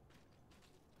zipline.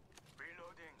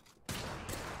 Reloading.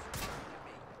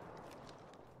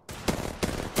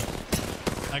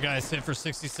 That guy's hit for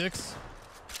 66.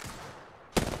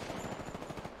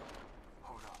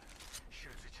 Hold on.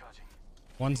 Shields recharging.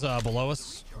 One's below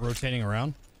us, rotating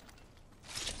around.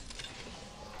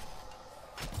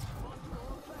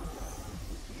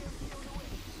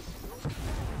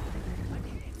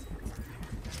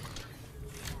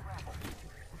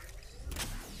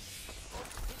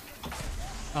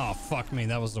 Oh, fuck me.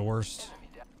 That was the worst.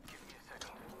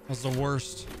 That was the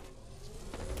worst.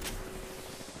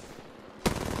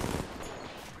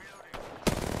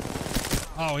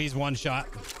 Oh, he's one shot.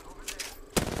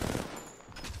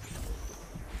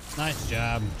 Nice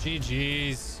job.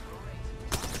 GG's.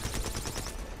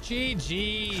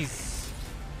 GG's.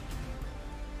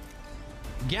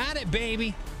 Got it,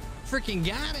 baby. Freaking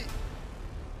got it.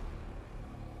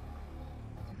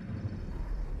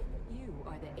 You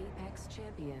are the Apex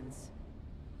champions.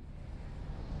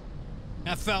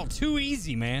 That felt too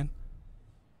easy, man.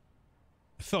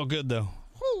 It felt good, though.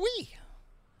 Woo-wee.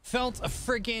 Felt a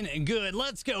freaking good.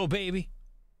 Let's go, baby.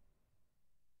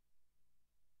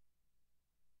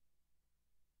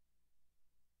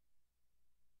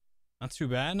 Not too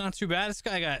bad. Not too bad. This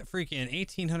guy got freaking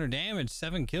 1,800 damage,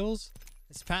 7 kills.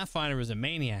 This Pathfinder was a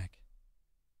maniac.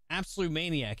 Absolute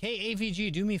maniac. Hey,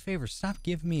 AVG, do me a favor. Stop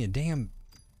giving me a damn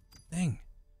thing.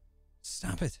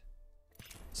 Stop it.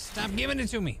 Stop giving it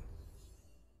to me.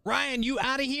 Ryan, you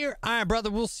out of here? All right, brother.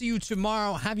 We'll see you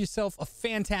tomorrow. Have yourself a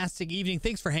fantastic evening.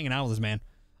 Thanks for hanging out with us, man.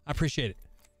 I appreciate it.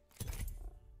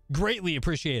 Greatly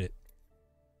appreciate it.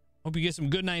 Hope you get some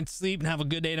good night's sleep and have a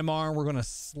good day tomorrow. We're going to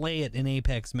slay it in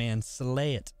Apex, man.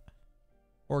 Slay it.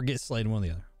 Or get slayed, one or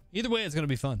the other. Either way, it's going to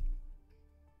be fun.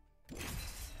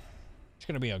 It's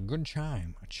going to be a good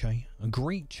chime. A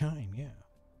great chime, yeah.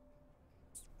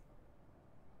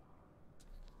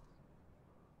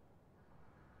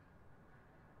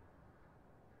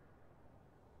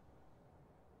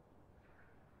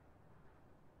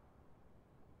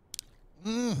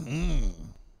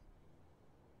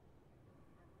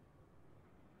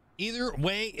 Either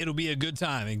way, it'll be a good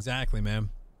time. Exactly, man.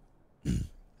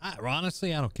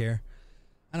 Honestly, I don't care.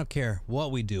 I don't care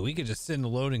what we do. We could just sit in the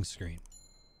loading screen.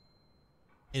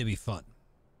 It'd be fun.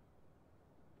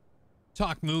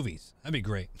 Talk movies. That'd be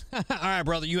great. All right,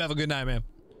 brother. You have a good night, man.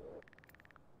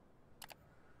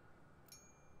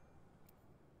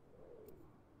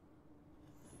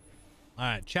 All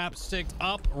right, chapstick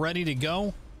up, ready to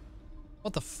go.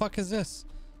 What the fuck is this?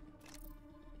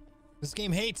 This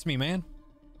game hates me, man.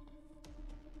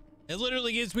 It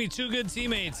literally gives me 2 good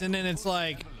teammates, and then it's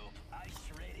like,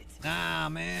 nah,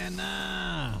 man,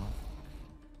 nah.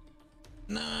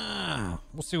 Nah.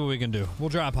 We'll see what we can do. We'll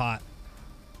drop hot.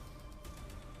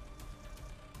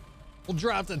 We'll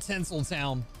drop to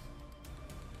Tinseltown.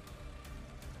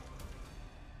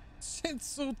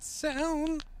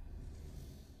 Tinseltown.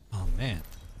 Oh, man.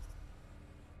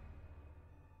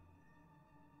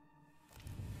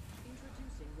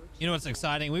 You know what's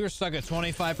exciting? We were stuck at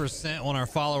 25% on our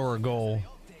follower goal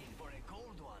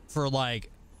for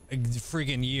like a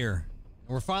freaking year.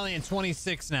 We're finally at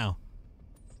 26 now.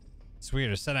 It's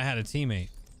weird. I said I had a teammate.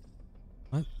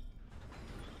 What?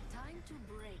 Time to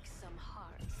break some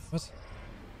hearts. What?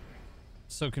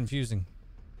 So confusing.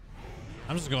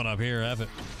 I'm just going up here. F it.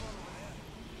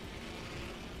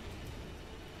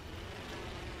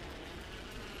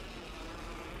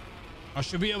 I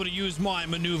should be able to use my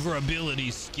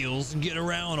maneuverability skills and get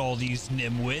around all these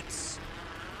nimwits.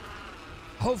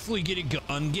 Hopefully get a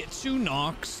gun, get 2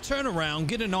 knocks, turn around,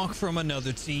 get a knock from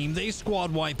another team. They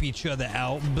squad wipe each other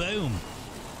out. Boom.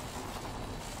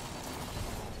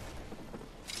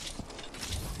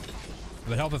 It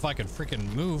would help if I could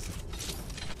freaking move.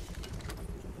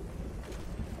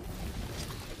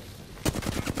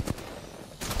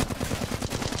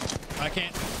 I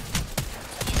can't.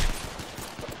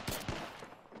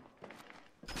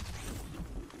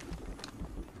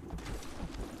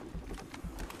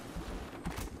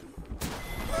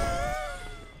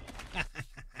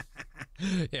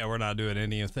 Yeah, we're not doing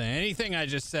anything. Anything I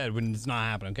just said when it's not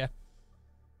happening, okay?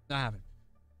 Not happening.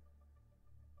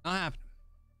 Not happening.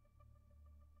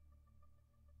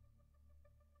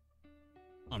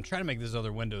 I'm trying to make this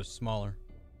other window smaller.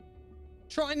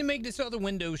 Trying to make this other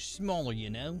window smaller, you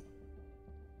know?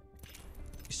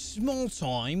 Small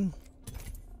time.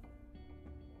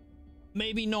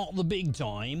 Maybe not the big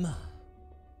time.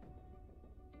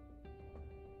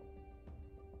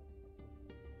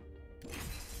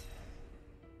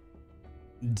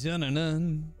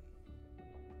 Dun-dun-dun.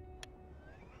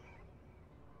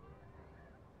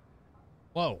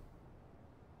 Whoa.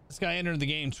 This guy entered the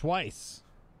game twice.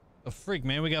 The freak,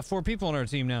 man. We got 4 people on our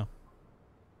team now.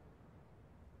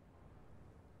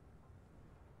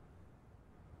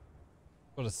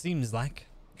 What it seems like.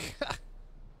 A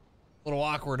little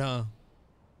awkward, huh?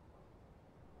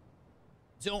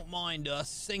 Don't mind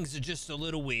us. Things are just a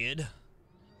little weird.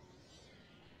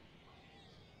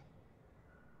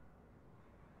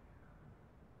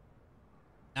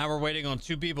 Now we're waiting on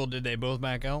 2 people. Did they both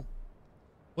back out?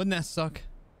 Wouldn't that suck?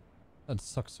 That'd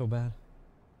suck so bad.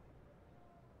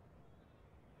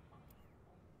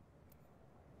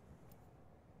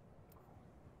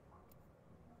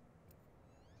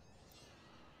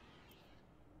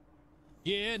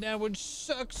 Yeah, that would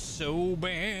suck so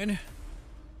bad.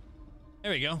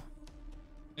 There we go.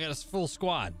 I got a full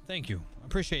squad. Thank you.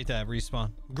 Appreciate that,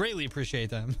 Respawn. Greatly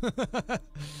appreciate that.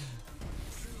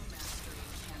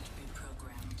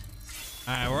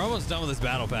 Alright, we're almost done with this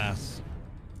battle pass.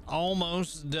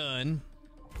 Almost done.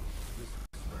 This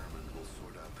experiment will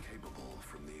sort out the capable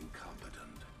from the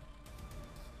incompetent.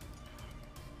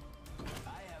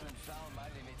 I haven't found my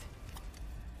limit.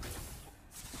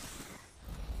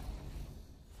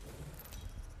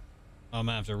 I'm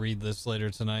gonna have to read this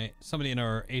later tonight. Somebody in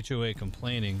our HOA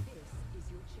complaining. This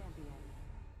is your champion.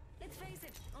 Let's face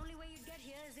it, only way you'd get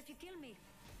here is if you kill me.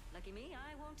 Lucky me,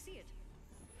 I won't see it.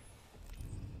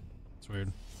 It's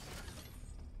weird.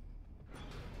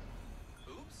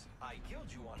 Oops, I killed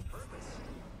you on purpose.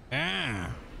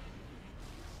 Ah.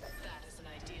 That is an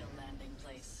ideal landing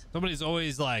place. Somebody's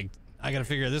always like, I gotta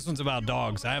figure this one's about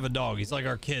dogs. I have a dog. He's like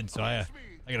our kid, so I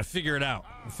gotta figure it out.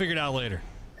 We'll figure it out later.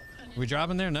 Are we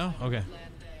dropping there? No? Okay.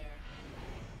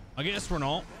 I guess we're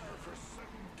not.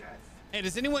 Hey,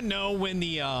 does anyone know when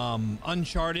the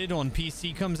Uncharted on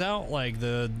PC comes out? Like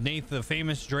the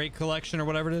famous Drake collection or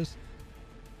whatever it is?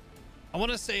 I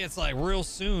want to say it's like real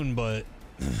soon, but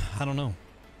I don't know.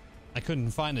 I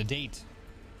couldn't find a date.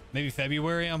 Maybe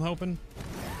February, I'm hoping.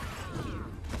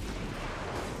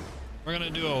 We're gonna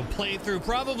do a playthrough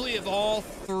probably of all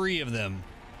 3 of them.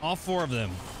 All 4 of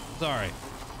them. Sorry.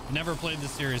 Never played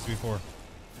this series before.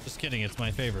 Just kidding, it's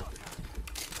my favorite.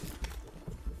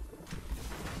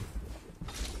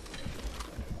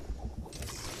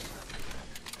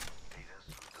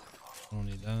 I don't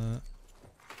need that.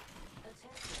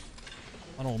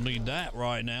 I don't need that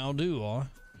right now, do I?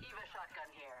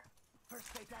 First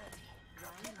fatality.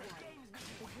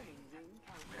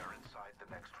 We are inside the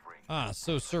next ring. Ah,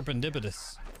 so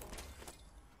serendipitous.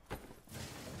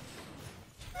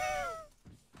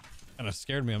 Kind of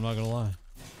scared me, I'm not gonna lie.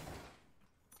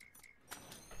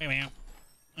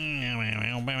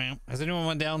 Has anyone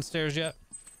went downstairs yet?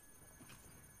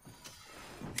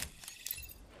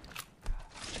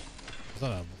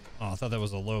 Oh, I thought that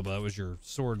was a low, but that was your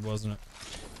sword, wasn't it?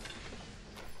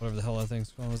 Whatever the hell that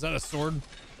thing's called. Is that a sword?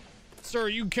 Sir, are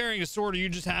you carrying a sword, or are you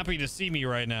just happy to see me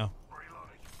right now?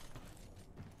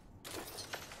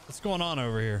 What's going on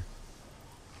over here?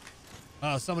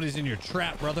 Oh, somebody's in your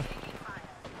trap, brother.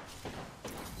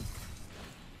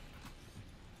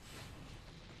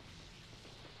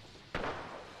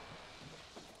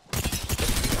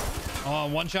 Oh,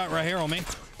 one shot right here on me.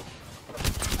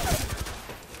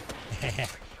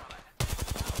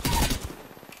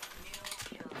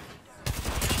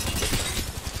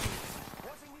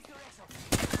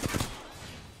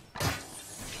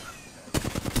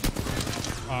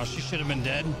 Oh, she should have been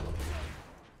dead.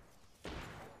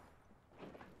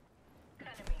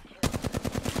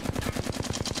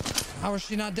 How is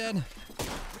she not dead?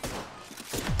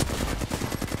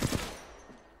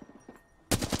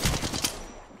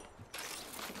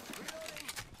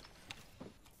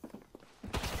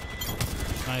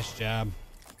 Nice job.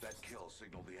 That kill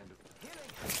signaled the end of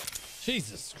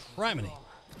Jesus criminy.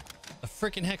 The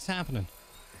freaking heck's happening?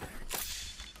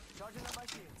 Charging up my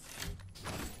shields.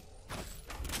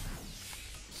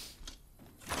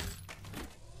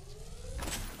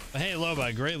 But hey, Loba,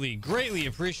 I greatly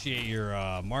appreciate your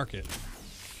market.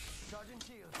 Charging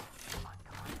shields.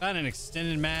 Got an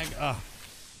extended mag.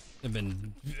 It'd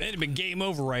have been game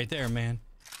over right there, man.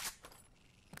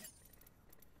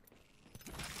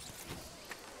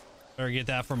 Better get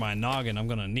that for my noggin. I'm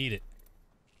gonna need it.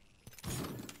 I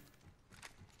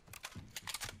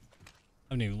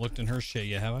haven't even looked in her shit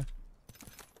yet, have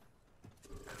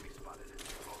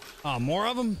I? Oh, more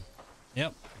of them?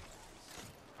 Yep.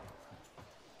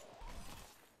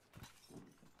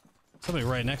 Somebody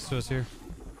right next to us here.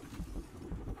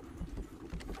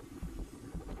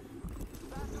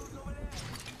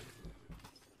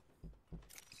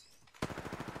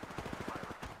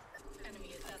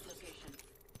 Enemy at that location.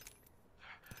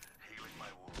 Healing my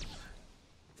wounds.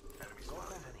 Enemy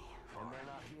spotted. And they're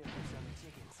not here for some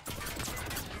chickens.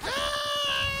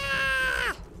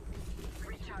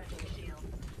 Recharging shield.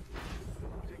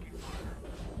 Taking fire.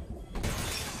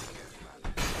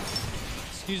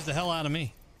 Excuse the hell out of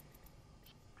me.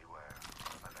 Beware.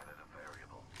 I've added a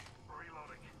variable.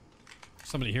 Reloading.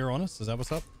 Somebody here on us? Is that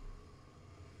what's up?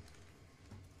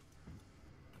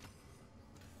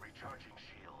 Recharging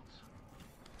shields.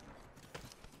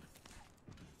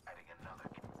 Adding another.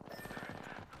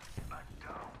 I'm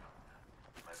down.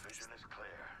 My vision is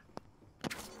clear.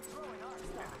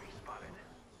 Enemy spotted.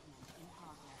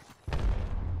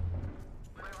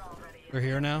 We're already We're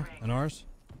here now, in ours.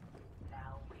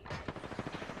 now we.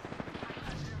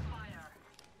 Under fire.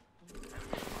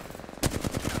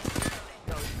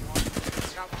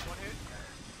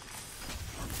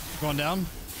 Going down.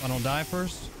 I don't die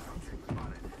first.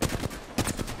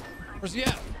 Where's he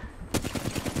at?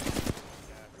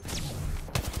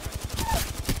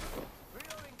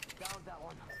 Reloading. Down that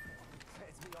one.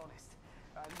 Let's be honest.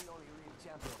 I'm the only real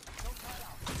champion. Don't cut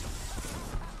out.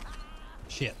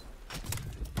 Shit.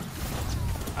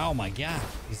 Oh my god.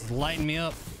 He's lighting me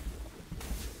up.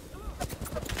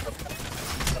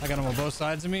 I got him on both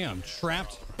sides of me. I'm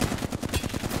trapped.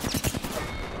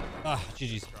 Ah,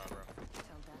 GG's.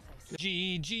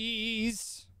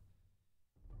 GG's.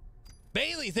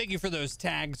 Bailey, thank you for those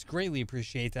tags. Greatly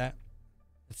appreciate that.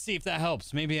 Let's see if that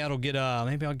helps. Maybe that'll get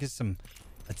maybe I'll get some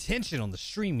attention on the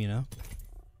stream, you know.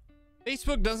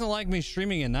 Facebook doesn't like me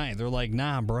streaming at night. They're like,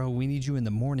 nah, bro, we need you in the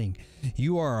morning.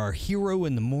 You are our hero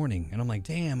in the morning. And I'm like,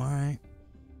 damn, all right.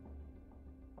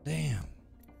 Damn.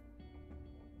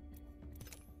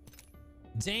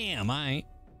 Damn, all right.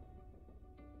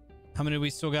 How many we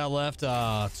still got left?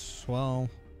 12.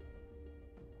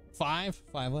 5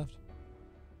 left.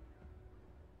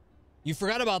 You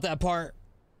forgot about that part.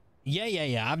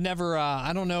 Yeah. I've never,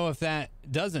 I don't know if that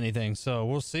does anything. So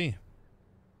we'll see.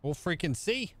 We'll freaking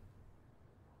see.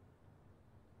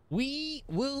 We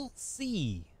will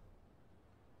see.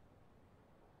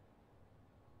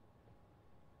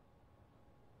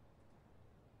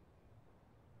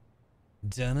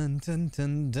 Dun dun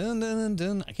dun dun dun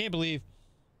dun. I can't believe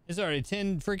it's already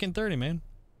 10 freaking 30, man.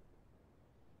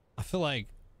 I feel like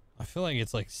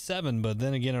it's like 7, but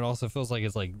then again, it also feels like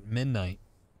it's like midnight.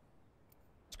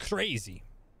 It's crazy.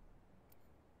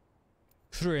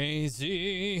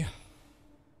 Crazy.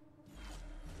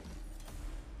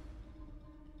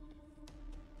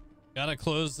 Gotta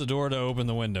close the door to open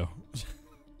the window.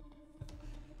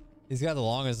 He's got the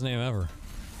longest name ever.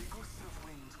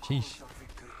 Sheesh.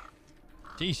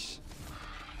 Sheesh.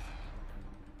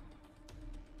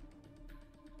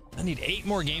 I need 8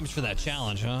 more games for that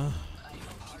challenge, huh?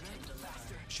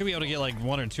 Should be able to get like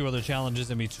 1 or 2 other challenges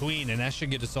in between, and that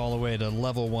should get us all the way to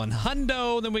level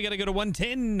 100. Then we gotta go to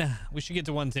 110. We should get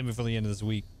to 110 before the end of this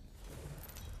week.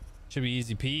 Should be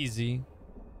easy peasy.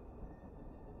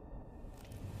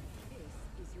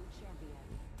 This is your champion.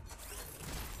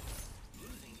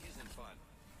 Losing isn't fun.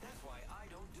 That's why I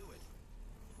don't do it.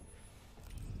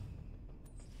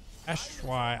 That's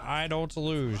why I don't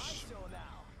lose. So now.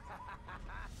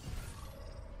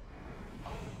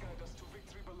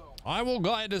 I will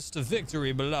guide us to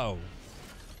victory below.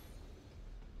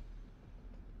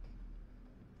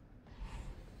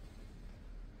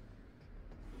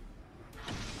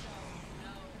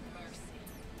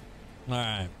 All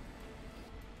right.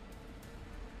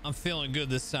 I'm feeling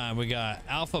good this time. We got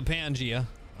Alpha Pangea.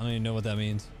 I don't even know what that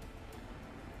means.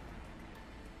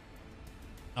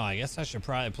 Oh, I guess I should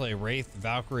probably play Wraith,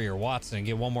 Valkyrie, or Watson and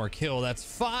get 1 more kill. That's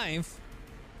 5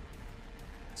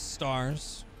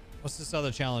 stars. What's this other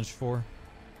challenge for?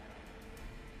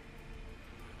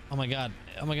 Oh my god.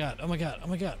 Oh my god. Oh my god. Oh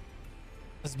my god.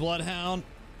 This Bloodhound.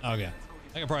 Okay.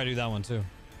 I can probably do that one too.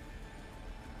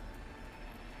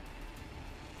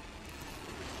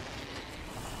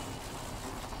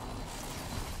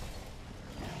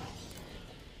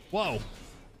 Whoa.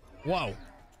 Whoa.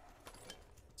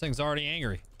 This thing's already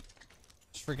angry.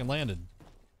 Just freaking landed.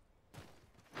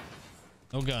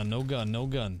 No gun. No gun. No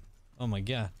gun. Oh my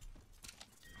god.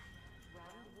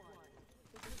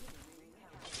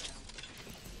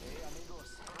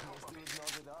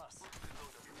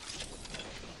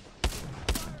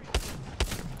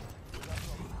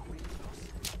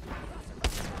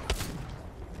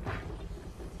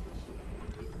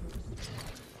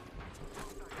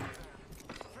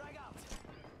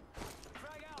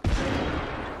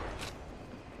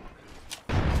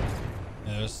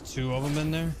 There's 2 of them in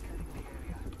there.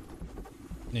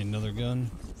 Need another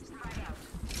gun.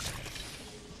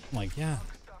 Oh my god.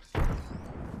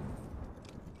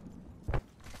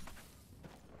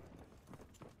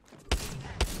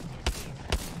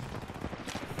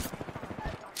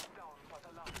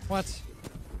 What?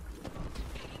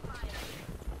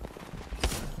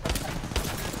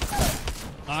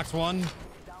 Knocked 1.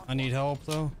 I need help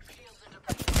though.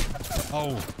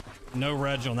 Oh, no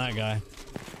reg on that guy.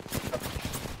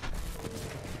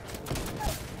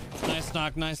 Nice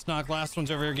knock, nice knock. Last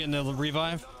one's over here getting the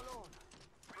revive.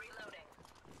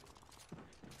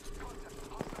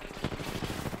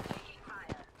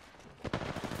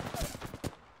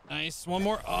 Nice. 1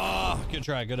 more. Oh, good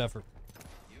try. Good effort.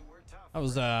 That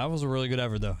was a really good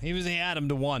effort though. He had him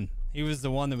to 1. He was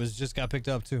the one that was just got picked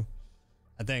up too.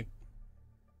 I think.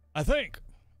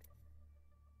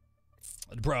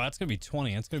 Bro, that's gonna be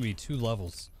 20. That's gonna be 2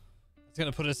 levels. It's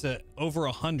gonna put us at over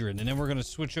 100, and then we're gonna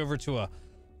switch over to a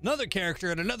another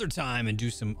character at another time and do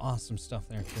some awesome stuff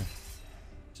there too.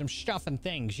 Some stuff and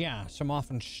things, yeah. Some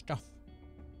awesome stuff.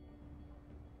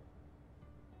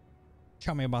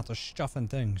 Tell me about the stuff and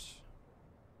things.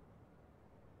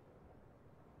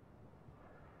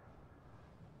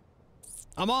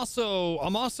 I'm also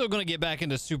gonna get back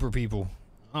into Super People.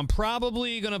 I'm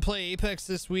probably gonna play Apex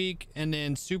this week and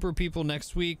then Super People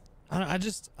next week.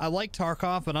 I like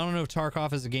Tarkov, but I don't know if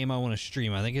Tarkov is a game I want to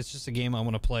stream. I think it's just a game I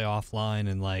want to play offline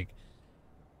and like,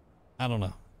 I don't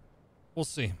know. We'll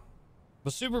see.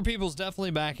 But Super People's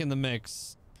definitely back in the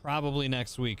mix probably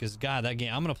next week. Cause God, that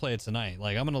game, I'm gonna play it tonight.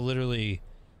 Like I'm gonna literally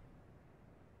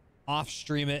off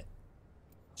stream it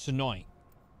tonight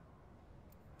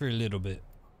for a little bit.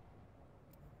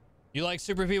 You like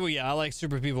Super People? Yeah, I like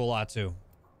Super People a lot too.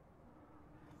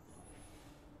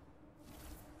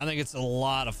 I think it's a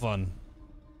lot of fun.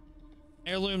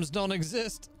 Heirlooms don't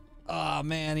exist. Oh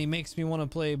man, he makes me want to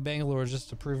play Bangalore just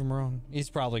to prove him wrong. He's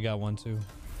probably got one too.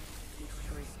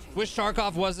 Wish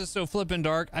Tarkov wasn't so flippin'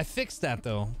 dark. I fixed that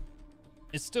though.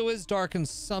 It still is dark in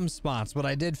some spots, but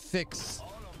I fixed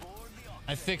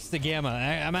the gamma.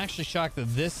 I'm actually shocked that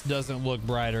this doesn't look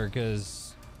brighter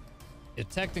because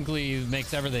it technically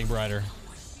makes everything brighter.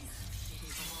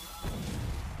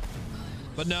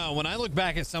 But no, when I look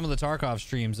back at some of the Tarkov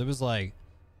streams, it was like,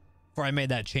 before I made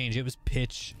that change, it was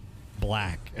pitch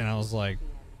black. And I was like,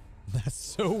 that's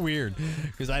so weird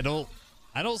because I don't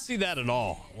see that at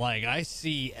all. Like I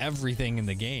see everything in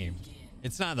the game.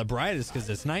 It's not the brightest because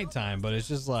it's nighttime, but it's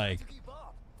just like,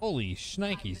 holy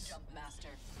shnikes.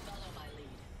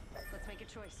 Let's make a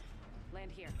choice.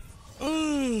 Land here. Ugh.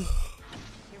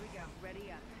 Here we go. Ready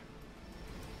up.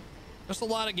 There's a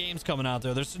lot of games coming out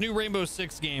there. There's a new Rainbow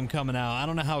Six game coming out. I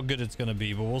don't know how good it's going to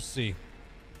be, but we'll see.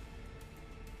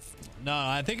 No,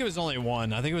 I think it was only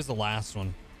one. I think it was the last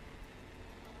one.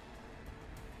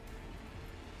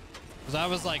 Because I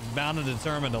was like bound and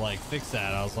determined to like fix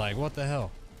that. I was like, what the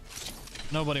hell?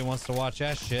 Nobody wants to watch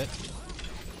that shit.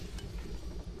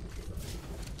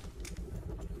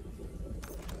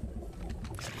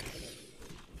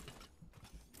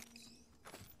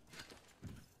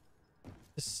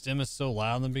 This stem is so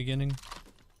loud in the beginning.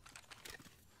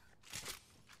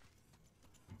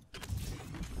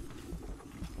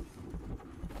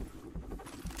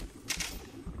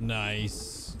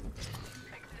 Nice.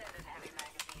 Extended heavy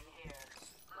magazine here.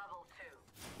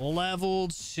 Level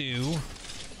 2. Level 2.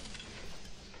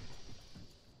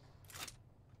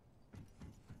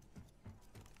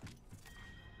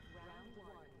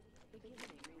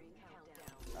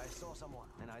 I saw someone,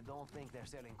 and I don't think they're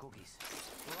selling cookies.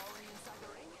 We're already inside the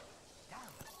ring? Damn.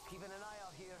 Keeping an eye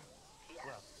out here.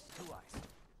 Well, two eyes.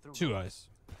 Through Two eyes.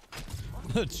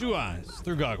 2 eyes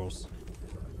through goggles.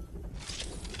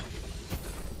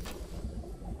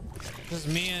 This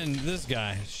is me and this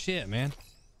guy. Shit, man.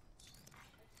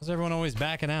 How's everyone always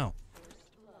backing out?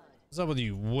 What's up with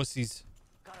you wussies?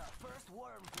 Got our first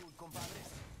worm food, compadres.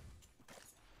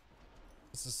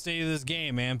 It's the state of this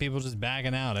game, man. People just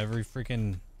backing out every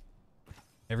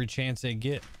chance they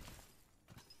get.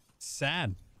 It's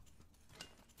sad.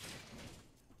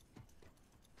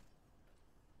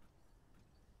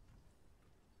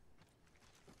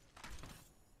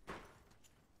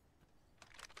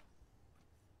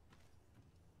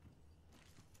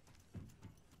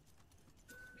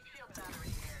 Shield battery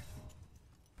here.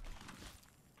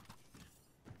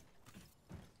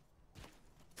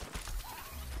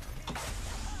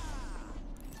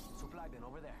 Supply bin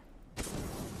over there.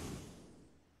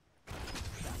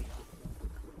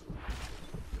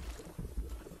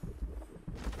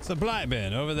 Supply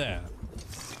bin over there.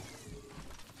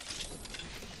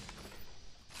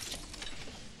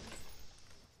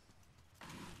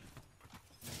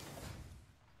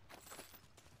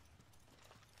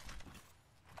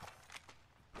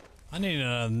 I need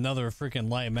another freaking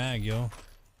light mag, yo.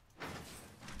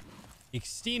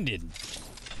 Extended.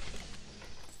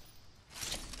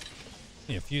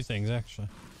 Need a few things actually.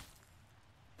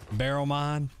 Barrel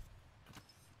mod.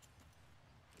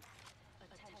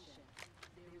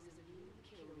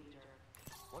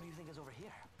 What do you think is over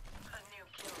here? A new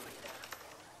kill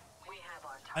leader. We have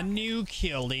our A new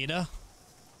kill leader.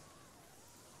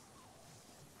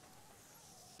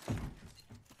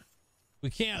 We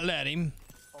can't let him.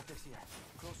 Optics here.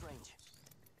 Close range.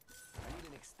 I need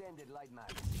an extended light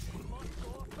mag.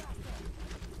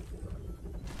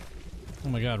 Oh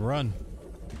my god, run.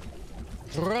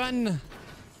 Run!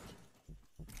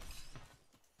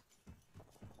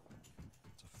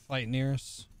 It's a fight near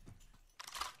us.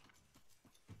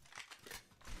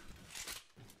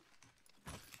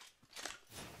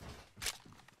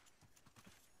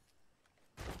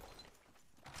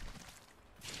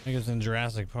 I think it's in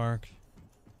Jurassic Park.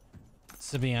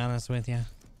 To be honest with you.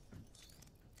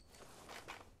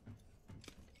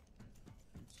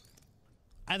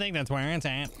 I think that's where it's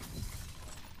at.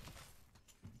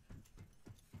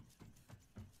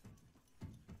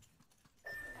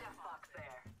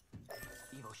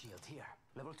 Evo shield here.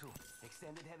 Level 2.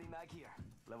 Extended heavy mag here.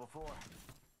 Level 4.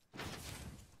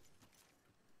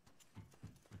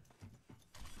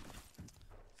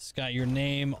 It's got your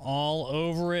name all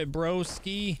over it,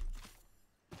 broski.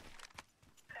 An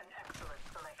excellent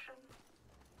selection.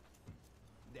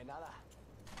 De nada.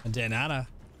 De nada.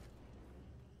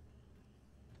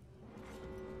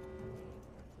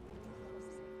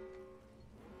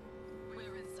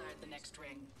 We're inside the next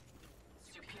ring.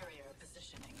 Superior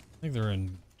positioning. I think they're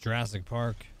in Jurassic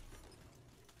Park.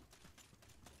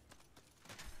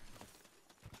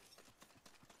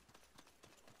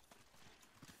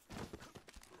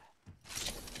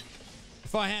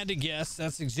 If I had to guess,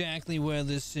 that's exactly where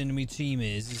this enemy team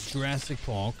is. It's Jurassic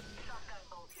Park. Shotgun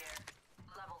bolt here.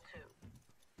 Level 2.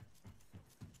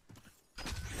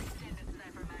 Extended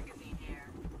sniper magazine here.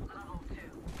 Level 2.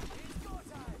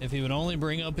 If he would only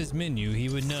bring up his menu, he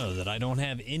would know that I don't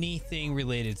have anything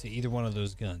related to either one of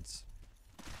those guns.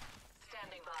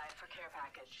 Standing by for care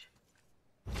package.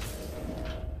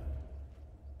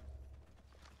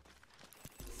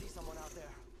 See someone out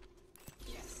there?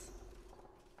 Yes.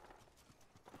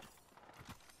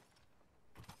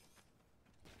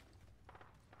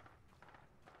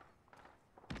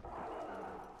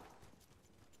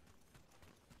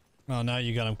 Well, now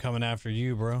you got him coming after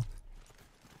you, bro.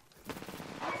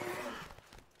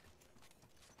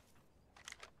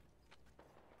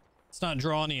 Let's not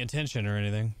draw any attention or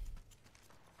anything.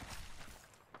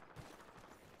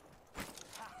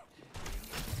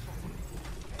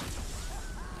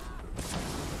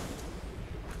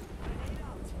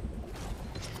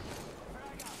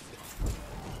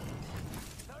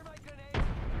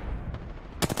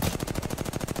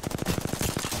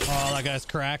 Oh, that guy's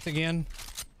cracked again.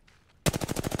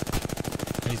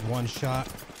 He's one shot.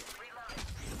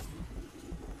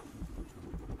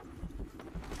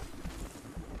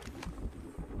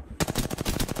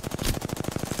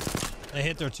 They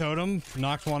hit their totem,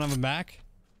 knocked one of them back.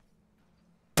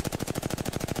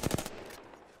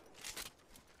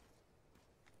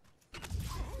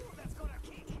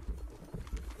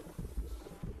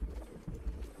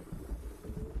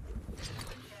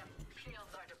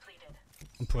 Shields are depleted.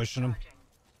 I'm pushing him.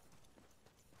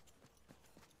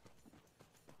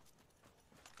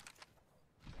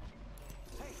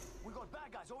 Hey, we got bad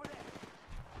guys over there.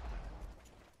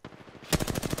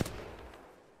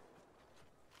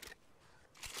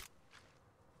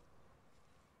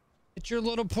 It's your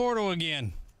little portal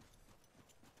again.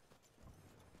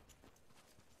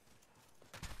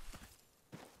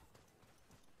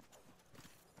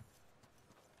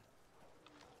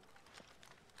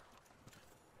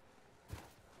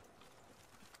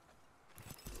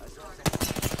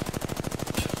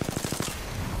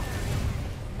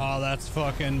 Oh, that's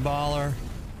fucking baller.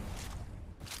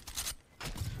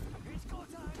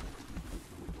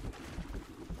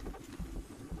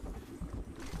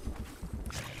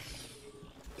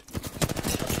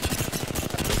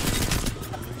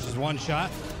 Just one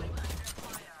shot.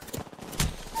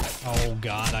 Oh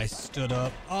god, I stood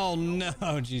up. Oh no,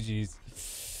 GG's.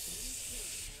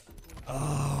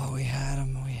 Oh, we had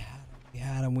him.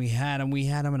 We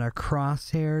had him in our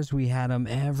crosshairs. We had him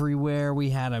everywhere. We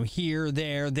had him here,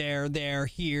 there,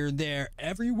 here, there,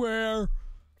 everywhere.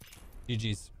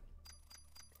 GG's.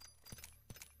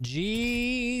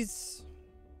 Jeez.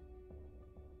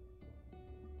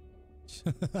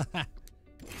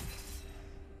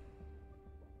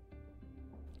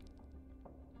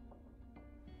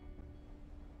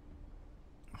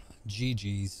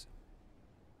 GG's.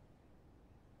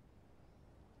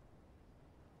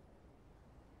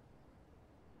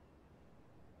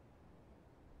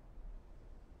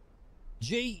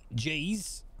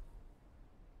 J's.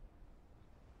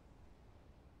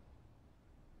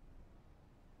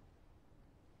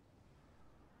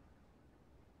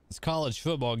 This college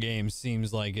football game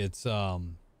seems like it's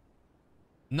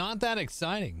not that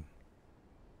exciting.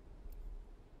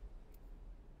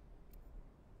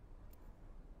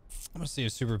 I'm gonna see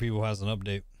if Super People has an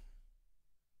update.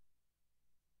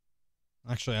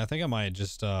 Actually, I think I might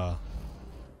just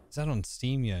is that on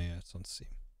Steam? Yeah, it's on Steam.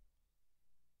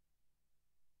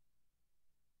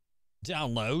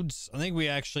 Downloads. I think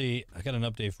I got an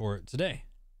update for it today.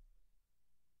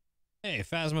 Hey,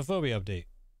 Phasmophobia update.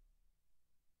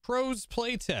 Pros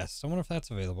playtest. I wonder if that's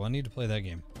available. I need to play that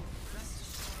game.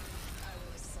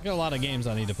 I got a lot of games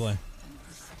I need to play.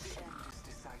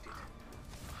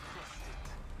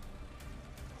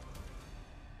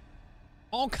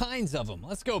 All kinds of them.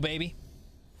 Let's go, baby.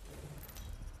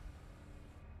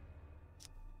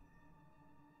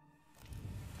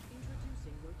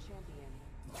 Introducing your champion.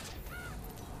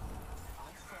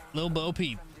 Lil Bo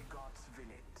Peep. From the gods'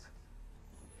 village.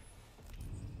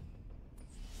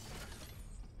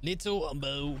 Little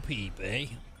Bo Peep, eh?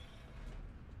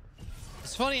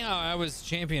 It's funny how I was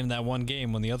champion in that one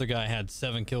game when the other guy had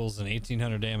 7 kills and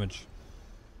 1800 damage.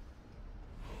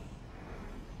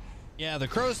 Yeah, the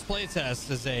Crow's playtest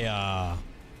is a,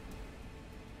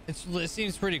 it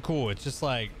seems pretty cool. It's just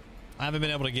like, I haven't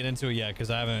been able to get into it yet because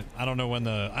I don't know when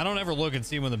I don't ever look and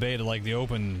see when the beta, like the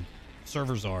open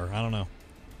servers are. I don't know.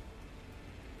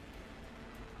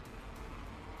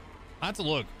 I have to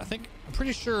look. I'm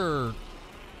pretty sure.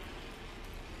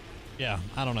 Yeah,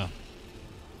 I don't know.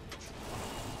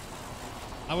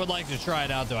 I would like to try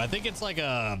it out though. I think it's like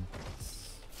I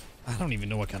don't even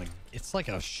know what kind of, it's like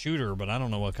a shooter, but I don't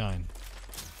know what kind.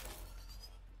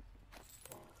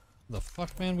 The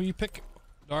fuck, man? Will you pick?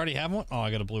 Do I already have one? Oh, I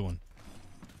got a blue one.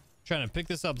 Trying to pick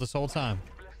this up this whole time.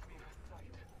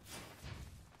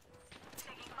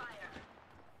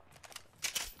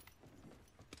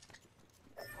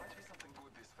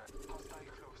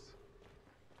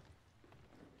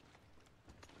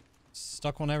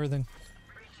 Stuck on everything.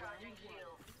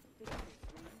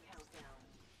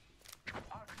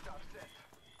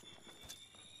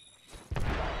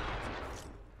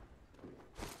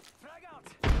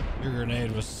 Your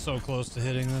grenade was so close to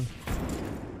hitting them.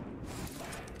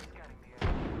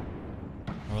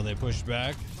 Oh, they pushed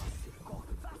back.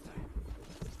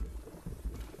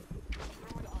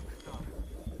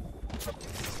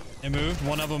 They moved.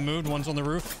 One of them moved. One's on the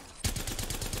roof.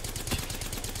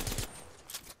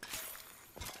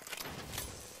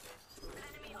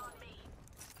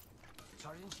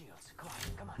 Charging shields. Come on,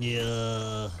 come on.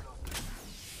 Yeah.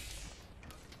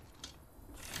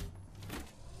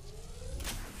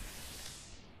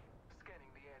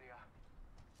 Scanning the area.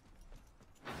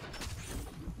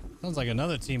 Sounds like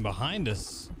another team behind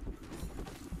us.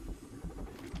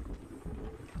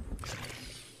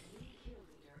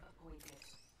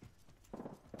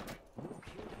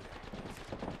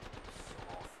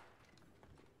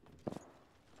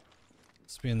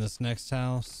 Let's be in this next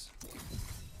house.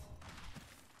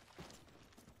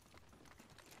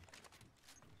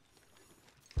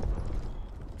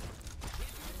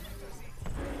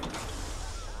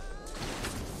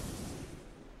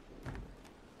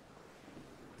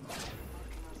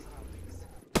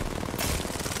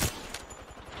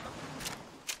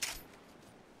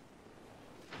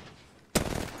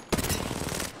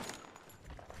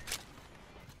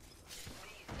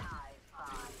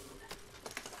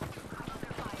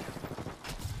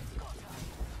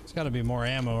 There's got to be more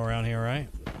ammo around here, right?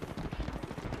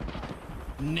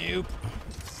 Nope.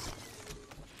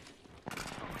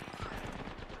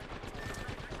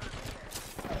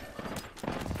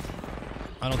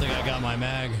 I don't think I got my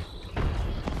mag.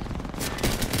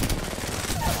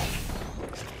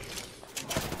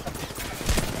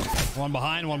 One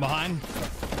behind, one behind.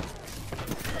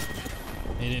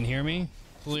 He didn't hear me.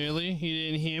 Clearly, he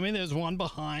didn't hear me. There's one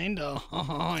behind.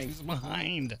 Oh, he's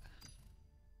behind.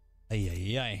 Ay,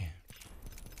 ay, ay.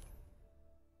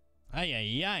 Ay,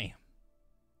 ay, ay.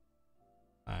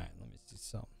 All right, let me see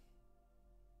something.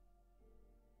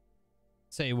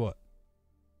 Say what?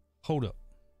 Hold up.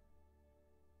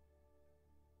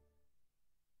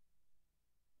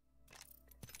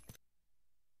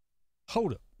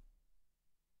 Hold up.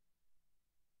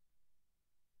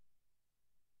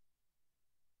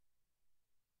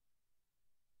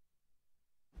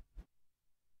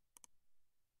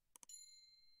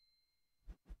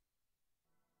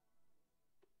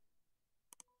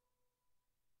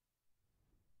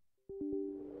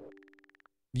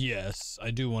 Yes,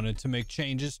 I do wanted to make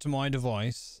changes to my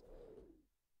device.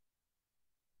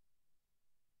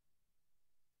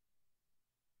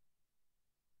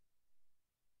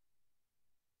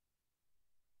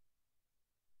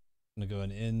 I'm gonna go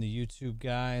ahead and end the YouTube,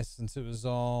 guys, since it was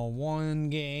all one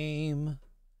game.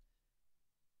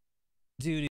 Dude.